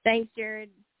 Thanks,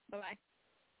 Jared.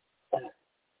 Bye-bye.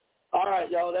 All right,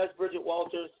 y'all. That's Bridget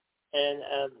Walters, and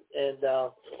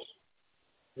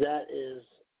that is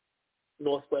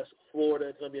Northwest Florida.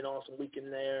 It's going to be an awesome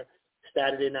weekend there.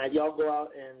 Saturday night. Y'all go out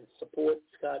and support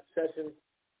Scott Sessions,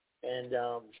 and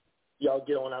y'all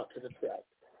get on out to the track.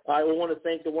 All right, we want to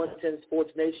thank the 110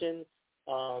 Sports Nation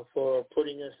for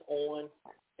putting us on,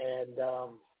 and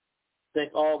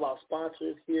thank all of our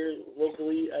sponsors here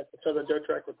locally at the Southern Dirt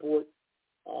Track Report.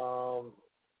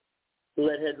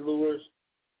 Leadhead Lures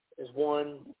is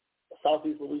one.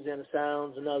 Southeast Louisiana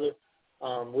Sounds another.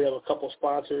 We have a couple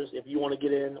sponsors. If you want to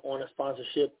get in on a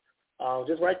sponsorship,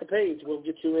 just write the page. We'll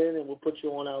get you in and we'll put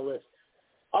you on our list.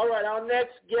 All right, our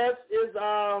next guest is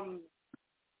a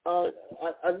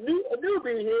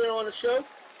newbie here on the show.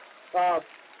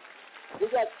 We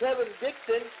got Kevin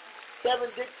Dixon. Kevin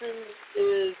Dixon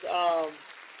is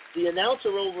the announcer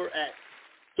over at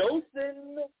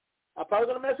Dothan. I'm probably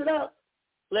going to mess it up.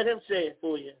 Let him say it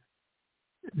for you.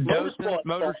 Dothan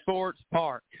Motorsports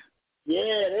Park.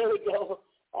 Yeah, there we go.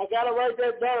 I got to write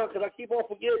that down because I keep on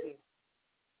forgetting.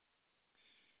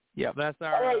 Yeah, that's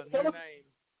our new name.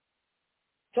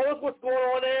 Tell us what's going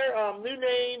on there. New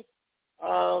name.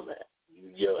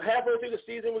 Halfway through the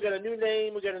season, we got a new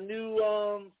name. We got a new.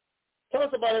 Tell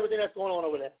us about everything that's going on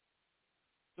over there.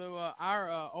 So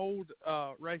our old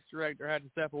race director had to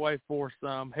step away for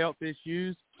some health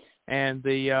issues, and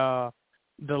the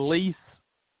lease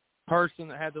person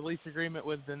that had the lease agreement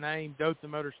with the name Dothan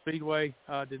Motor Speedway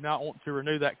did not want to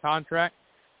renew that contract.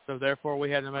 So therefore,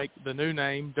 we had to make the new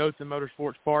name Dothan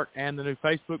Motorsports Park and the new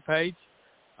Facebook page.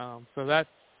 So that's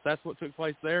what took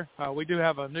place there. We do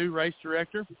have a new race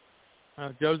director.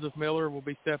 Joseph Miller will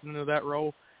be stepping into that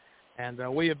role. And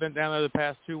we have been down there the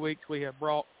past 2 weeks. We have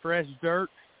brought fresh dirt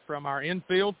from our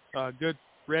infield, good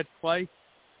red clay,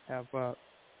 have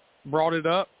brought it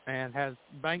up and has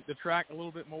banked the track a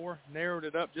little bit more, narrowed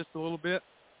it up just a little bit,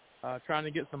 trying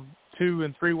to get some 2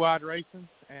 and 3 wide racing.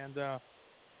 And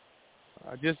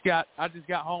I just got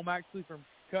home actually from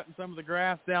cutting some of the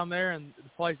grass down there, and the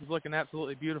place is looking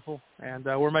absolutely beautiful. And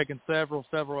we're making several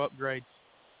upgrades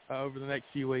over the next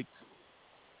few weeks.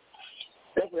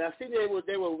 Definitely, I see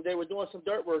they were doing some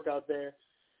dirt work out there.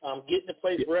 getting the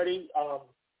place ready.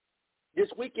 This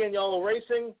weekend, y'all are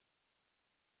racing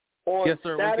on Yes,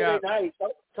 sir. Saturday night.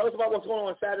 Tell us about what's going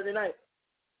on Saturday night.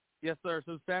 Yes, sir.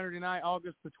 So Saturday night,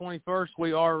 August the 21st,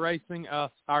 we are racing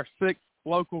our 6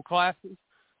 local classes.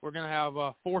 We're going to have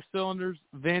 4 cylinders,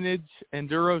 vintage,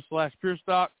 enduro/pure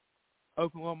stock,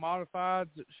 open wheel modifieds,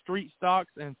 street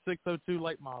stocks, and 602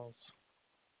 late models.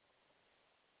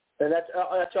 And that's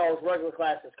y'all's regular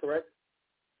classes, correct?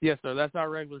 Yes, sir. That's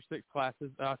our regular 6 classes.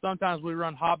 Sometimes we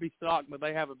run hobby stock, but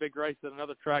they have a big race at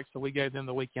another track, so we gave them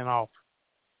the weekend off.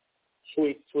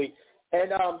 Sweet.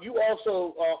 And you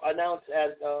also announced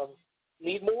at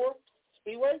Needmore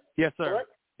Speedway? Yes, sir. Correct?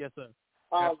 Yes, sir.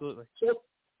 Absolutely. So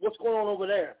what's going on over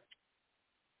there?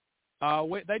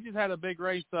 They just had a big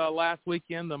race last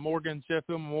weekend, the Morgan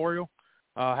Sheffield Memorial.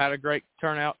 Had a great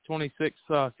turnout, 26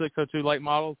 602 late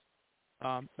models.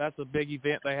 That's a big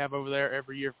event they have over there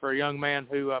every year for a young man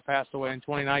who passed away in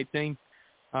 2019.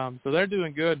 So they're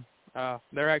doing good.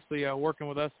 They're actually working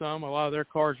with us some. A lot of their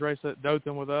cars race at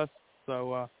Dothan with us.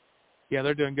 So, yeah,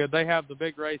 they're doing good. They have the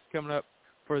big race coming up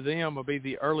for them. Will be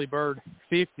the Early Bird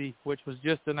 50, which was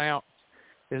just announced.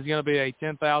 It's going to be a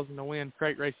 10,000 to win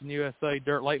Crate Racing USA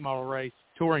Dirt Late Model Race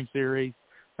Touring Series.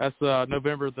 That's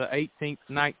November the 18th,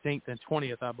 19th, and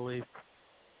 20th, I believe.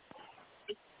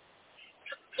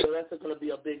 So that's going to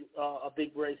be a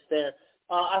big race there.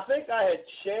 I think I had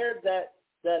shared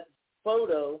that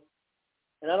photo,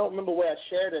 and I don't remember where I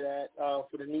shared it at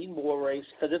for the Needmore race,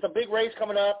 because it's a big race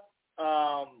coming up.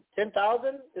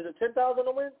 10,000? Is it 10,000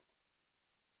 to win?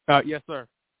 Yes, sir.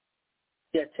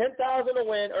 Yeah, 10,000 to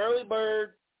win. Early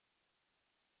Bird,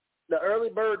 the Early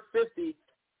Bird 50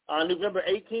 on November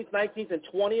 18th, 19th, and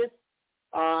 20th.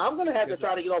 I'm going to have to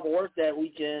try to get off of work that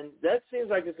weekend. That seems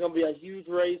like it's going to be a huge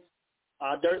race.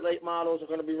 Dirt late models are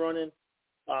going to be running.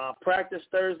 Practice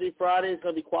Thursday, Friday is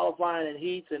going to be qualifying and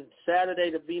heats, and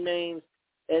Saturday the B-mains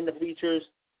and the features.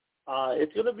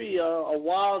 It's going to be a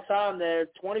wild time there.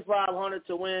 2,500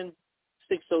 to win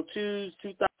 602s,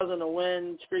 2,000 to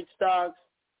win street stocks,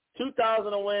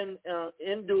 2,000 to win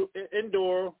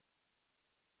indoor,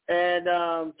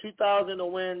 and 2,000 to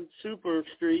win super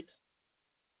streets.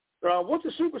 What's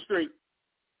a super street?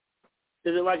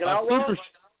 Is it like an outlaw?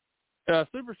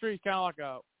 Super Street is kind of like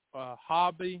a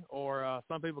hobby, or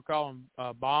some people call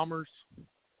them bombers.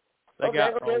 They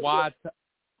got a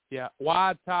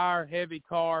wide tire, heavy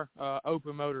car,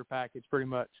 open motor package, pretty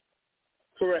much.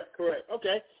 Correct.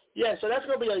 Okay. Yeah, so that's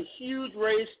going to be a huge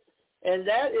race, and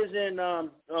that is in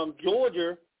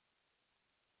Georgia.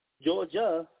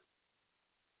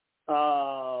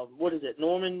 What is it?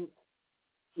 Norman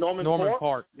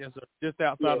Park. Yes, sir. Just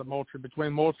outside of Moultrie,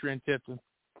 between Moultrie and Tipton.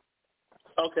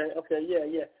 Okay,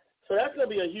 yeah. So that's going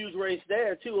to be a huge race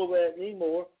there, too, over at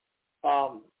Needmore.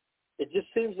 It just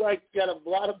seems like you got a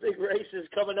lot of big races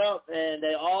coming up, and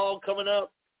they're all coming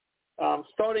up.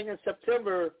 Starting in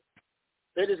September,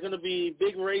 it is going to be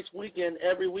big race weekend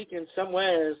every weekend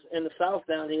somewhere in the South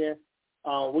down here.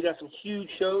 We got some huge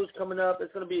shows coming up.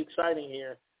 It's going to be exciting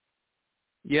here.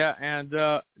 Yeah, and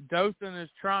Dothan is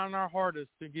trying our hardest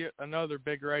to get another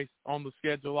big race on the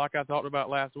schedule like I talked about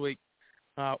last week.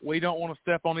 We don't want to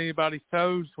step on anybody's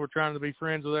toes. We're trying to be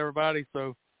friends with everybody,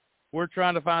 so we're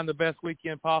trying to find the best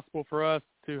weekend possible for us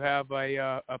to have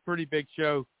a pretty big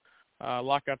show.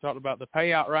 Like I talked about, the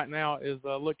payout right now is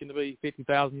looking to be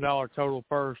 $50,000 total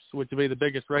purse, which will be the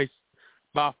biggest race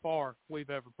by far we've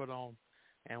ever put on.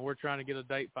 And we're trying to get a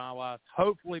date finalized.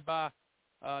 Hopefully by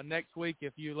next week,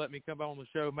 if you let me come on the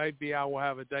show, maybe I will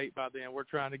have a date by then. We're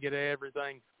trying to get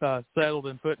everything settled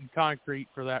and put in concrete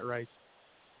for that race.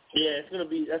 Yeah,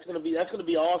 that's gonna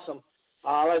be awesome.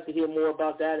 I'd like to hear more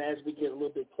about that as we get a little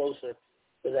bit closer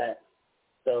to that.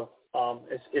 So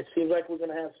it seems like we're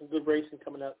gonna have some good racing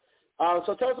coming up.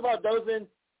 So tell us about Dothan.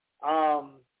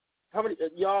 How many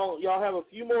y'all have a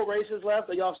few more races left?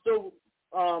 Are y'all still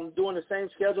doing the same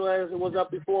schedule as it was up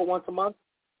before, once a month?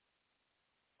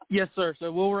 Yes, sir.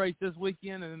 So we'll race this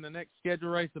weekend, and then the next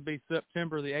scheduled race will be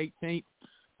September the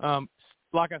 18th.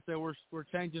 Like I said, we're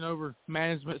changing over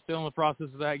management, still in the process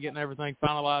of that, getting everything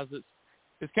finalized.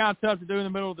 It's kind of tough to do in the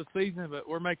middle of the season, but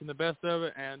we're making the best of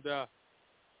it, and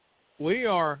we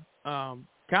are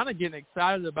kind of getting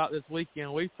excited about this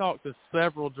weekend. We've talked to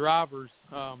several drivers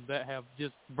that have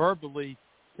just verbally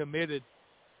committed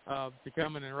to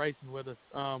coming and racing with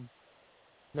us.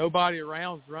 Nobody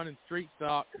around is running street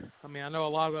stock. I mean, I know a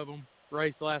lot of them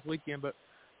raced last weekend, but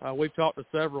we've talked to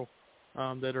several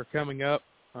that are coming up.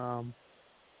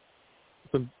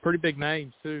 Some pretty big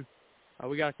names, too.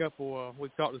 We got a couple.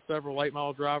 We've talked to several late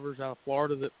model drivers out of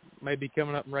Florida that may be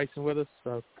coming up and racing with us.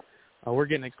 So we're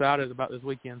getting excited about this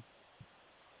weekend.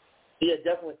 Yeah,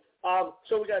 definitely.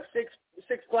 So we got six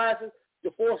classes.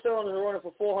 Your 4 cylinders are running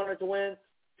for $400 to win.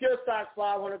 Pure stocks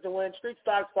 $500 to win. Street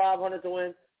stocks $500 to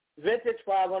win. Vintage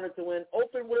 $500 to win.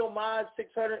 Open wheel mods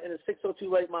 $600, and the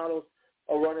 602 late models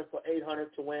are running for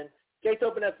 $800 to win. Gates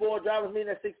open at 4. Drivers meeting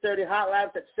at 6:30. Hot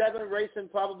laps at 7. Racing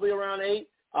probably around 8.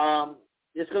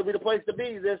 It's going to be the place to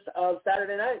be this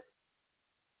Saturday night.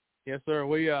 Yes, sir.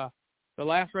 We the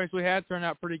last race we had turned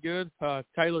out pretty good.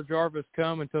 Taylor Jarvis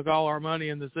come and took all our money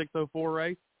in the 604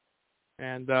 race,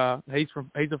 and he's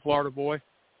a Florida boy.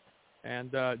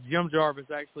 And Jim Jarvis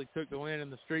actually took the win in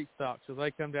the street stock, so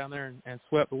they come down there and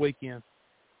swept the weekend.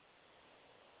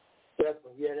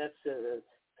 Definitely, yeah. It's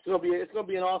gonna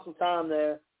be an awesome time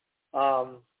there. I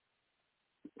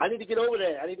need to get over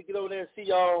there. And see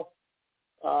y'all.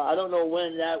 I don't know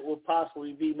when that will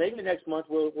possibly be. Maybe next month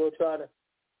we'll try to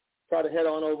head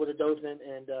on over to Dothan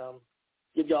and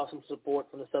give y'all some support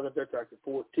from the Southern Dirt Track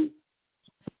Report too.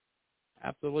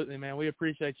 Absolutely, man. We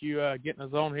appreciate you getting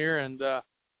us on here, and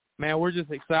man, we're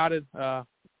just excited. Right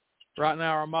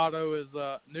now, our motto is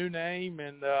new name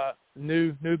and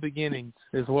new beginnings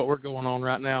is what we're going on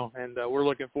right now, and we're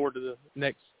looking forward to the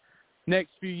next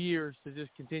few years to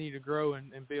just continue to grow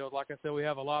and build. Like I said, we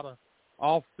have a lot of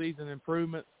off-season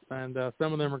improvements, and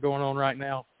some of them are going on right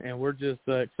now, and we're just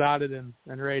excited and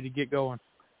ready to get going.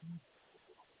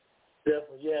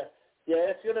 Definitely, yeah.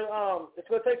 It's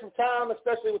gonna take some time,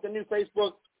 especially with the new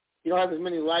Facebook. You don't have as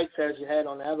many likes as you had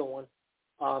on the other one,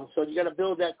 so you got to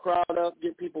build that crowd up,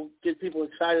 get people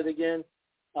excited again.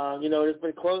 It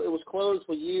was closed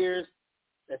for years.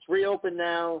 It's reopened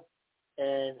now,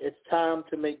 and it's time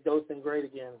to make Dothan great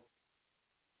again.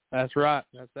 That's right.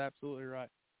 That's absolutely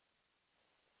right.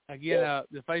 Again,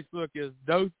 the Facebook is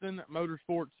Dothan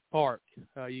Motorsports Park.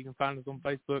 You can find us on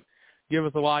Facebook. Give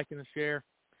us a like and a share.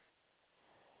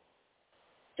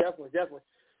 Definitely.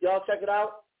 Y'all check it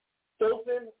out.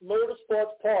 Dothan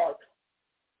Motorsports Park.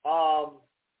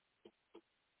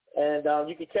 And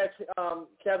you can catch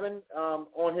Kevin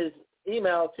on his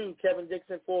email, too,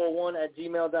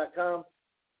 KevinDixon401@gmail.com.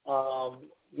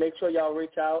 Make sure y'all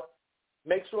reach out.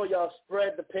 Make sure y'all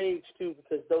spread the page, too,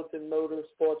 because Dothan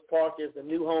Motorsports Park is the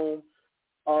new home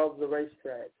of the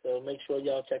racetrack. So make sure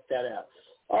y'all check that out.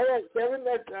 All right, Kevin,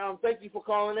 thank you for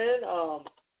calling in,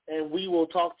 and we will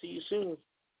talk to you soon.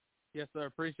 Yes, sir.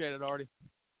 Appreciate it, Artie.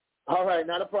 All right,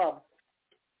 not a problem.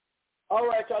 All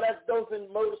right, y'all, that's Dothan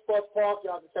Motorsports Park.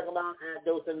 Y'all can check them out at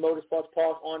Dothan Motorsports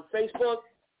Park on Facebook.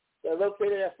 They're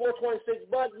located at 426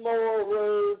 Budmore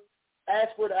Road,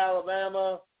 Ashford,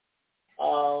 Alabama.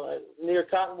 Near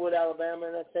Cottonwood, Alabama,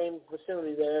 in that same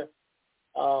vicinity there.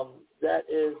 That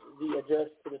is the address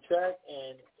to the track,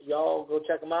 and y'all go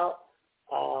check them out.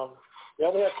 We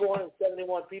only have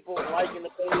 471 people liking the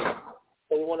page,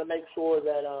 so we want to make sure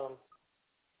that,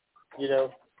 we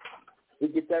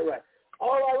get that right.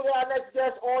 All right, we got our next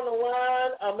guest on the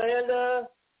line, Amanda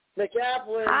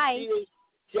McAflin. Hi. She is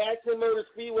Jackson Motor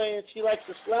Speedway, and she likes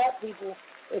to slap people.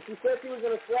 And she said she was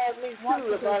going to slap me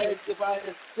too if I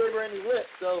had give her any lip.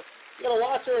 So you gotta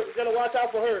watch her. You gotta watch out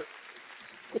for her.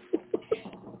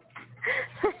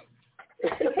 He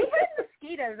put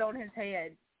mosquitoes on his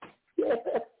head. Yeah.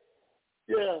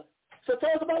 So tell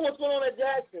us about what's going on at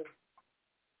Jackson.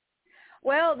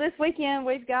 Well, this weekend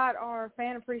we've got our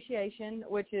fan appreciation,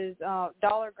 which is $1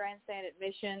 grandstand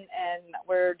admission, and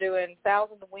we're doing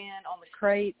 $1,000 to win on the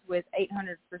crates with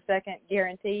 $800 per second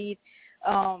guaranteed.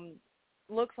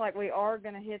 Looks like we are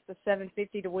going to hit the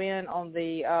 $750 to win on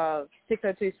the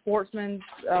 602 Sportsman.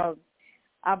 I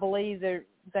believe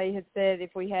they had said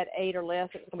if we had 8 or less,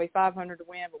 it was going to be $500 to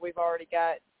win, but we've already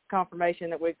got confirmation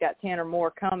that we've got 10 or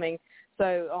more coming.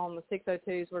 So on the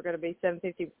 602s, we're going to be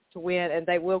 $750 to win, and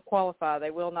they will qualify.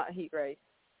 They will not heat race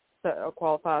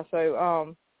qualify.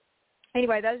 So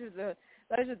anyway, those are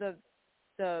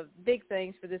the big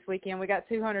things for this weekend. We got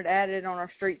 200 added on our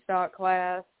street stock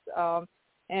class.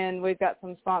 And we've got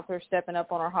some sponsors stepping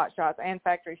up on our hot shots and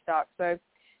factory stock. So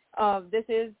this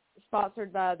is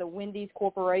sponsored by the Wendy's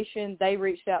Corporation. They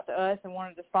reached out to us and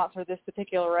wanted to sponsor this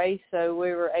particular race, so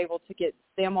we were able to get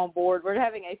them on board. We're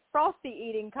having a frosty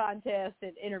eating contest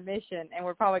at intermission, and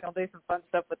we're probably going to do some fun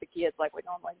stuff with the kids like we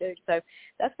normally do. So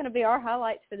that's going to be our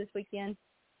highlights for this weekend.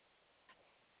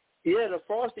 Yeah, the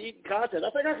frosty eating contest.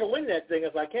 I think I can win that thing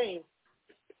if I came.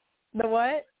 The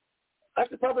what? I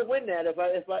could probably win that if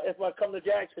I come to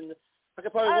Jackson. I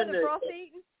could probably win the frosty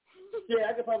eating? Yeah,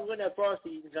 I could probably win that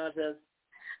frosty eating contest.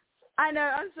 I know.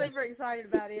 I'm super excited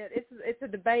about it. It's a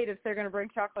debate if they're going to bring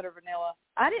chocolate or vanilla.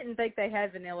 I didn't think they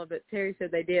had vanilla, but Terry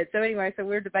said they did. So anyway,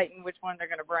 we're debating which one they're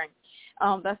going to bring.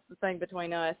 That's the thing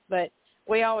between us. But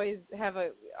we always have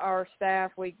our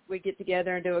staff. We get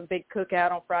together and do a big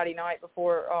cookout on Friday night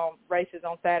before races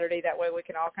on Saturday. That way we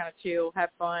can all kind of chill, have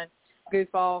fun,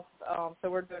 goof off. So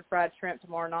we're doing fried shrimp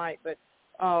tomorrow night. But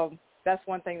that's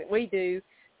one thing that we do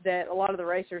that a lot of the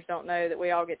racers don't know, that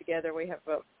we all get together. We have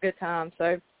a good time.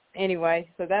 So anyway,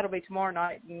 so that'll be tomorrow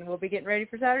night, and we'll be getting ready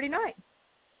for Saturday night.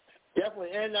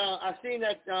 Definitely. And I've seen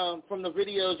that from the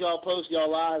videos y'all post,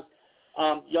 y'all live.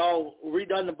 Y'all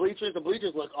redone the bleachers. The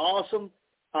bleachers look awesome.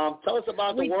 Tell us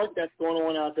about the work that's going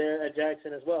on out there at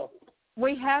Jackson as well.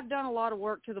 We have done a lot of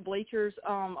work to the bleachers.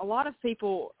 A lot of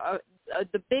people,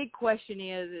 the big question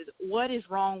is what is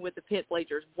wrong with the pit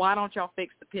bleachers? Why don't y'all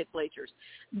fix the pit bleachers?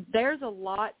 There's a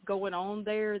lot going on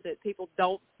there that people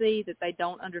don't see, that they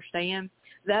don't understand.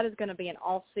 That is going to be an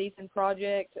off-season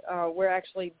project. We're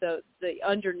actually, the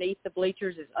underneath the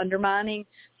bleachers is undermining,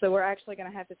 so we're actually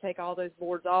going to have to take all those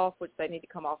boards off, which they need to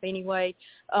come off anyway.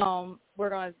 We're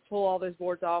going to pull all those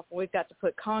boards off, and we've got to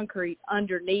put concrete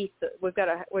underneath. We've got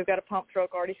a pump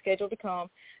truck already scheduled to come.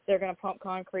 They're going to pump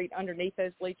concrete underneath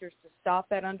those bleachers to stop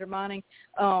that undermining,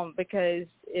 because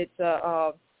it's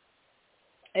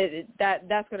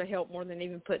that's going to help more than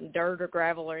even putting dirt or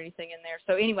gravel or anything in there.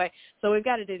 So anyway, so we've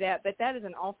got to do that. But that is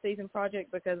an off-season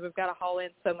project because we've got to haul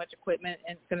in so much equipment,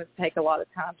 and it's going to take a lot of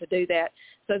time to do that.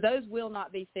 So those will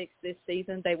not be fixed this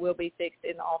season. They will be fixed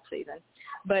in the off-season.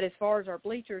 But as far as our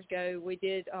bleachers go, we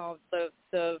did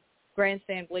the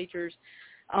grandstand bleachers.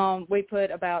 We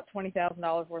put about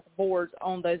 $20,000 worth of boards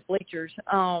on those bleachers.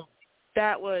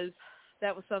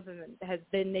 That was something that has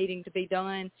been needing to be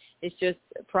done. It's just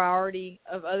a priority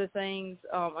of other things.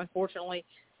 Unfortunately,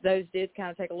 those did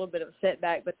kind of take a little bit of a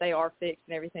setback, but they are fixed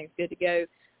and everything's good to go.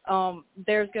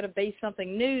 There's going to be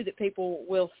something new that people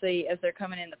will see as they're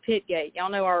coming in the pit gate.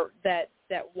 Y'all know that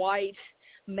white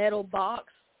metal box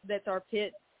that's our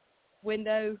pit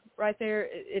window right there,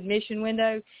 admission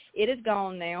window. It is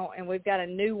gone now, and we've got a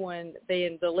new one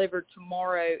being delivered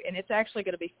tomorrow, and it's actually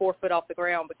going to be 4 foot off the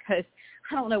ground because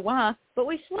I don't know why, but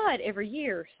we flood every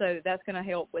year, so that's going to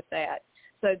help with that.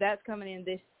 So that's coming in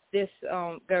this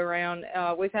go around.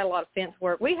 We've had a lot of fence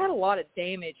work. We had a lot of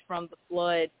damage from the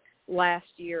flood last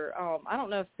year. I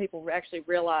don't know if people actually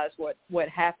realize what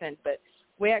happened, but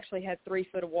we actually had 3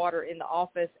 foot of water in the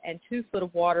office and 2 foot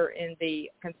of water in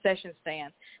the concession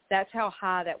stand. That's how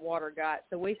high that water got.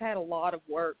 So we've had a lot of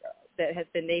work that has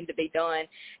been needing to be done.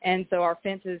 And so our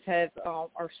fences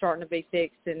are starting to be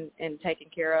fixed and taken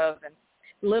care of. And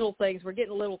little things, we're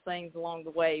getting little things along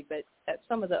the way, but that's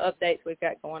some of the updates we've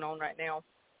got going on right now.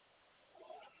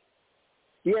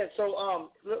 Yeah, so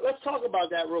let's talk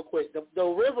about that real quick. The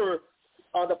river,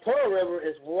 the Pearl River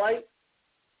is right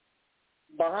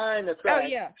behind the track. Oh,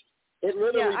 yeah. It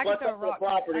literally I butts can up throw a the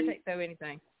property. I can't throw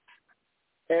anything.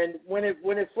 And when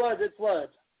it floods, it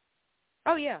floods.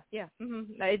 Oh yeah. Mm-hmm.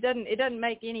 No, it doesn't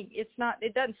make any. It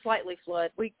doesn't slightly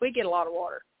flood. We get a lot of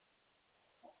water.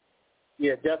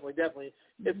 Yeah, definitely.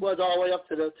 It floods all the way up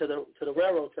to the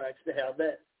railroad tracks. They have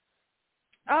that.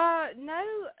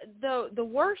 No, the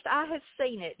worst I have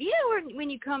seen it. You know when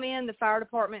you come in, the fire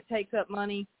department takes up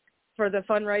money for the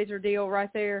fundraiser deal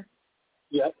right there.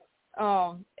 Yep.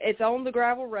 It's on the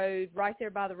gravel road right there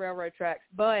by the railroad tracks,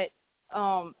 but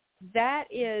that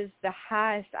is the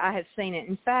highest I have seen it.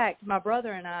 In fact, my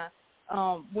brother and I,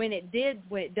 when it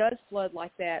does flood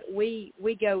like that, we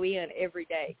go in every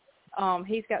day.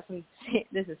 He's got some.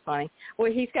 This is funny.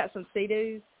 Well, he's got some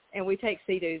Sea-Doos, and we take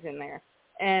Sea-Doos in there.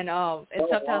 And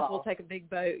sometimes we'll take a big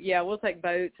boat. Yeah, we'll take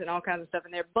boats and all kinds of stuff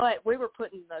in there. But we were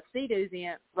putting the Sea-Doos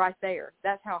in right there.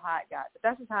 That's how high it got. But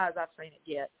that's as high as I've seen it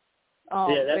get.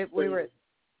 We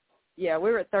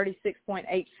were at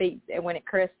 36.8 feet when it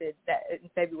crested that in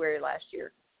February last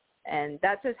year, and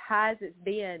that's as high as it's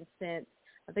been since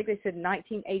I think they said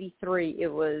 1983.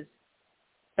 It was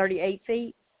 38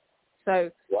 feet.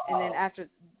 So, and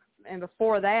then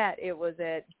before that, it was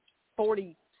at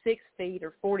 46 feet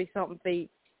or 40 something feet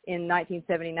in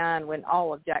 1979 when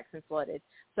all of Jackson flooded.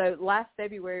 So last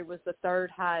February was the third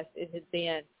highest it has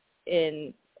been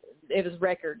it was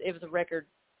a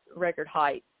record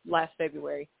height last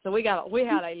February. So we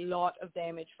had a lot of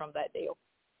damage from that deal.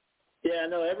 Yeah, I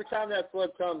know. Every time that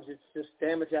flood comes, it's just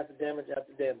damage after damage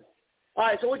after damage. All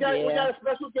right, so we got a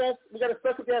special guest. We got a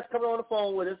special guest coming on the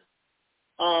phone with us.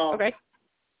 Okay.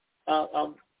 Go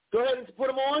ahead and put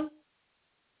him on.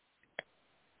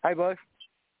 Hey, bud.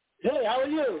 Hey, how are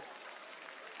you?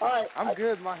 All right. I'm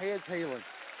good. My head's healing.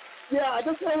 Yeah, I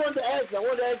just wanted to ask you. I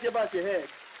wanted to ask you about your head.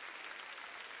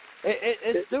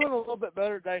 It's doing a little bit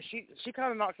better today. She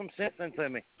kind of knocked some sense into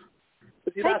me.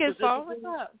 Hey, good Paul. What's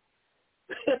up?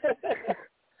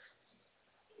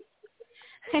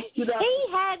 He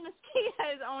had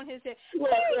mosquitoes on his head. Look,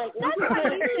 That's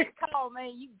what you should call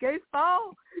me, you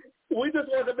goofball. We just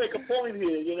wanted to make a point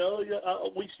here, you know.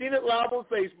 We've seen it live on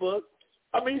Facebook.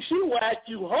 I mean, she whacked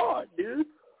you hard, dude.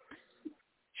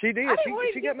 She did.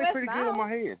 She got me pretty good on my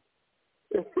head.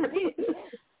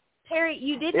 Terry,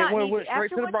 you did not need went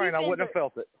straight to the brain. I wouldn't have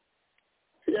felt it.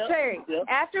 Yeah, Terry, yeah.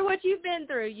 after what you've been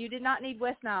through, you did not need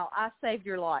West Nile. I saved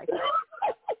your life.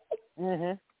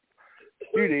 Mhm.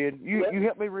 You did. You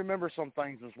helped me remember some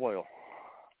things as well.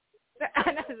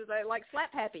 I know, like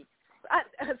Slap Happy.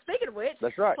 Speaking of which,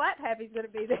 that's right. Slap Happy's going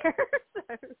to be there.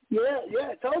 So.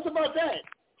 Yeah. Tell us about that.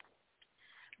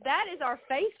 That is our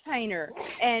face painter,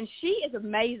 and she is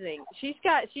amazing. She's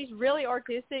really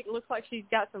artistic. Looks like she's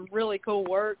got some really cool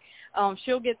work.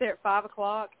 She'll get there at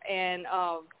 5:00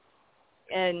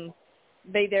 and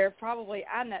be there probably.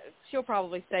 I know she'll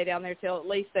probably stay down there till at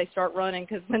least they start running,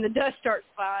 because when the dust starts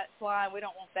flying, we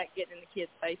don't want that getting in the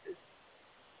kids' faces.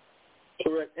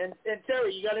 Correct. And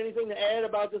Terry, you got anything to add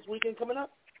about this weekend coming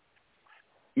up?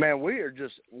 Man, we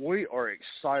are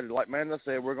excited. Like man, I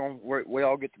said, we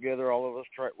all get together, all of us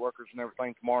track workers and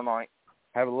everything, tomorrow night,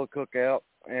 have a little cookout,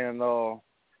 and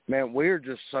man, we're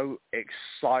just so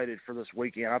excited for this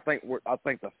weekend. I think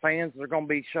the fans are going to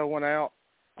be showing out.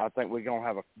 I think we're going to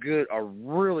have a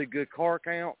really good car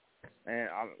count, and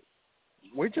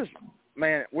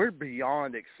we're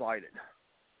beyond excited.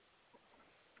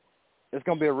 It's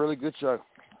going to be a really good show.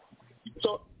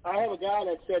 So I have a guy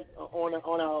that said on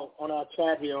our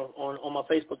chat here on my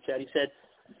Facebook chat, he said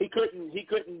he couldn't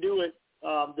do it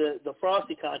the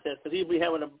Frosty contest because he'd be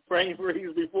having a brain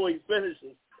freeze before he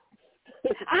finishes.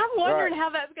 I'm wondering how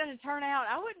that's going to turn out.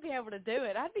 I wouldn't be able to do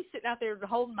it. I'd be sitting out there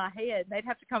holding my head. They'd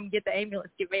have to come get the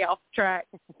ambulance, get me off the track.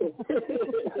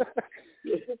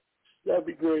 That'd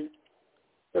be great.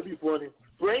 That'd be funny.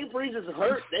 Brain freezes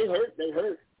hurt. They hurt.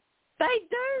 They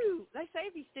do. They say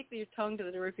if you stick your tongue to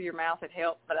the roof of your mouth, it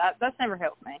helps, but that's never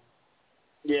helped me.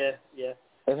 Yeah. It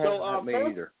hasn't helped me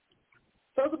either.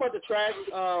 Tell us about the track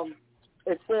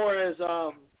as far as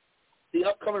the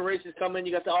upcoming races coming.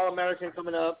 You got the All-American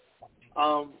coming up.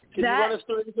 Can you run us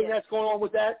through anything that's going on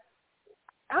with that?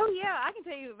 Oh, yeah, I can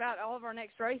tell you about all of our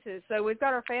next races. So we've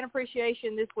got our Fan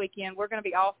Appreciation this weekend. We're going to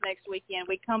be off next weekend.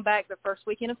 We come back the first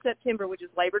weekend of September, which is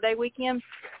Labor Day weekend,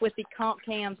 with the Comp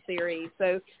Cam Series.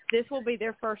 So this will be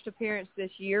their first appearance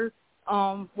this year.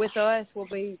 With us will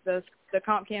be the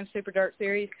Comp Cam Super Dirt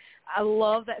Series. I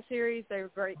love that series. They're a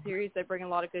great series. They bring a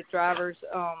lot of good drivers,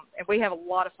 and we have a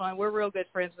lot of fun. We're real good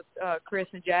friends with Chris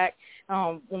and Jack.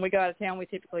 When we go out of town, we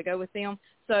typically go with them.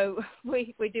 So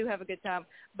we do have a good time.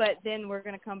 But then we're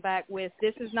going to come back with,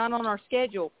 this is not on our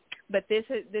schedule, but this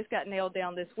got nailed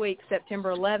down this week.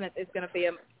 September 11th is going to be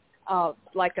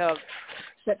like a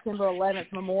September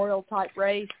 11th memorial type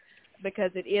race,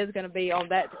 because it is going to be on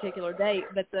that particular date.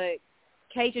 But the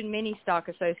Cajun Mini Stock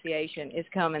Association is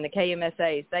coming, the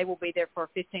KMSAs. They will be there for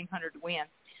 1,500 to win.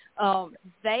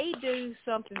 They do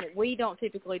something that we don't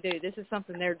typically do. This is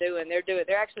something they're doing.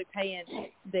 They're actually paying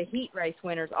the heat race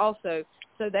winners also,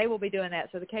 so they will be doing that.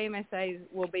 So the KMSAs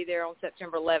will be there on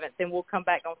September 11th. Then we'll come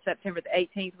back on September the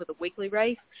 18th with a weekly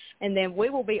race, and then we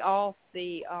will be off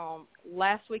the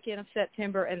last weekend of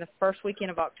September and the first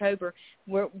weekend of October.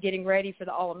 We're getting ready for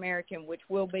the All-American, which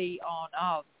will be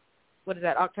on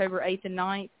October 8th and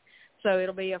 9th. So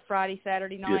it'll be a Friday,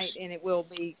 Saturday night, yes, and it will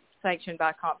be sanctioned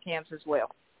by Comp Cams as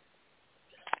well.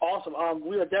 Awesome.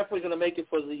 We are definitely going to make it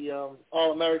for the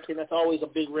All-American. That's always a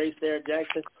big race there at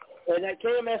Jackson. And that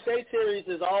KMSA series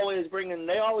is always bring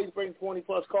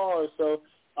 20-plus cars. So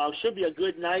should be a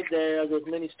good night there with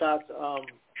many stocks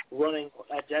running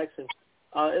at Jackson.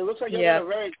 It looks like you got a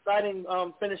very exciting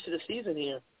finish to the season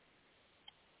here.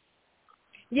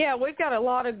 Yeah, we've got a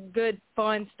lot of good,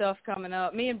 fun stuff coming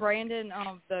up. Me and Brandon,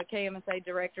 the KMSA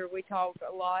director, we talk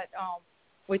a lot.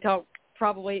 We talk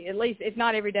probably at least, if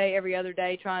not every day, every other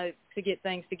day, trying to get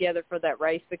things together for that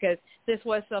race, because this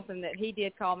was something that he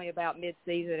did call me about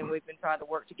mid-season, and we've been trying to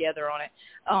work together on it.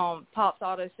 Pops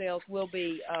Auto Sales will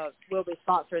be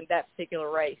sponsoring that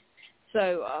particular race.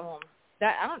 So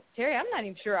Terry, I'm not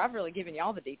even sure I've really given you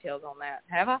all the details on that,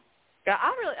 have I?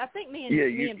 I think me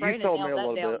and Brandon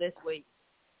nailed that down this week.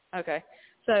 Okay.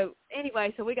 So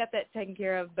anyway, we got that taken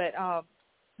care of, but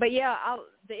yeah,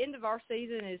 the end of our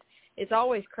season it's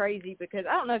always crazy, because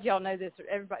I don't know if y'all know this,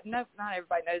 or not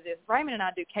everybody knows this. Raymond and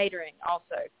I do catering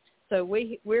also. So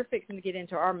we're fixing to get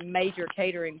into our major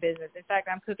catering business. In fact,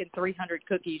 I'm cooking 300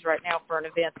 cookies right now for an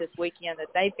event this weekend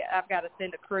that I've got to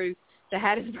send a crew to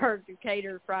Hattiesburg to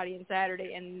cater Friday and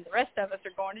Saturday, and the rest of us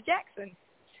are going to Jackson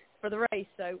for the race.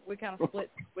 So we kind of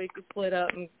split up,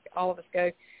 and all of us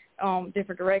go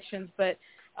different directions. But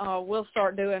we'll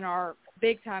start doing our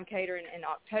big time catering in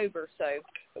October. So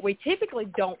we typically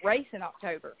don't race in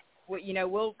October.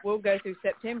 We'll go through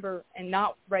September and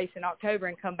not race in October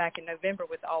and come back in November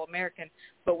with the All-American,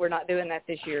 but we're not doing that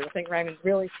this year. I think Raymond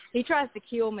he tries to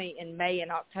kill me in May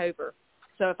and October.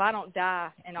 So if I don't die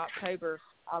in October,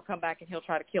 I'll come back and he'll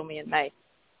try to kill me in May.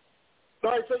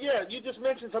 All right, so yeah, you just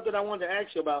mentioned something I wanted to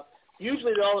ask you about.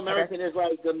 Usually the All-American is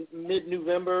like the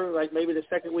mid-November, like maybe the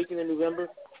second weekend in November.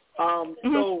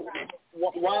 So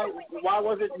why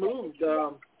was it moved?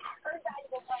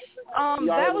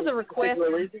 That was a request.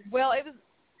 Well,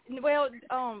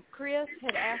 Chris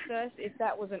had asked us if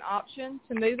that was an option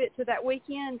to move it to that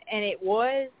weekend, and it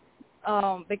was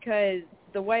because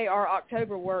the way our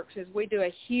October works is we do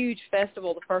a huge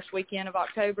festival the first weekend of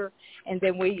October, and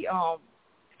then we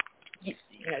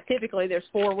typically there's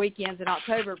 4 weekends in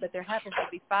October, but there happens to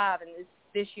be 5, and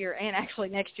this year and actually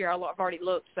next year I've already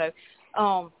looked. So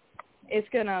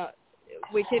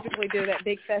we typically do that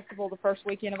big festival the first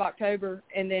weekend of October,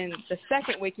 and then the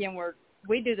second weekend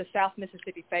we do the South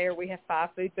Mississippi Fair. We have 5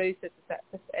 food booths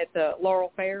at the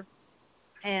Laurel Fair,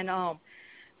 and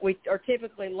we are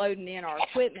typically loading in our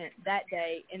equipment that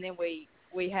day, and then we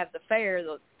have the fair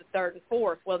the 3rd and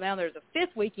 4th. Well, now there's a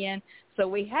 5th weekend, so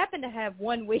we happen to have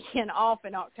 1 weekend off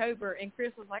in October, and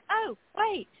Chris was like, oh,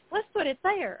 wait, let's put it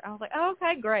there. I was like, oh,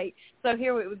 okay, great. So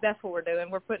that's what we're doing.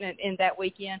 We're putting it in that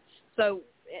weekend. So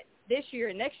this year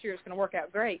and next year it's going to work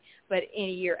out great, but in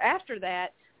a year after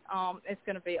that, it's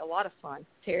going to be a lot of fun.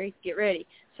 Terry, get ready.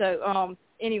 So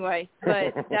anyway,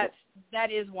 but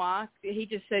that is why. He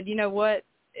just said, you know what,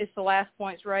 it's the last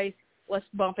points race. Let's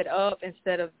bump it up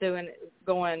instead of going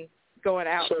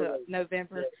out to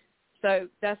November. So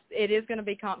it is going to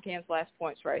be Comp Cam's last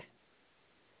points race.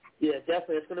 Yeah,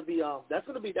 definitely. It's going to be that's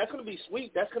going to be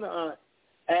sweet. That's going to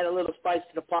add a little spice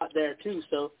to the pot there too.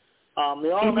 So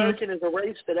the All-American is a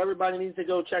race that everybody needs to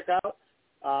go check out.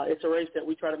 It's a race that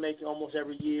we try to make almost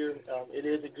every year. It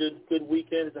is a good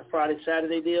weekend. It's a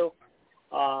Friday-Saturday deal.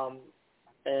 I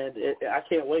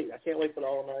can't wait. I can't wait for the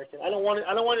All-American. I don't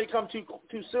want it to come too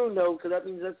soon though, because that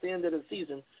means that's the end of the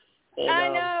season. And, I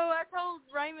know. I told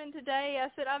Raymond today. I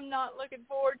said I'm not looking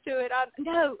forward to it.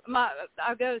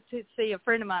 I'll go to see a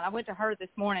friend of mine. I went to her this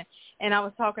morning, and I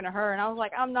was talking to her, and I was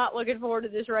like, I'm not looking forward to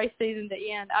this race season to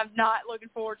end. I'm not looking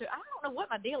forward to it. I don't know what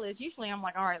my deal is. Usually I'm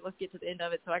like, all right, let's get to the end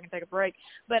of it so I can take a break.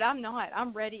 But I'm not.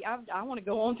 I'm ready. I want to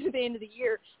go on to the end of the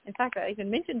year. In fact, I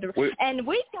even mentioned it. And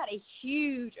we've got a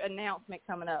huge announcement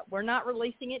coming up. We're not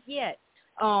releasing it yet.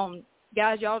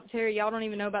 Guys, Terry, y'all don't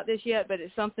even know about this yet, but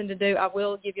it's something to do. I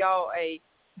will give y'all a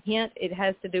hint. It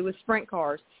has to do with sprint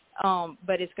cars,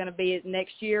 but it's going to be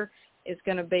next year. It's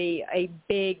going to be a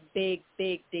big, big,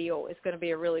 big deal. It's going to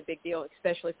be a really big deal,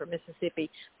 especially for Mississippi.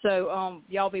 So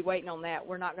y'all be waiting on that.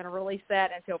 We're not going to release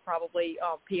that until probably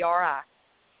PRI,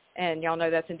 and y'all know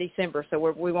that's in December. So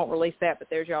we won't release that, but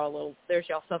there's y'all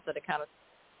something to kind of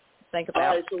think about.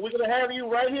 All right, so we're going to have you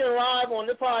right here live on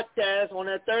the podcast on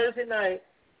that Thursday night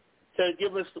to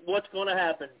give us what's going to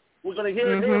happen. We're going to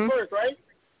hear it here first, right?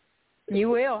 You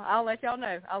will. I'll let y'all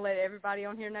know. I'll let everybody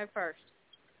on here know first.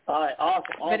 All right, awesome.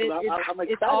 But I'm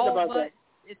excited about that.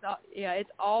 It's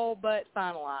all but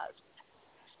finalized.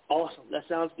 Awesome. That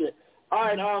sounds good. All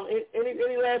right.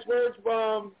 Any last words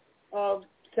from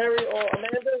Terry or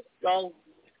Amanda? Y'all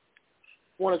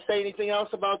want to say anything else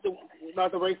about the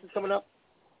races coming up?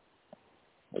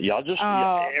 Y'all just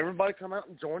everybody come out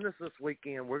and join us this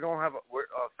weekend. We're gonna have a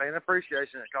fan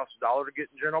appreciation. It costs $1 to get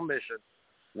in general admission.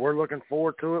 We're looking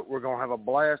forward to it. We're gonna have a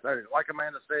blast. Like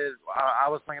Amanda said, I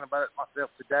was thinking about it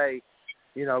myself today.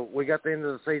 You know, we got the end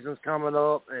of the season's coming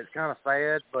up, and it's kind of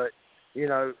sad, but you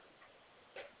know,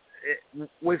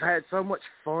 we've had so much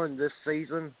fun this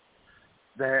season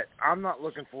that I'm not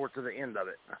looking forward to the end of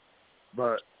it.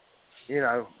 But you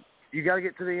know, you got to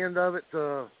get to the end of it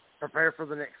to prepare for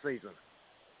the next season.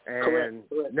 And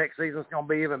correct. Next season's gonna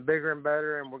be even bigger and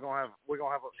better, and we're gonna have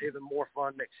even more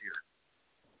fun next year.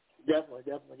 Definitely,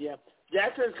 yeah.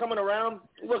 Jackson's coming around.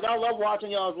 Look, I love watching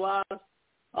y'all's live.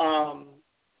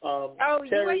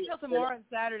 You wait till tomorrow and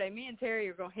Saturday. Me and Terry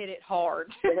are gonna hit it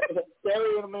hard.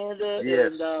 Terry and Amanda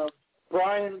and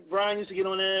Brian used to get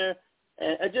on there,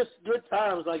 and just good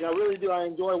times. Like I really do. I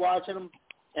enjoy watching them,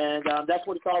 and that's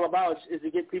what it's all about is to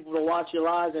get people to watch your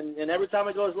live. And every time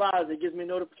it goes live, it gives me a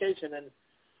notification, and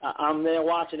I'm there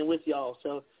watching it with y'all.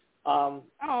 So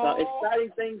exciting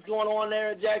things going on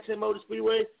there at Jackson Motor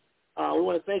Speedway. We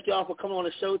want to thank y'all for coming on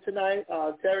the show tonight.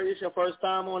 Terry, it's your first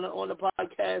time on the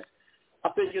podcast. I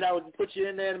figured I would put you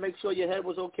in there to make sure your head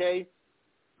was okay.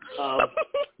 My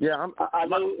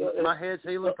head's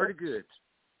healing pretty good.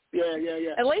 Yeah.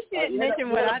 At least you didn't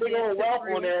mention what I did. We had a big old whelp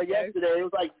on there yesterday. It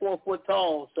was like 4 foot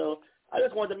tall. So I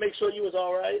just wanted to make sure you was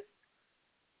all right.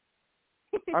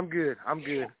 I'm good.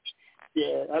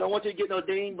 Yeah, I don't want you to get no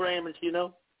Dean Bramage, you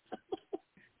know.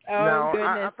 No, goodness.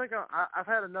 I think I've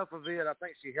had enough of it. I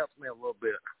think she helps me a little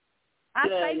bit. I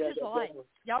saved his life.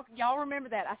 Y'all remember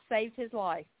that? I saved his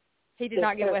life. He did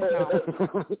not get West Nile.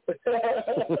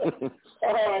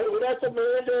 All right, well, that's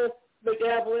Amanda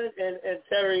McGavlin and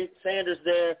Terry Sanders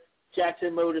there,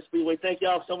 Jackson Motor Speedway. Thank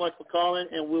y'all so much for calling,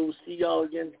 and we'll see y'all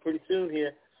again pretty soon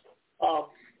here.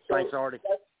 Thanks, Artie.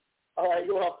 All right,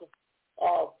 you're welcome.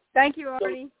 Thank you,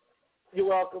 Artie. You're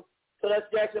welcome. So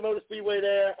that's Jackson Motor Speedway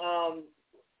there.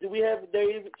 Do we have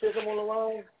Dave Chisholm on the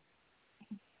line?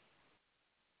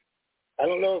 I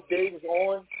don't know if Dave is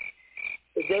on.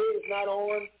 If Dave is not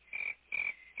on,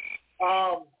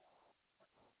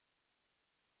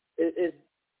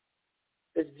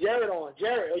 is Jared on?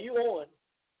 Jared, are you on?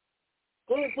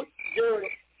 Go ahead and put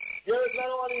Jared. Jared's not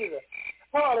on either.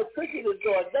 Oh, the cricket is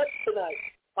going nuts tonight.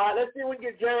 All right, let's see if we can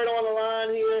get Jared on the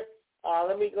line here.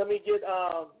 Let me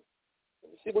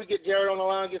see if we get Jared on the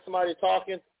line, get somebody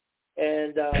talking,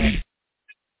 and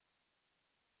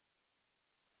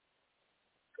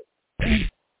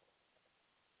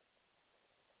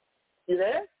you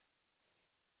there?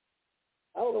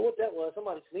 I don't know what that was.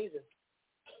 Somebody sneezing.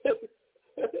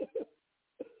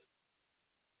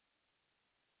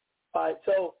 All right,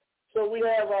 so we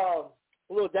have a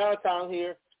little downtime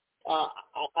here. I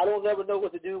don't ever know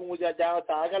what to do when we got downtime.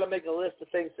 I got to make a list of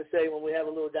things to say when we have a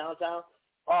little downtime.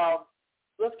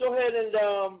 Let's go ahead and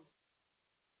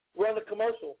run the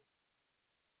commercial.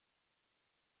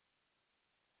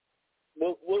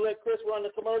 We'll let Chris run the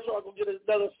commercial. I'll go get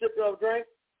another sipper of drink,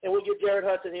 and we'll get Jared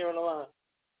Hudson here on the line.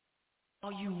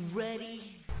 Are you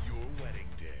ready? Your wedding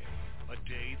day, a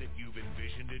day that you've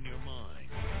envisioned in your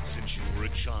mind since you were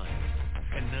a child.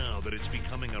 And now that it's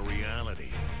becoming a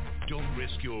reality, don't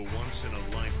risk your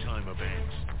once-in-a-lifetime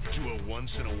event to a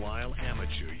once-in-a-while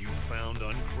amateur you found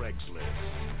on Craigslist.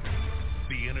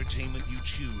 The entertainment you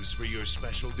choose for your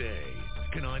special day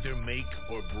can either make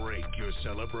or break your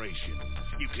celebration.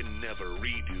 You can never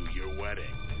redo your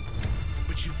wedding.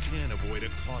 But you can avoid a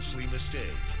costly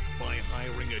mistake by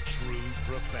hiring a true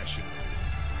professional.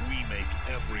 We make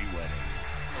every wedding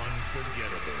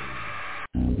unforgettable.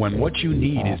 When what you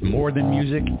need is more than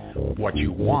music, what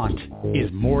you want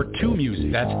is more to music.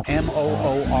 That's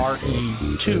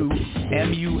MOORE2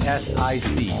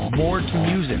 MUSIC. More to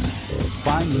music.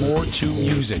 Find More to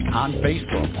Music on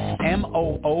Facebook.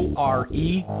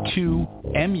 MOORE2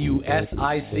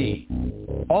 MUSIC.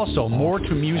 Also,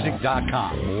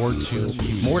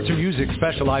 MoreToMusic.com. More to Music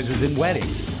specializes in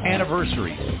weddings,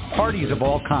 anniversaries, parties of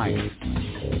all kinds,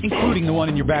 including the one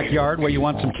in your backyard where you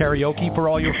want some karaoke for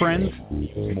all your friends.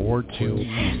 More to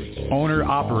Music.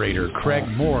 Owner-operator Craig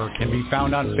Moore can be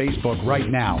found on Facebook right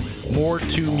now. More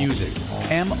to Music.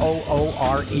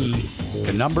 MOORE,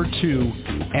 the number 2,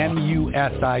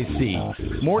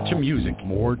 MUSIC. More to Music.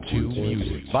 More to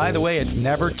Music. By the way, it's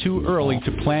never too early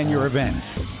to plan your events.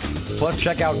 Plus,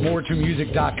 check out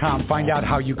MoreToMusic.com. Find out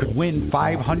how you could win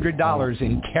 $500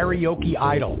 in Karaoke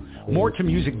Idol.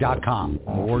 MoreToMusic.com.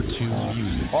 More to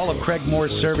Music. All of Craig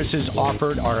Moore's services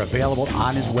offered are available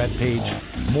on his webpage,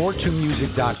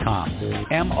 MoreToMusic.com.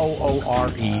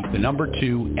 MOORE, the number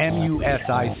 2,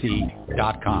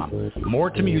 MUSIC.com.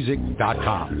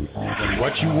 MoreToMusic.com.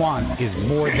 When what you want is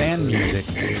more than music,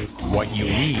 what you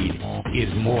need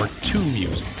is more to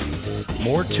music.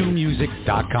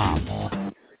 MoreToMusic.com.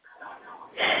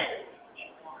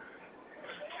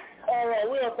 All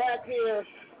right, we are back here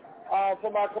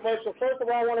from our commercial. First of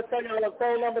all, I want to tell you the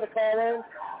phone number to call in.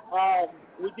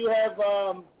 We do have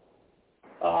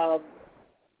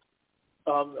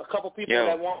a couple people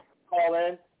that want to call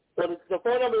in. So the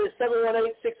phone number is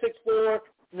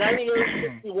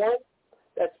 718-664-9861.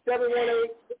 That's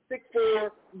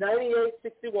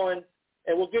 718-664-9861.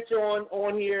 And we'll get you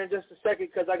on here in just a second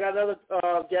because I got another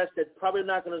guest that's probably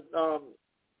not going to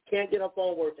can't get her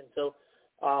phone working. So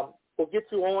we'll get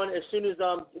you on as soon as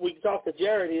we can talk to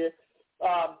Jared here.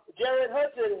 Jared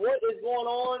Hudson, what is going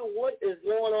on? What is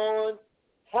going on?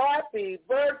 Happy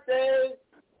birthday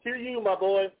to you, my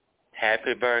boy.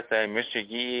 Happy birthday, Mr.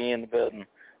 Yee in the building.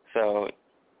 So,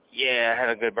 yeah, I had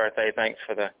a good birthday. Thanks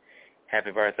for the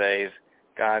happy birthdays.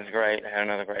 God's great. I had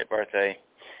another great birthday.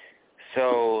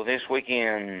 So this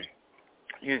weekend,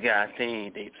 you guys see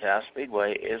Deep South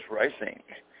Speedway is racing.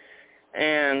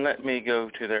 And let me go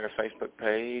to their Facebook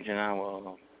page, and I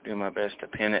will do my best to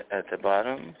pin it at the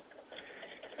bottom.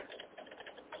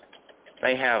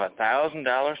 They have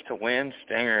 $1,000 to win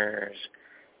stingers,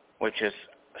 which is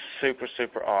super,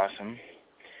 super awesome.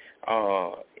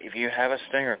 If you have a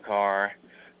stinger car,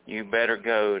 you better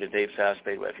go to Deep South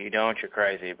Speedway. If you don't, you're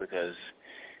crazy, because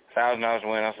 $1,000 to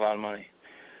win, that's a lot of money.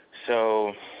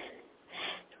 So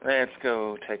let's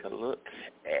go take a look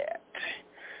at,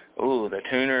 the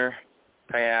tuner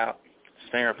payout,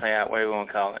 stinger payout, whatever you want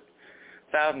to call it.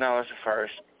 $1,000 for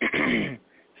first.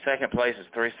 Second place is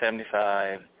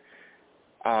 $375.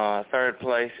 Third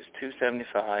place is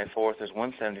 $275. Fourth is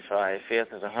 $175.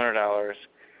 Fifth is $100.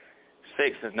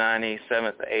 Sixth is $90.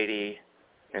 Seventh is $80.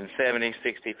 And $70,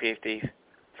 $60, $50,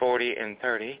 $40, and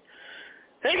 $30.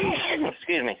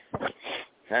 Excuse me.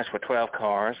 That's for 12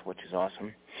 cars, which is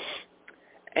awesome.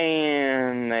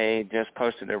 And they just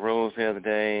posted their rules the other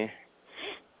day.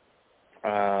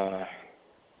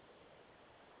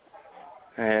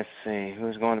 Let's see,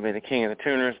 who's going to be the king of the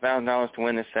tuners? $1,000 to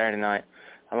win this Saturday night,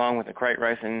 along with the Crate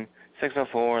Racing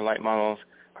 604 late models,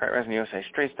 Crate Racing USA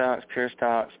Street Stocks, Pure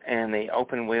Stocks, and the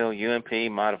Open Wheel UMP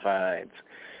Modifieds.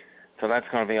 So that's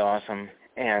going to be awesome.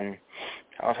 And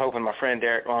I was hoping my friend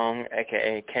Derek Long,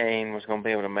 a.k.a. Kane, was going to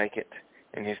be able to make it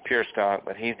in his Pure Stock,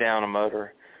 but he's down a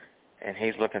motor, and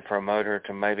he's looking for a motor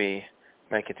to maybe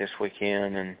make it this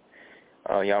weekend. And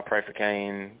y'all pray for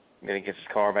Kane, that he gets his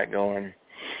car back going.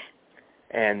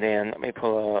 And then let me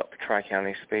pull up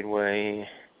Tri-County Speedway.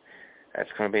 That's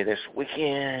going to be this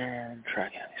weekend,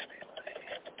 Tri-County Speedway.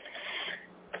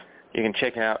 You can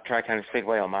check out Tri-County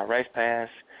Speedway on My Race Pass.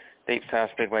 Deep South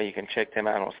Speedway, you can check them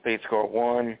out on Speed Score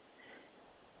 1.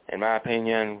 In my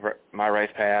opinion, My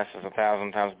Race Pass is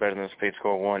 1,000 times better than Speed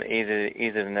Score 1.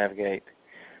 Easy to navigate.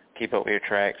 Keep up with your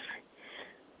tracks.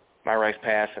 My Race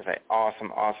Pass is an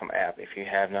awesome, awesome app if you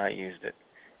have not used it.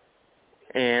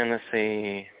 And let's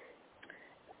see.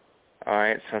 All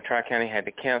right, so Tri-County had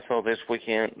to cancel this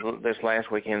last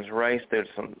weekend's race due to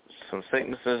some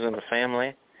sicknesses in the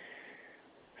family.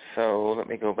 So let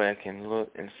me go back and look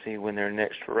and see when their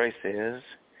next race is.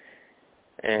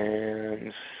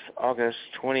 And August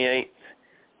 28th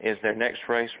is their next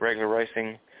race, regular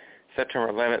racing.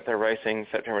 September 11th, they're racing.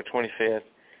 September 25th.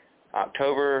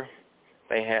 October,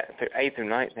 they had 8th through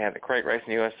 9th, they have the Crate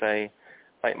Racing USA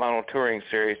Late Model Touring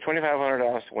Series. $2,500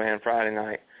 to win Friday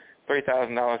night.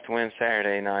 $3,000 to win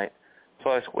Saturday night,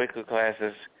 plus weekly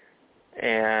classes,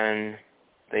 and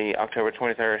the October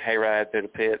 23rd hayride through the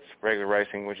pits, regular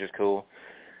racing, which is cool.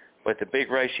 But the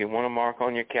big race you want to mark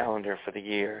on your calendar for the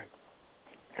year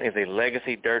is the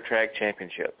Legacy Dirt Track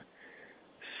Championship.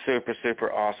 Super,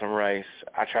 super awesome race.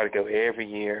 I try to go every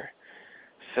year.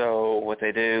 So what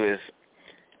they do is,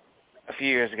 a few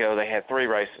years ago, they had 3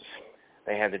 races.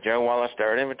 They had the Joe Wallace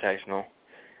Dirt Invitational.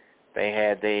 They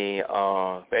had the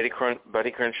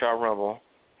Buddy Crenshaw Rumble.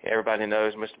 Everybody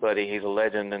knows Mr. Buddy. He's a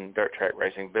legend in dirt track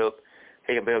racing.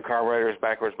 He can build carburetors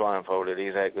backwards blindfolded.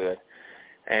 He's that good.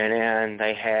 And then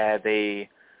they had the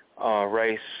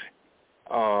race.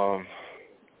 I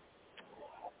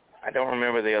don't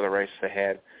remember the other races they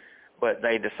had, but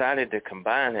they decided to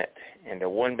combine it into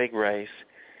one big race,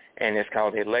 and it's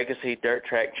called the Legacy Dirt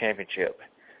Track Championship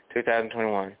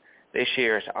 2021. This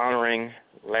year it's honoring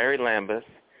Larry Lambeth,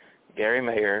 Gary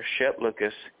Mayer, Shep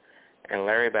Lucas, and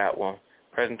Larry Boutwell.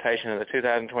 Presentation of the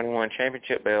 2021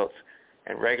 championship belts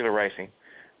and regular racing.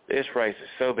 This race is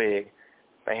so big,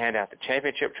 they hand out the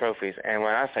championship trophies, and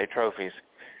when I say trophies,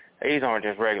 these aren't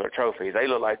just regular trophies. They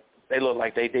look like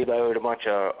they debuted a bunch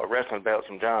of wrestling belts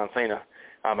from John Cena.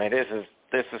 I mean, this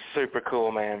is super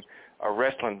cool, man. A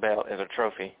wrestling belt is a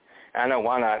trophy. I know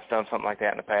Why Not's done something like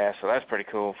that in the past, so that's pretty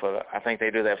cool. I think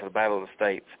they do that for the Battle of the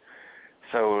States.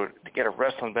 So to get a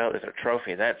wrestling belt as a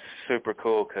trophy, that's super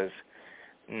cool because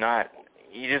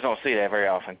you just don't see that very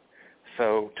often.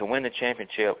 So to win the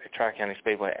championship at Tri-County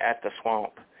Speedway at the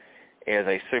Swamp is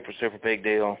a super, super big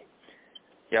deal.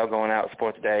 Y'all going out to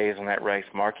support the days on that race.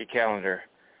 Mark your calendar,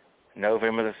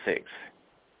 November the 6th.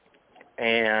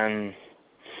 And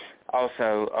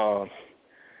also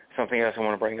something else I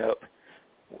want to bring up.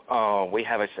 We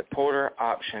have a supporter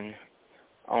option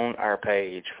on our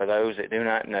page for those that do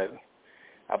not know.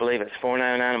 I believe it's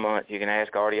 $4.99 a month. You can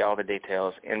ask Artie all the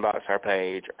details, inbox our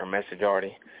page, or message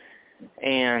Artie.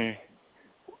 And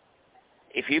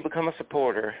if you become a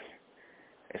supporter,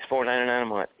 it's $4.99 a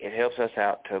month. It helps us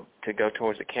out to go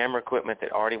towards the camera equipment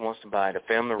that Artie wants to buy to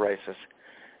film the races.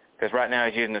 Because right now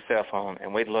he's using a cell phone,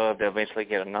 and we'd love to eventually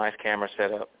get a nice camera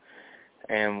set up.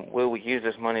 And we'll use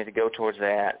this money to go towards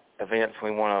that, events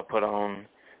we want to put on,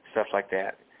 stuff like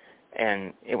that.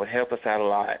 And it would help us out a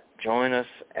lot. Join us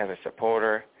as a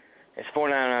supporter. It's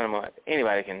 $4.99 a month.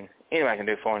 Anybody can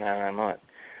do $4.99 a month.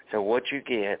 So what you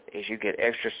get is you get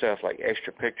extra stuff like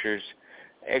extra pictures,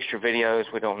 extra videos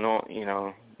we don't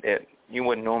know, that you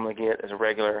wouldn't normally get as a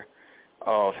regular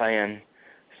fan.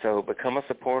 So become a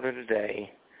supporter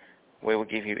today. we will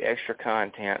give you extra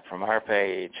content from our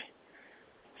page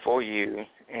for you,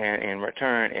 and in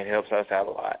return, it helps us out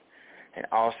a lot. And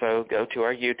also, go to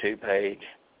our YouTube page.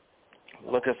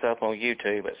 Look us up on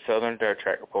YouTube at Southern Dirt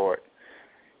Track Report.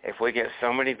 If we get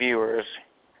so many viewers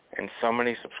and so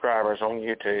many subscribers on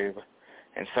YouTube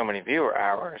and so many viewer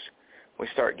hours, we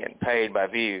start getting paid by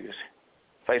views.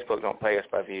 Facebook don't pay us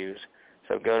by views.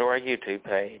 So go to our YouTube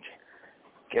page.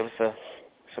 Give us a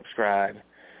subscribe.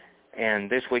 And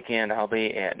this weekend I'll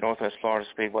be at Northwest Florida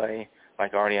Speedway,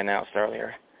 like I already announced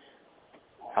earlier.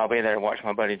 I'll be there to watch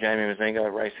my buddy Jamie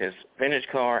Mazinga race his vintage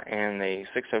car and the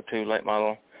 602 late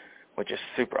model, which is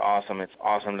super awesome. It's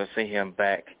awesome to see him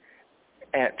back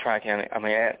at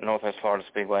at Northwest Florida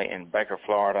Speedway in Baker,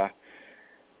 Florida.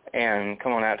 And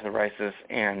come on out to the races,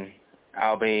 and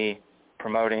I'll be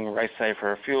promoting Race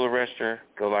Safer Fuel Arrestor.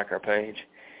 Go like our page.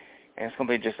 And it's going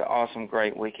to be just an awesome,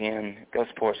 great weekend. Go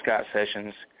support Scott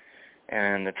Sessions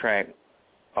and the track.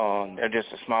 They're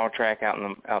just a small track out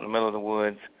in the middle of the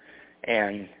woods.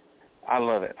 And I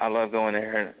love it. I love going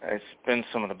there. It's been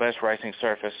some of the best racing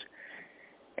surface.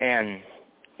 And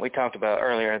we talked about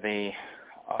earlier the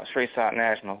Street Stock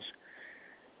Nationals.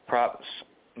 Props,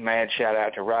 mad shout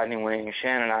out to Rodney Wing,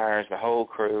 Shannon Ayers, the whole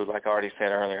crew, like I already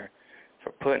said earlier,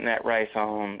 for putting that race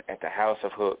on at the House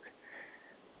of Hook.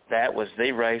 That was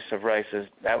the race of races.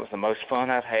 That was the most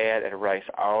fun I've had at a race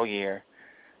all year.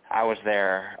 I was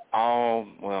there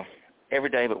every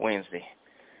day but Wednesday.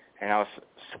 And I was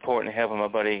supporting and helping my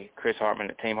buddy Chris Hartman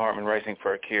at Team Hartman Racing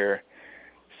for a Cure.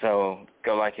 So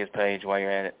go like his page while you're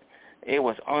at it. It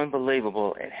was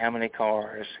unbelievable at how many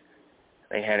cars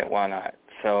they had at Why Not.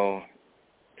 So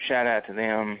shout out to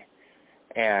them.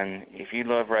 And if you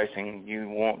love racing, you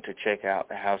want to check out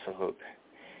the House of Hook.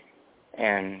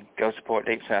 And go support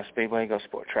Deep South Speedway. Go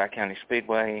support Tri-County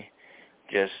Speedway.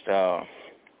 Just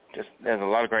there's a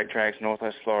lot of great tracks,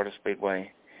 Northwest Florida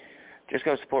Speedway. Just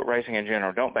go support racing in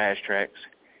general. Don't bash tracks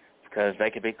because they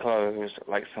could be closed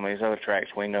like some of these other tracks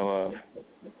we know of.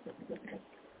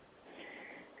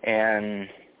 And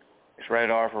it's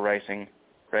rated R for racing,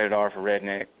 rated R for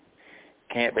redneck.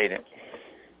 Can't beat it.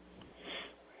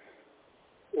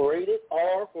 Rated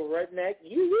R for redneck.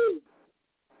 Yee-yee.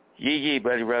 Yee-yee,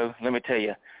 Buddy Rowe. Let me tell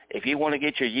you, if you want to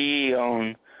get your yee-yee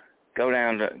on, go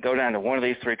down to one of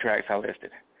these three tracks I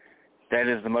listed. That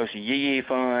is the most yee-yee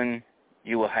fun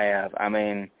you will have. I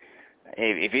mean,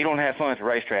 if you don't have fun at the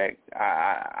racetrack,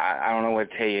 I don't know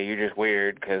what to tell you. You're just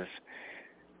weird because,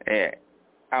 I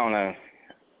don't know.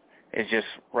 It's just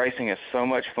racing is so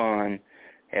much fun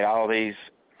at all these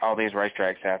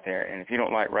racetracks out there. And if you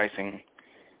don't like racing,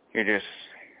 you're just,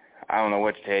 I don't know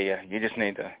what to tell you. You just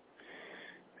need to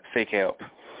seek help.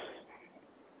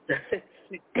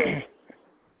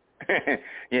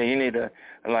 Yeah, you need to,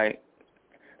 like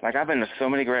I've been to so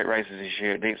many great races this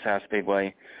year at Deep South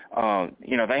Speedway.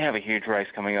 They have a huge race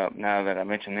coming up now that I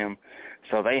mentioned them.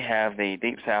 So they have the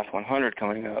Deep South 100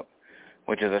 coming up,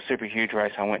 which is a super huge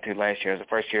race I went to last year. It was the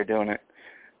first year doing it.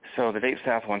 So the Deep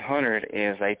South 100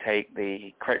 is they take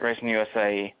the Crate Racing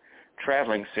USA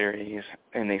traveling series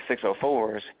in the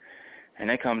 604s, and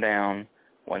they come down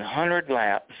 100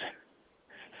 laps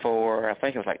for, I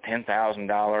think it was like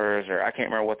 $10,000, or I can't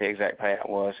remember what the exact payout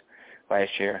was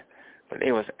last year. But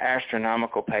it was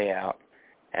astronomical payout.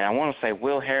 And I want to say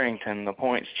Will Harrington, the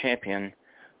points champion,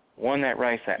 won that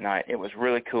race that night. It was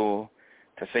really cool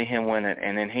to see him win it.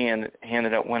 And then he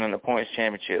ended up winning the points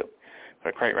championship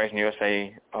for the Crate Racing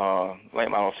USA late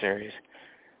model series.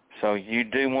 So you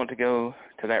do want to go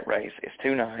to that race. It's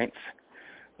 2 nights.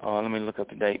 Let me look up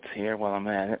the dates here while I'm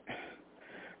at it.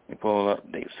 Let me pull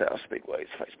up Deep South Speedway's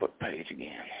Facebook page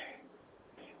again.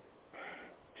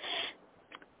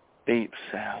 Deep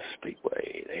South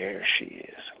Speedway. There she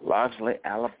is. Loxley,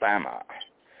 Alabama.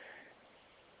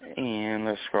 And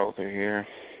let's scroll through here.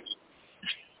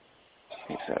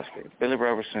 Deep South Speedway. Billy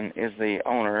Roberson is the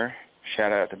owner.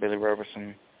 Shout out to Billy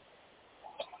Roberson.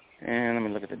 And let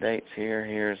me look at the dates here.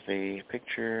 Here's the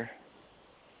picture.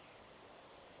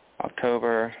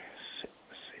 October.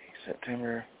 Let's see.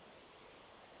 September.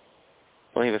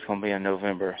 I believe it's going to be in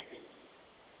November.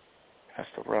 That's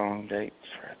the wrong dates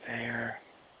right there.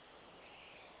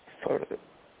 Photos.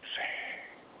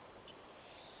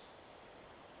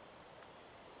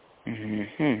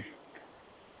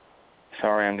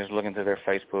 Sorry, I'm just looking through their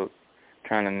Facebook,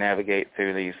 trying to navigate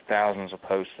through these thousands of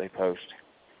posts they post,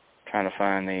 trying to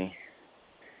find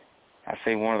I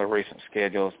see one of the recent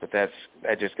schedules, but that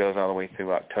just goes all the way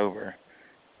through October.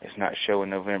 It's not showing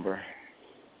November.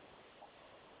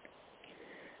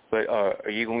 But are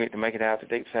you going to get to make it out to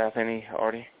Deep South any,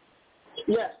 Artie?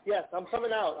 Yes, I'm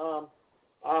coming out.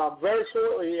 very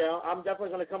shortly. I'm definitely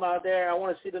going to come out there. I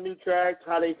want to see the new track,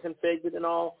 how they configured it and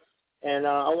all, and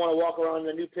I want to walk around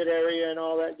the new pit area and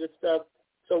all that good stuff.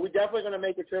 So we're definitely going to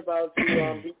make a trip out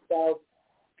to Deep South,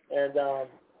 and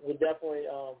we'll definitely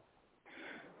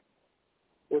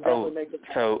make it.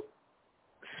 So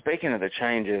speaking of the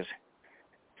changes,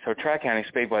 so Tri-County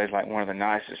Speedway is like one of the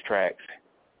nicest tracks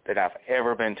that I've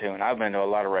ever been to, and I've been to a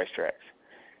lot of racetracks,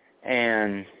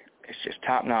 and it's just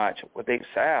top-notch. With Deep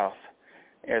South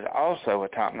is also a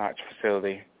top-notch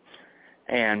facility,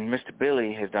 and Mr.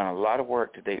 Billy has done a lot of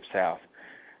work to Deep South.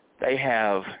 They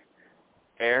have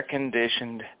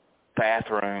air-conditioned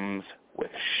bathrooms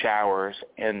with showers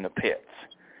in the pits.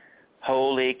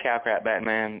 Holy cow crap,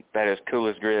 Batman, that is cool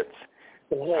as grits.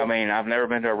 I mean, I've never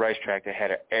been to a racetrack that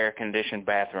had an air-conditioned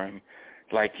bathroom.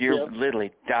 Like, you're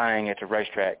literally dying at the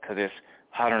racetrack because it's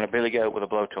hot on a billy goat with a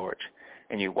blowtorch.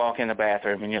 And you walk in the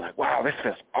bathroom and you're like, wow, this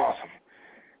feels awesome.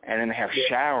 And then they have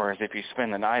showers if you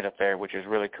spend the night up there, which is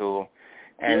really cool.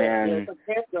 And then it's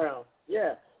a campground.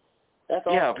 Yeah. That's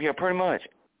awesome. Yeah, pretty much.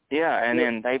 Yeah, and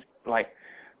then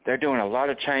they're doing a lot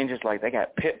of changes. Like, they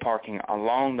got pit parking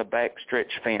along the back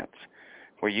stretch fence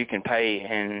where you can pay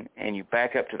and you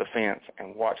back up to the fence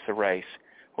and watch the race,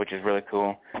 which is really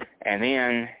cool. And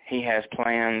then he has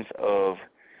plans of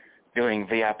doing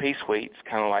VIP suites,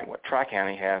 kind of like what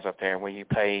Tri-County has up there, where you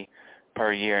pay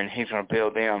per year, and he's going to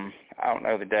build them. I don't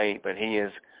know the date, but he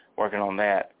is working on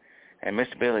that. And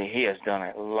Mr. Billy, he has done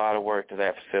a lot of work to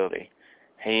that facility.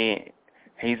 He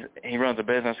runs a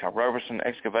business called Roberson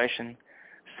Excavation,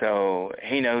 so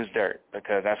he knows dirt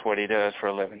because that's what he does for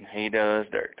a living. He does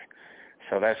dirt.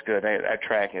 So that's good. That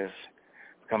track is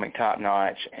becoming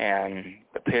top-notch, and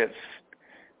the pits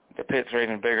are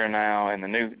even bigger now, and the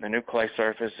new clay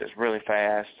surface is really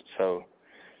fast, so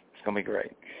it's going to be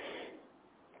great.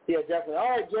 Yeah, definitely. All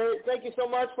right, Jerry, thank you so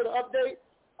much for the update.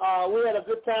 We had a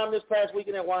good time this past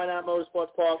weekend at Wynot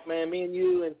Motorsports Park, man. Me and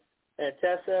you and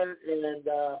Tessa and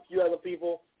a few other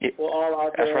people were all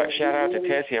out there. That's right. Shout out to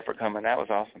Tessia for coming. That was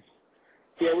awesome.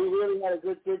 Yeah, we really had a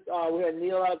good we had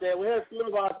Neil out there. We had a few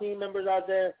of our team members out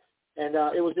there, and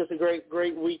it was just a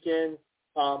great weekend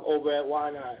over at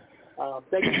Wynot.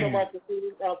 Thank you so much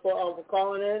for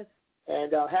calling in,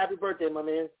 and happy birthday, my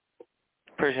man.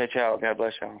 Appreciate y'all. God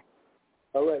bless y'all.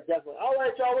 All right, definitely. All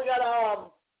right, y'all.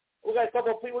 We got a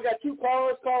couple of people. We got 2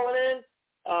 callers calling in.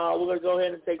 We're going to go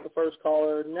ahead and take the first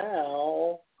caller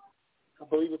now. I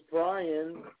believe it's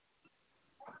Brian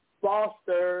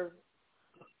Foster.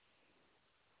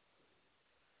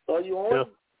 Are you on?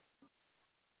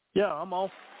 Yeah, I'm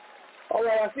on. All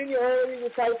right, I seen you earlier. You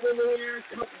typed in here,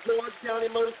 George County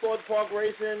Motorsports Park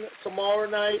Racing tomorrow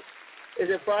night. Is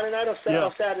it Friday night or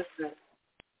Saturday night?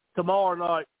 Tomorrow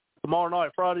night,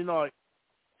 Friday night.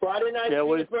 Friday night,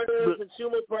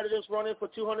 Consumer Predators running for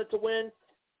 $200 to win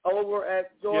over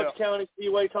at George County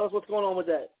Speedway. Tell us what's going on with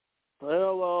that.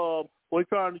 Well, we're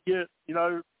trying to get,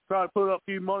 try to put up a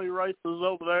few money races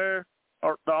over there.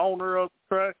 Or the owner of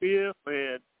the track is,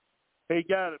 and he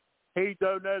got it. He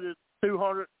donated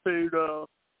 $200 to the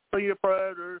Senior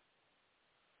Predators.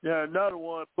 Yeah, another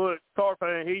one, Butch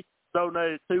Carpenter, he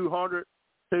donated $200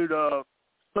 to the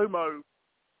Sumo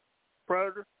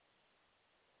Predators.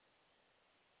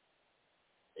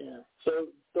 Yeah. So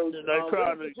they're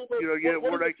trying to, get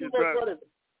where they can drive.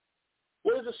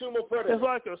 What is a Sumo Predator? It's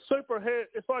like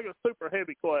a super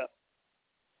heavy class.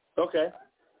 Okay.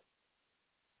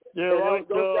 Yeah,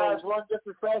 those guys run just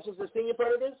as fast as the Senior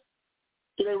Predators?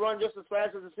 Do they run just as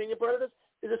fast as the Senior Predators?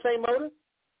 Is it the same motor?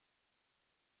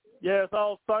 Yeah, it's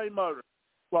all the same motor.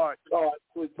 Right.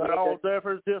 But all the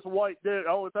difference is just weight. The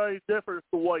only thing different is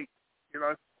the weight,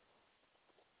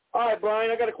 All right, Brian,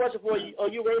 I got a question for you. Are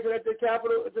you racing at the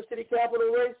city capitol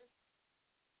race?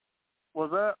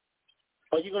 What's that?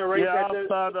 Are you going to race at the... Yeah, I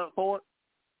signed up for it.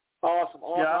 Awesome.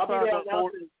 Yeah,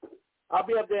 I'll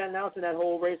be up there announcing that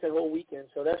whole race that whole weekend,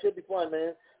 so that should be fun,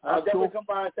 man. I'll definitely come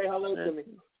by and say hello to me.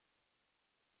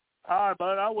 All right,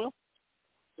 bud, I will.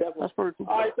 Definitely. That's pretty cool.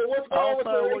 All right, so what's going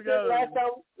on with your racing?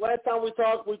 Last time we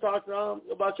talked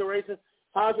about your racing.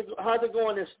 How's it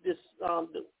going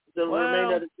the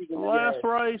remainder of the season? Last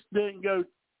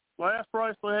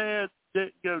race we had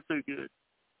didn't go too good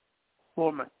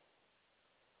for me.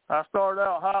 I started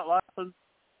out hot lapping,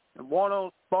 and one of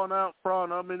them spun out in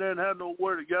front of me, didn't have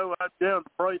nowhere to go. I down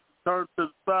the brakes and turned to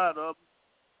the side of them,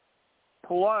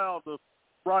 pulled out the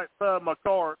right side of my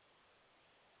car.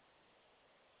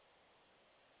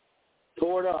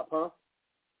 Tore it up, huh?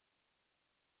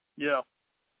 Yeah.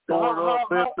 Tore it up,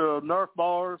 hit the Nerf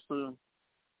bars. Man.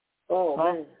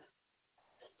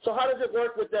 So how does it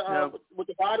work with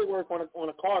the body work on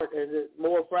a cart? Is it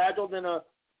more fragile than a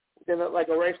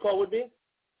race car would be?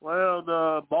 Well,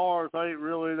 the bars ain't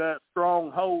really that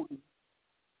strong holding.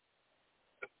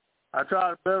 I try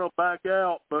to bend them back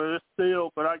out, but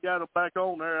I got them back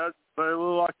on there. They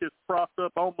look like it's propped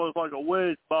up almost like a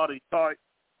wedge body type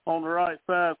on the right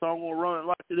side, so I'm going to run it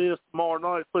like it is tomorrow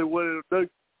night, see what it'll do.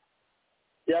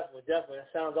 Definitely. That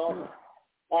sounds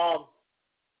awesome.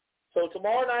 So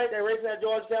tomorrow night they're racing at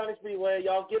George County Speedway.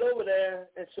 Y'all get over there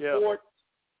and support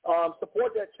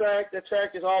that track. That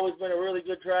track has always been a really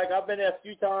good track. I've been there a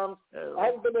few times. I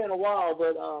haven't been there in a while,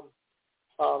 but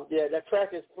that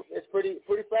track is pretty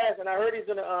fast. And I heard he's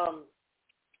gonna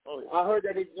I heard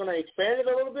that he's gonna expand it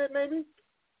a little bit, maybe.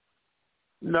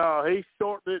 No, he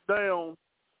shortened it down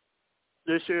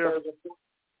this year.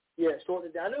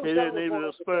 Shortened it down. He didn't even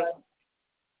expect.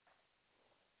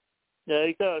 Yeah,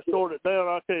 he kind of shortened it down.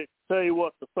 I can't tell you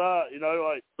what the size,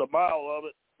 like the mile of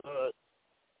it.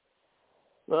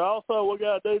 But also, we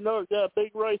got a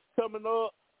big race coming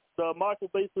up, the Michael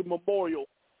Beasley Memorial.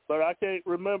 But I can't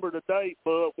remember the date.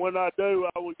 But when I do,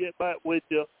 I will get back with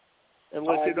you and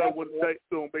let you know when the date's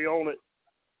going to be on it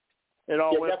and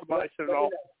all information and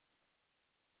all.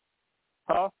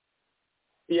 Huh?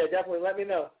 Yeah, definitely. Let me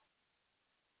know.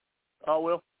 I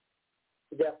will.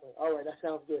 Definitely. All right, that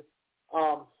sounds good.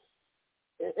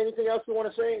 Anything else you want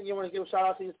to say? You want to give a shout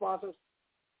out to your sponsors?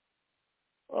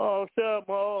 Shout out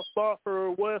my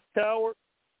sponsor, Wes Cowart,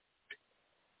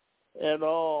 and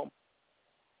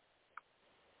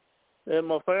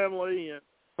my family and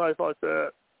things like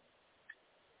that.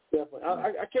 Definitely.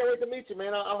 I can't wait to meet you,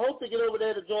 man. I hope to get over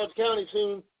there to George County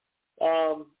soon.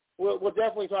 We'll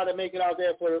definitely try to make it out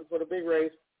there for the big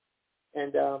race,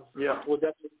 and we'll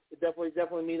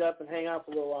definitely meet up and hang out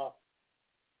for a little while.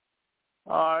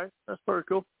 All right, that's pretty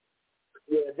cool.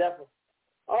 Yeah, definitely.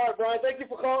 All right, Brian, thank you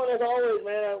for calling as always,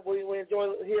 man. We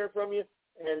enjoy hearing from you,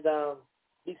 and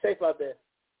be safe out there.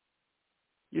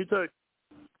 You too.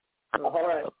 All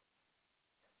right.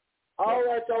 All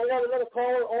right, so we have another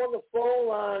caller on the phone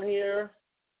line here.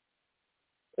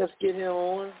 Let's get him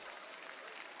on.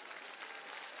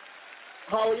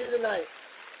 How are you tonight?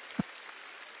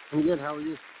 I'm good. How are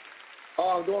you?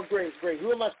 Oh, I'm doing great.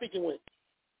 Who am I speaking with?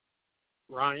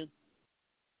 Ryan.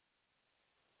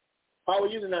 How are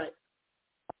you tonight?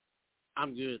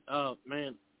 I'm good.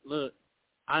 Man, look,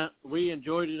 we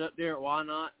enjoyed it up there at Why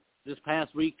Not this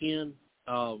past weekend.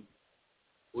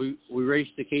 We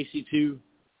raced the KC2.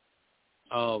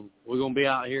 We're gonna be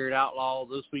out here at Outlaw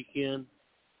this weekend,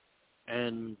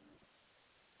 and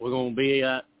we're gonna be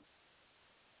at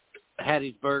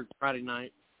Hattiesburg Friday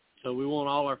night. So we want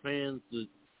all our fans to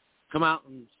come out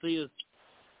and see us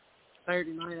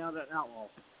Saturday night out at Outlaw.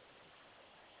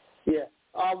 Yeah.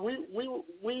 We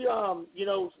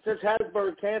since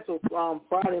Hattiesburg canceled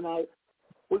Friday night,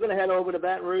 we're gonna head over to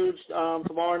Baton Rouge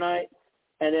tomorrow night,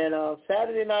 and then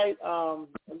Saturday night, I'm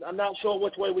not sure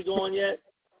which way we're going yet,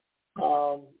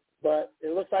 but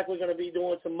it looks like we're gonna be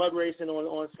doing some mud racing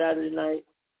on Saturday night,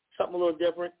 something a little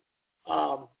different.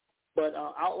 But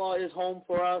Outlaw is home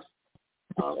for us,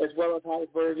 as well as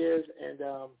Hattiesburg is, and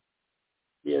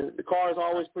the car is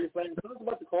always pretty fun. Tell us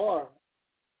about the car.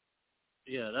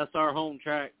 Yeah, that's our home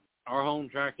track. Our home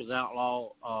track is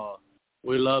Outlaw.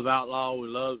 We love Outlaw. We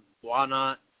love Why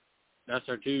Not. That's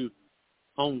our two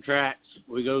home tracks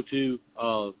we go to.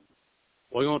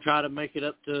 We're going to try to make it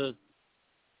up to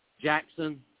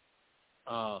Jackson.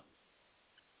 I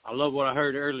love what I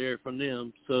heard earlier from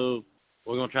them, so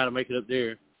we're going to try to make it up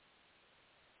there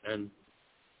and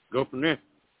go from there.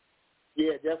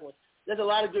 Yeah, definitely. There's a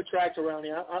lot of good tracks around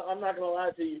here. I'm not going to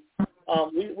lie to you.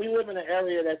 We live in an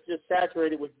area that's just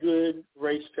saturated with good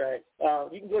racetracks.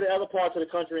 You can go to other parts of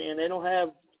the country, and they don't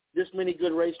have this many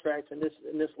good racetracks in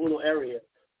this little area.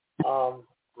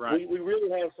 Right. We really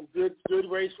have some good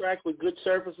racetracks with good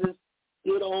surfaces,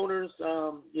 good owners,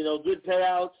 good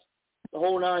payouts, the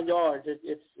whole 9 yards.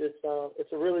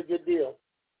 It's a really good deal.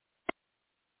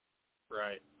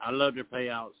 Right. I love their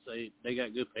payouts. They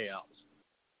got good payouts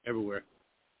everywhere.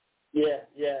 Yeah,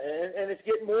 and it's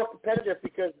getting more competitive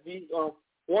because the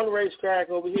one racetrack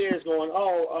over here is going,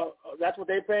 that's what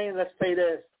they're paying, let's pay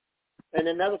this. And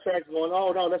then another track's going,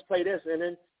 oh, no, let's pay this. And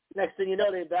then next thing you know,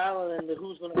 they're battling and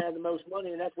who's going to have the most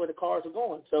money, and that's where the cars are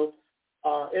going. So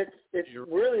it's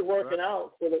really working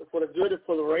out for the good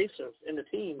for the racers and the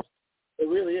teams. It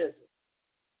really is.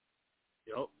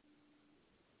 Yep.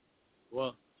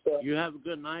 Well, you have a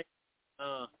good night.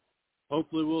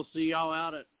 Hopefully we'll see y'all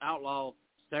out at Outlaw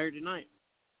Saturday night.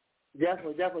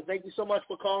 Definitely. Thank you so much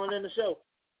for calling in the show.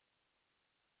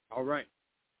 All right.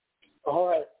 All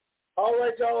right,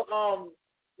 y'all.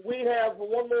 We have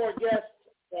one more guest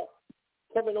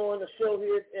coming on the show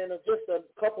here in just a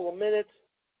couple of minutes.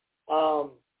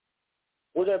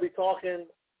 we're going to be talking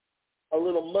a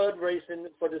little mud racing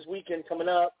for this weekend coming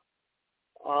up.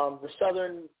 The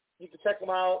Southern, you can check them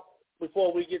out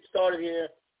before we get started here.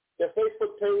 Their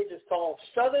Facebook page is called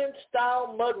Southern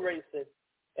Style Mud Racing,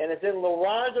 and it's in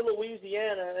Lauranja,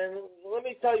 Louisiana. And let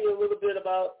me tell you a little bit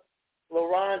about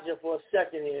Lauranja for a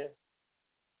second here.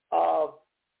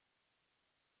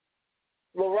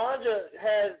 Lauranja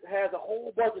has a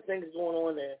whole bunch of things going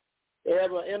on there. They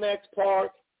have an MX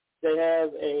park. They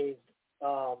have a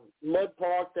mud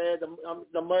park there,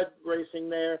 the mud racing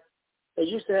there. They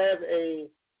used to have a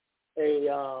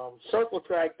circle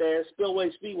track there,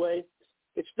 Spillway Speedway.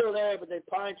 It's still there, but the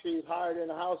pine trees higher than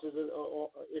the houses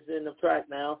is in the track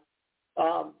now.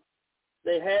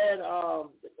 They had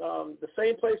the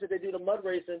same place that they do the mud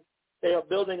racing. They are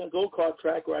building a go-kart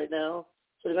track right now.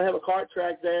 So they're going to have a kart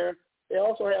track there. They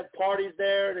also have parties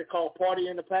there. They're called Party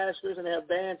in the Pastures, and they have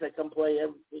bands that come play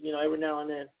every now and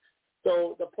then.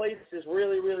 So the place is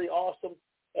really, really awesome,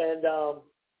 and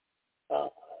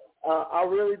I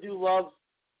really do love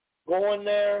going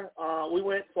there. We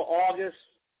went for August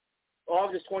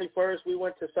 21st. We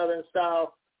went to Southern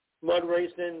Style Mud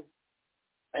Racing,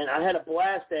 and I had a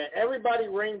blast there. Everybody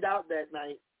rained out that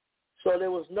night, so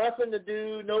there was nothing to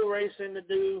do, no racing to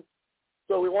do.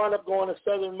 So we wound up going to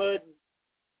Southern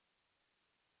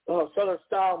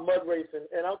Style Mud Racing,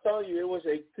 and I'll tell you, it was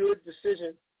a good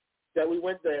decision that we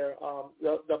went there.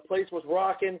 The place was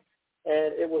rocking,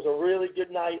 and it was a really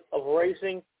good night of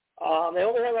racing. They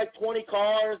only had like 20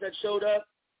 cars that showed up,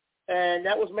 and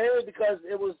that was mainly because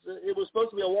it was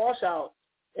supposed to be a washout,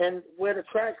 and where the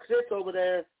track sits over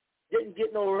there didn't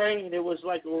get no rain. It was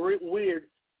like weird.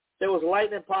 There was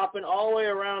lightning popping all the way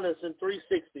around us in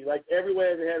 360, like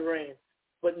everywhere they had rain,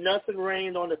 but nothing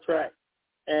rained on the track.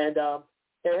 And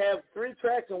they have 3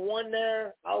 tracks and 1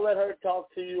 there. I'll let her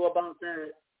talk to you about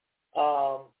that.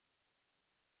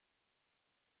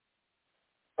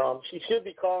 She should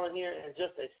be calling here in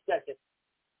just a second.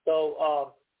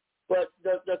 So, but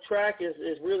the track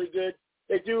is really good.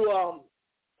 They do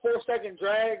 4-second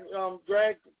drag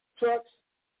trucks.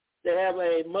 They have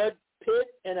a mud pit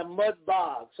and a mud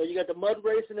bog. So you got the mud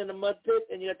racing in the mud pit,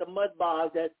 and you got the mud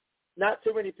bog that not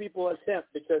too many people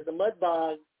attempt, because the mud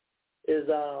bog is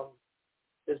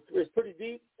pretty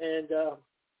deep, and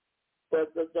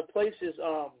but the place is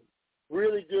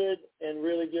really good and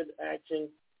really good action.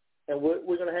 And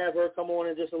we're going to have her come on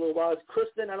in just a little while. It's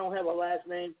Kristen. I don't have her last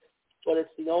name, but it's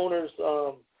the owner's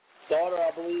daughter,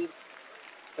 I believe.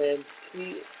 And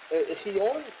is she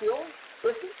on?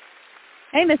 Kristen?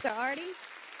 Hey, Mr. Artie.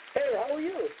 Hey, how are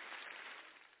you?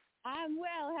 I'm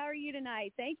well. How are you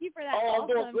tonight? Thank you for that I'm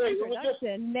doing awesome great.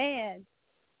 introduction. Man.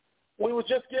 We were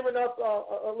just giving up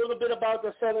a little bit about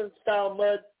the Southern Style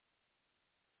Mud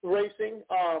Racing.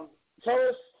 Tell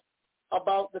us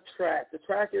about the track. The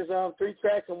track is 3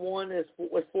 tracks, and 1 is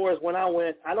as far as when I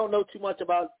went. I don't know too much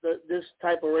about this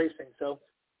type of racing, so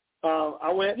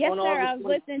I went. Yes, on sir. I was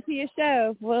listening to your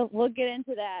show. We'll get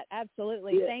into that.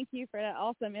 Absolutely. Yeah. Thank you for that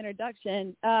awesome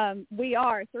introduction. We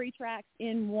are 3 tracks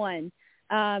in 1.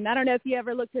 I don't know if you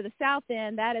ever looked to the south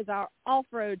end. That is our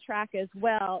off-road track as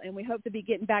well, and we hope to be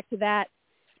getting back to that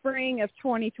spring of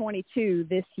 2022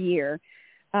 this year.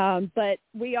 But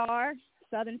we are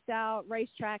Southern Style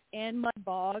Racetrack and Mud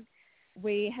Bog.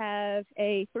 We have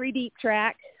a 3-deep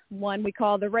track, one we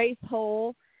call the Race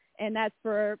Hole, and that's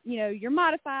for, your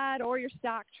modified or your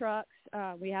stock trucks.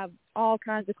 We have all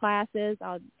kinds of classes.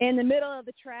 In the middle of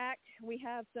the track, we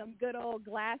have some good old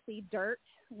glassy dirt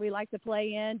we like to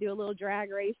play in, do a little drag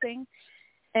racing.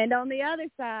 And on the other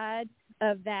side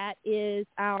of that is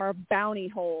our Bounty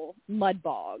Hole Mud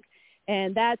Bog.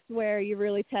 And that's where you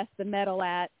really test the metal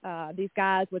at. These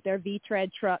guys with their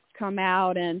V-tread trucks come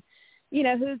out and,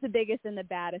 who's the biggest and the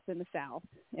baddest in the South.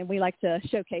 And we like to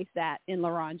showcase that in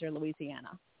Lauranja,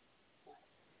 Louisiana.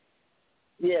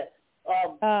 Yeah.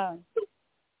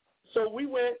 So we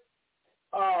went,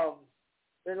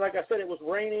 and like I said, it was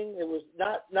raining. It was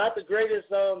not the greatest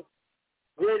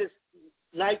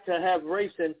night to have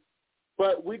racing,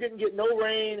 but we didn't get no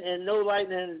rain and no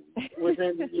lightning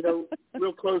within,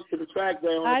 real close to the track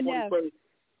there on the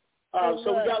 21st.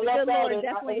 So we got left out. The Lord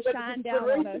definitely shined down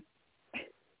on us.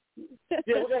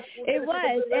 It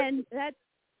was, and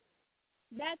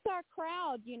that's our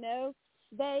crowd.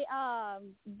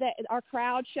 Our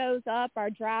crowd shows up, our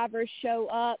drivers show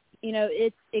up.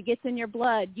 It gets in your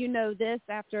blood. This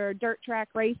after dirt track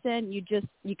racing,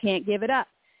 you can't give it up.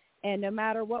 And no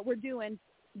matter what we're doing,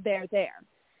 they're there.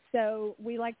 So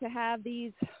we like to have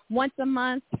these once a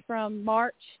month from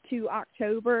March to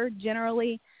October.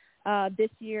 Generally,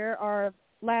 this year, our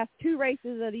last 2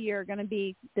 races of the year are going to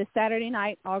be this Saturday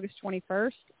night, August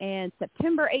 21st, and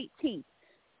September 18th.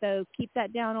 So keep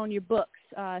that down on your books,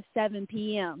 7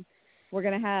 p.m. We're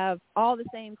going to have all the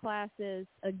same classes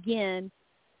again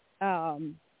out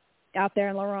there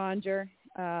in Laranger.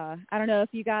 I don't know if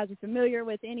you guys are familiar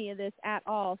with any of this at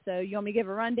all, so you want me to give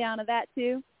a rundown of that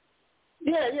too?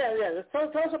 Yeah. Tell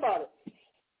us about it.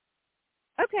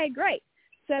 Okay, great.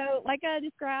 So like I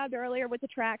described earlier with the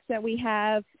tracks that we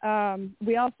have,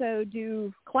 we also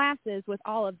do classes with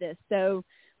all of this. So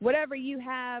whatever you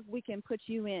have, we can put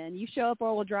you in. You show up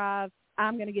all-wheel drive,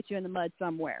 I'm going to get you in the mud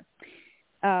somewhere.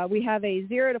 We have a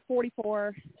 0 to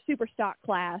 44 super stock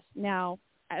class. Now,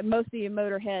 most of you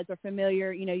motorheads are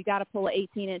familiar. You know, you got to pull an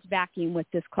 18-inch vacuum with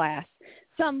this class.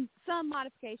 Some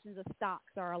modifications of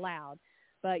stocks are allowed,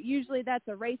 but usually that's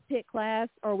a race pit class,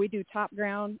 or we do top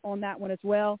ground on that one as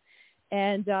well.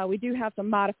 And we do have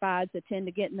some modifieds that tend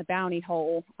to get in the bounty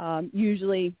hole.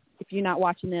 Usually, if you're not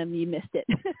watching them, you missed it.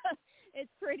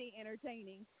 It's pretty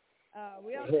entertaining.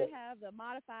 We also have the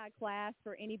modified class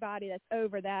for anybody that's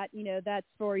over that. You know, that's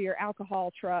for your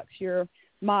alcohol trucks, your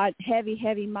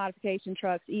heavy modification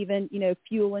trucks, even, you know,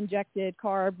 fuel-injected,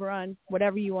 carb run,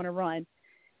 whatever you want to run.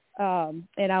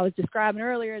 And I was describing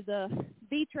earlier the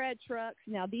V-tread trucks.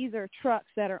 Now, these are trucks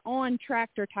that are on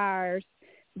tractor tires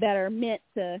that are meant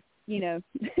to, you know,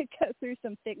 go through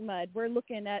some thick mud. We're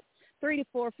looking at 3 to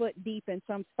 4 foot deep in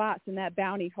some spots in that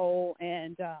bounty hole.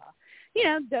 And, you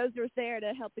know, dozers there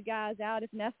to help the guys out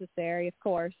if necessary, of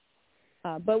course.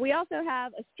 But we also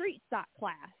have a street stock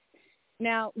class.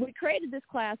 Now, we created this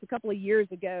class a couple of years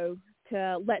ago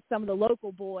to let some of the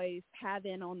local boys have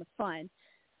in on the fun.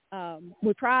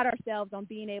 We pride ourselves on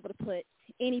being able to put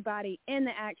anybody in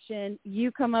the action.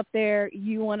 You come up there,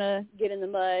 you want to get in the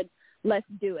mud, let's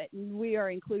do it. And we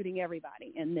are including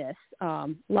everybody in this. A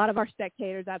lot of our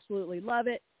spectators absolutely love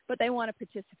it, but they want to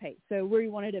participate. So we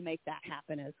wanted to make that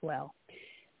happen as well.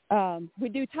 We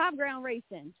do top ground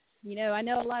racing. You know, I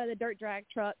know a lot of the dirt drag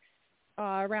trucks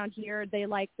around here, they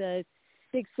like the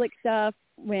big slick stuff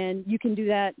when you can do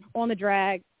that on the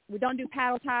drag. We don't do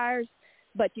paddle tires,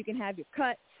 but you can have your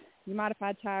cuts, your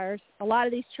modified tires. A lot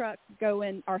of these trucks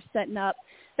are setting up.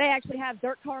 They actually have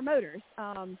dirt car motors.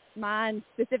 Mine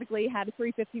specifically had a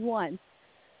 351.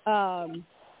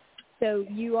 So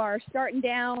you are starting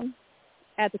down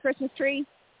at the Christmas tree,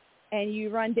 and you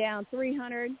run down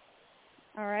 300.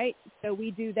 All right. So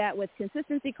we do that with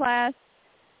consistency class.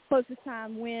 Closest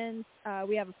time wins.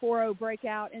 We have a 4.0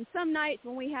 breakout. And some nights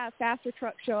when we have faster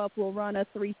trucks show up, we'll run a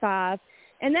 3.5.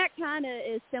 And that kind of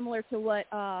is similar to what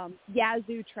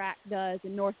Yazoo Track does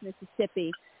in North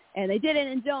Mississippi. And they did it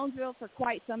in Jonesville for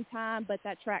quite some time, but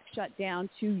that track shut down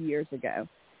 2 years ago.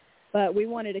 But we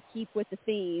wanted to keep with the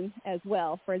theme as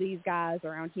well for these guys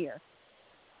around here.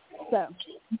 So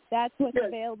that's what's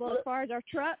available as far as our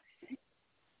trucks.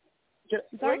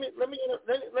 Let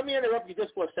me interrupt you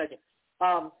just for a second.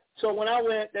 So when I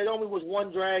went, there only was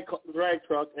one drag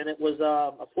truck, and it was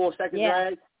a 4-second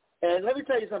drag. And let me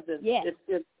tell you something. Yeah.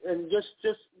 And just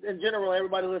in general,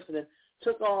 everybody listening,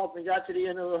 took off and got to the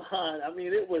end of the line. I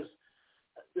mean, it was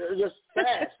just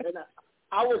fast. And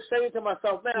I was saying to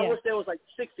myself, man, I wish there was like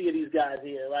 60 of these guys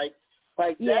here. Like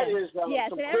that is some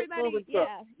quick moving stuff.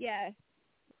 Yeah.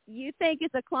 You think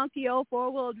it's a clunky old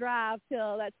 4-wheel drive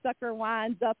till that sucker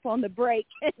winds up on the brake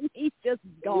and he's just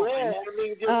gone. Yeah, I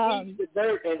mean, just eats the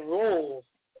dirt and rolls.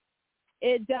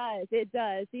 It does.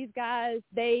 These guys,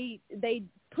 they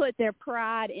put their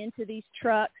pride into these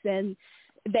trucks, and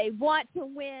they want to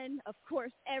win. Of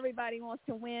course, everybody wants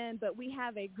to win, but we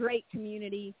have a great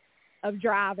community of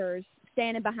drivers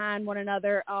standing behind one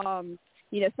another.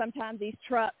 You know, sometimes these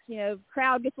trucks, you know,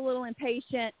 crowd gets a little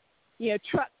impatient. You know,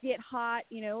 trucks get hot.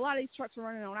 You know, a lot of these trucks are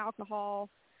running on alcohol.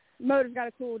 Motors got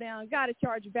to cool down, got to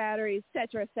charge batteries, et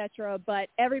cetera, but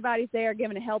everybody's there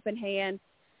giving a helping hand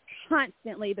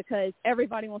constantly because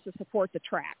everybody wants to support the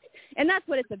track. And that's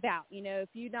what it's about. You know, if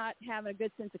you're not having a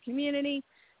good sense of community,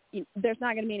 there's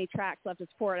not going to be any tracks left to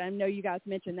support. I know you guys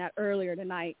mentioned that earlier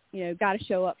tonight. You know, got to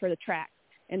show up for the track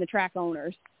and the track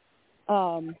owners.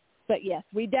 But, yes,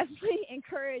 we definitely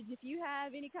encourage, if you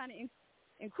have any kind of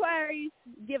inquiries,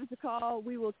 give us a call.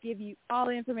 We will give you all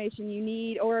the information you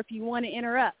need. Or if you want to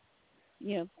interrupt,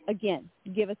 you know, again,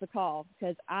 give us a call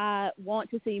because I want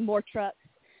to see more trucks,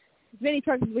 as many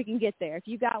trucks as we can get there. If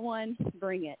you got one,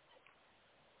 bring it.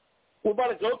 What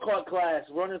about a go-kart class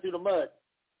running through the mud?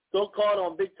 Go-kart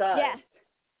on big tires. Yeah.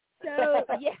 So,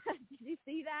 did you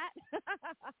see that?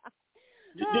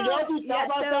 Did y'all do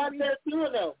side-by-side there too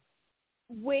or no?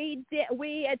 We did.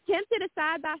 We attempted a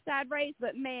side-by-side race,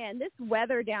 but, man, this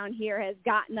weather down here has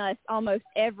gotten us almost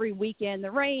every weekend.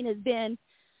 The rain has been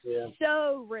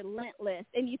so relentless.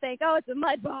 And you think, oh, it's a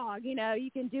mud bog, you know,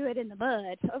 you can do it in the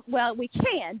mud. Well, we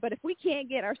can, but if we can't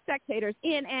get our spectators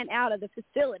in and out of the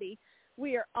facility,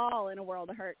 we are all in a world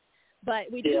of hurt.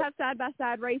 But we do have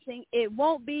side-by-side racing. It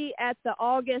won't be at the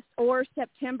August or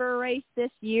September race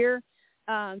this year,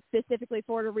 specifically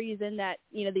for the reason that,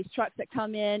 you know, these trucks that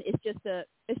come in, it's just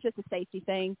a safety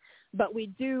thing. But we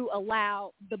do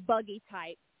allow the buggy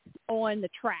type on the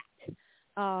track.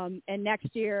 And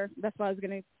next year, that's what I was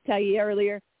going to tell you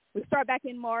earlier, we start back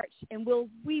in March, and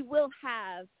we will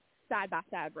have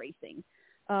side-by-side racing.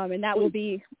 And that will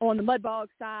be on the mud bog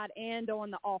side and on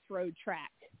the off-road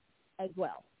track as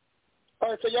well. All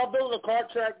right, so y'all building a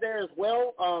kart track there as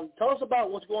well. Tell us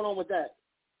about what's going on with that.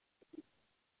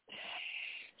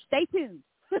 Stay tuned.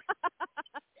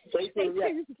 Stay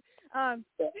tuned.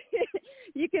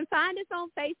 You can find us on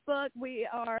Facebook. We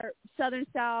are Southern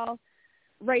Style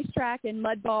Racetrack and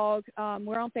Mud Bog.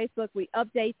 We're on Facebook. We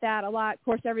update that a lot. Of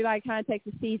course, everybody kind of takes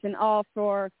the season off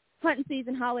for hunting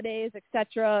season, holidays,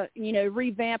 etc. You know,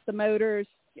 revamp the motors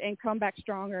and come back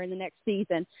stronger in the next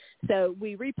season. So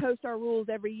we repost our rules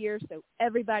every year so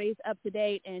everybody's up to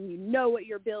date and you know what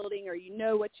you're building or you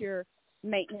know what your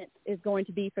maintenance is going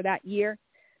to be for that year.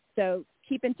 So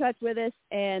keep in touch with us,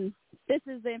 and this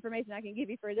is the information I can give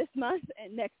you for this month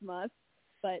and next month.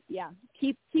 But, yeah,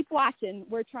 keep watching.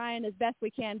 We're trying as best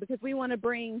we can because we want to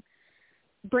bring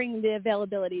the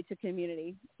availability to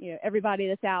community. You know, everybody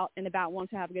that's out and about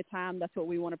wants to have a good time. That's what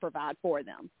we want to provide for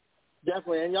them.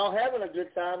 Definitely, and y'all having a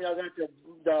good time. Y'all got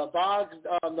the bogs,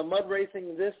 the mud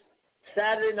racing this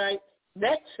Saturday night.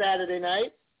 Next Saturday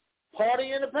night,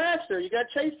 Party in the Pasture. You got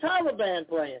Chase Tyler Band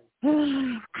playing.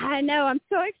 I know. I'm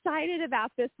so excited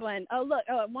about this one. Oh, look,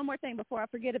 one more thing before I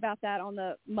forget about that on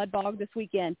the mud bog this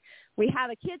weekend. We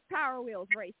have a kids' Power Wheels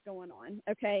race going on,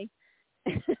 okay?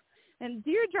 And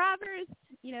do your drivers,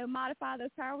 you know, modify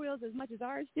those Power Wheels as much as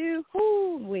ours do?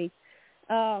 Ooh-wee.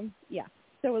 Yeah.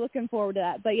 So we're looking forward to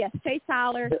that. But, yes, Chase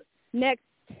Tyler next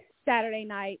Saturday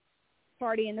night,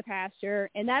 Party in the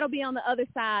Pasture, and that'll be on the other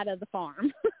side of the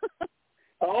farm.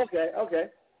 Oh, okay.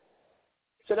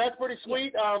 So that's pretty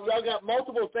sweet. Y'all got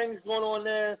multiple things going on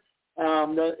there.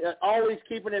 Always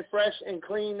keeping it fresh and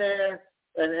clean there.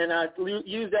 And I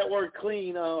use that word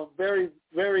clean very,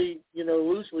 very, you know,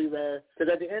 loosely there.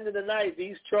 Because at the end of the night,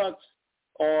 these trucks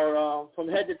are from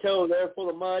head to toe. They're full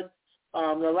of mud.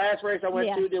 The last race I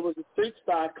went to, there was a street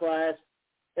stock class,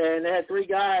 and they had 3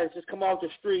 guys just come off the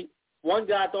street. One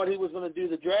guy thought he was going to do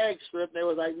the drag strip, and they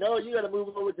was like, "No, you got to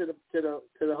move over to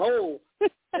the hole."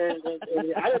 and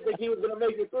I didn't think he was going to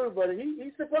make it through, but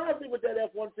he surprised me with that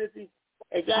F-150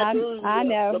 and got through. I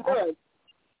know. The mud.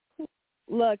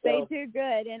 Look, they do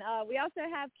good, and we also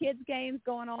have kids games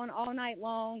going on all night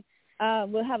long.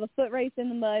 We'll have a foot race in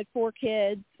the mud for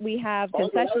kids. We have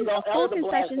concessions, a full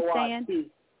concession stand.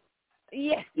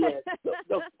 Yeah.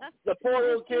 The poor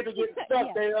little kids are getting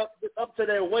stuck. They're up to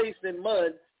their waist in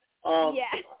mud.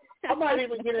 I might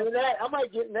even get into that. I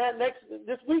might get in that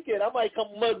this weekend. I might come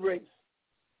mud race.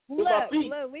 Look,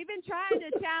 we've been trying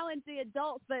to challenge the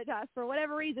adults, but for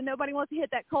whatever reason, nobody wants to hit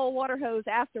that cold water hose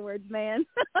afterwards, man.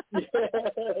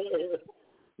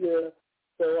 Yeah.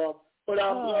 So,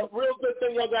 real good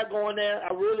thing y'all got going there.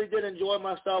 I really did enjoy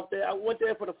myself there. I went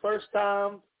there for the first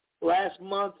time last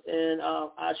month, and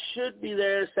I should be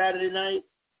there Saturday night.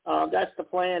 That's the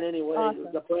plan anyway. Awesome.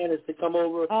 The plan is to come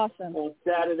over on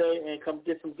Saturday and come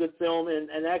get some good film and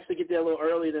actually get there a little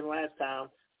earlier than last time.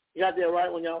 You got there right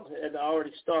when y'all had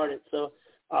already started. So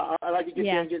I like to get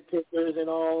there and get pictures and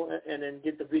all and then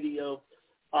get the video.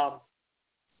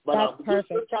 But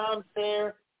good times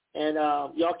there. And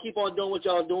y'all keep on doing what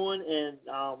y'all doing, and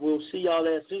we'll see y'all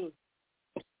there soon.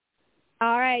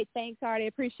 All right. Thanks, Artie.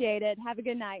 Appreciate it. Have a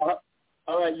good night.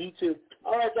 All right, you too.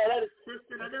 All right, so that is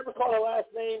Kristen. I never call her last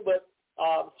name, but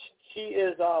she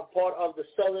is part of the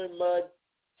Southern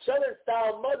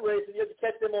Style Mud Racing. You have to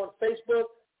catch them on Facebook,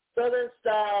 Southern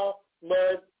Style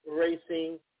Mud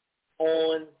Racing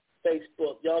on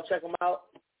Facebook. Y'all check them out.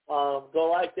 Go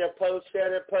like their posts, share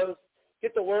their posts.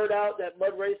 Get the word out that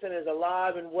mud racing is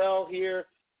alive and well here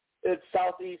in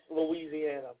Southeast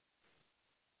Louisiana.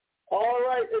 All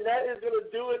right, and that is going to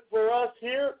do it for us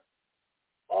here.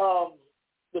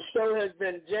 The show has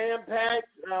been jam-packed.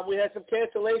 We had some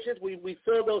cancellations. We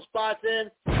filled those spots in.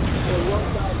 It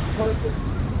worked out perfect.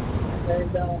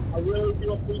 And I really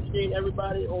do appreciate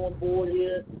everybody on board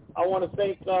here. I want to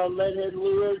thank Leadhead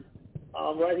Lures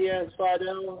right here in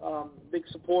Slidell, big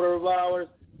supporter of ours.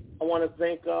 I want to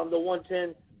thank the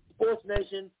 110 Sports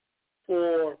Nation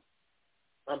for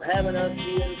having us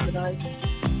here tonight.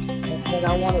 And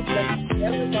I want to thank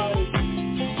everybody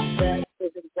that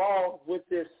is involved involved with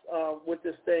this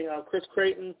thing. Chris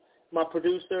Creighton, my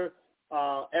producer,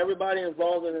 everybody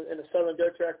involved in the Southern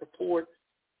Dirt Track Report.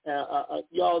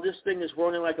 Y'all, this thing is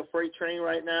running like a freight train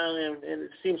right now, and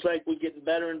it seems like we're getting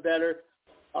better and better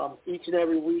each and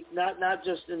every week, not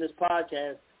just in this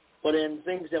podcast, but in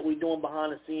things that we're doing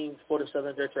behind the scenes for the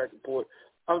Southern Dirt Track Report.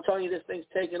 I'm telling you, this thing's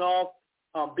taking off.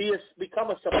 Become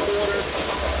a supporter.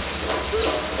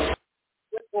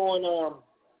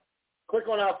 Click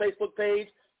on our Facebook page.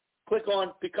 Click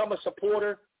on Become a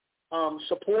Supporter.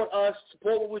 Support us.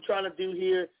 Support what we're trying to do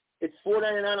here. It's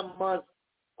 $4.99 a month,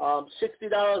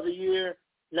 $60 a year.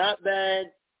 Not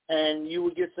bad, and you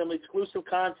will get some exclusive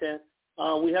content.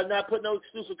 We have not put no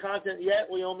exclusive content yet.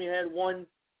 We only had one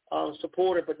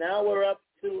supporter, but now we're up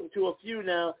to a few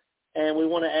now, and we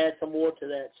want to add some more to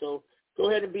that. So go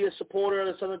ahead and be a supporter of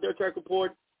the Southern Dirt Track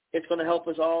Report. It's going to help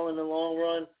us all in the long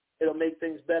run. It'll make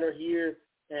things better here,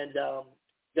 and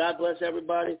God bless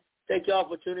everybody. Thank you all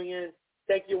for tuning in.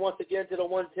 Thank you once again to the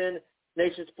 110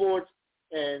 Nation Sports,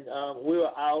 and we're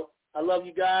out. I love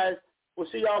you guys. We'll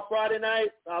see y'all Friday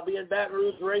night. I'll be in Baton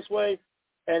Rouge Raceway,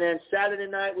 and then Saturday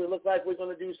night we look like we're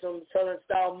going to do some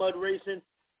Southern-style mud racing.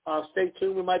 Stay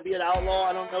tuned. We might be at Outlaw.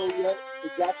 I don't know yet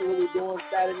exactly what we're doing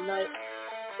Saturday night,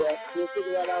 but we'll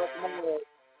figure that out tomorrow.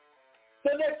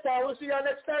 Till next time, we'll see y'all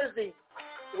next Thursday.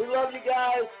 We love you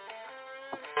guys.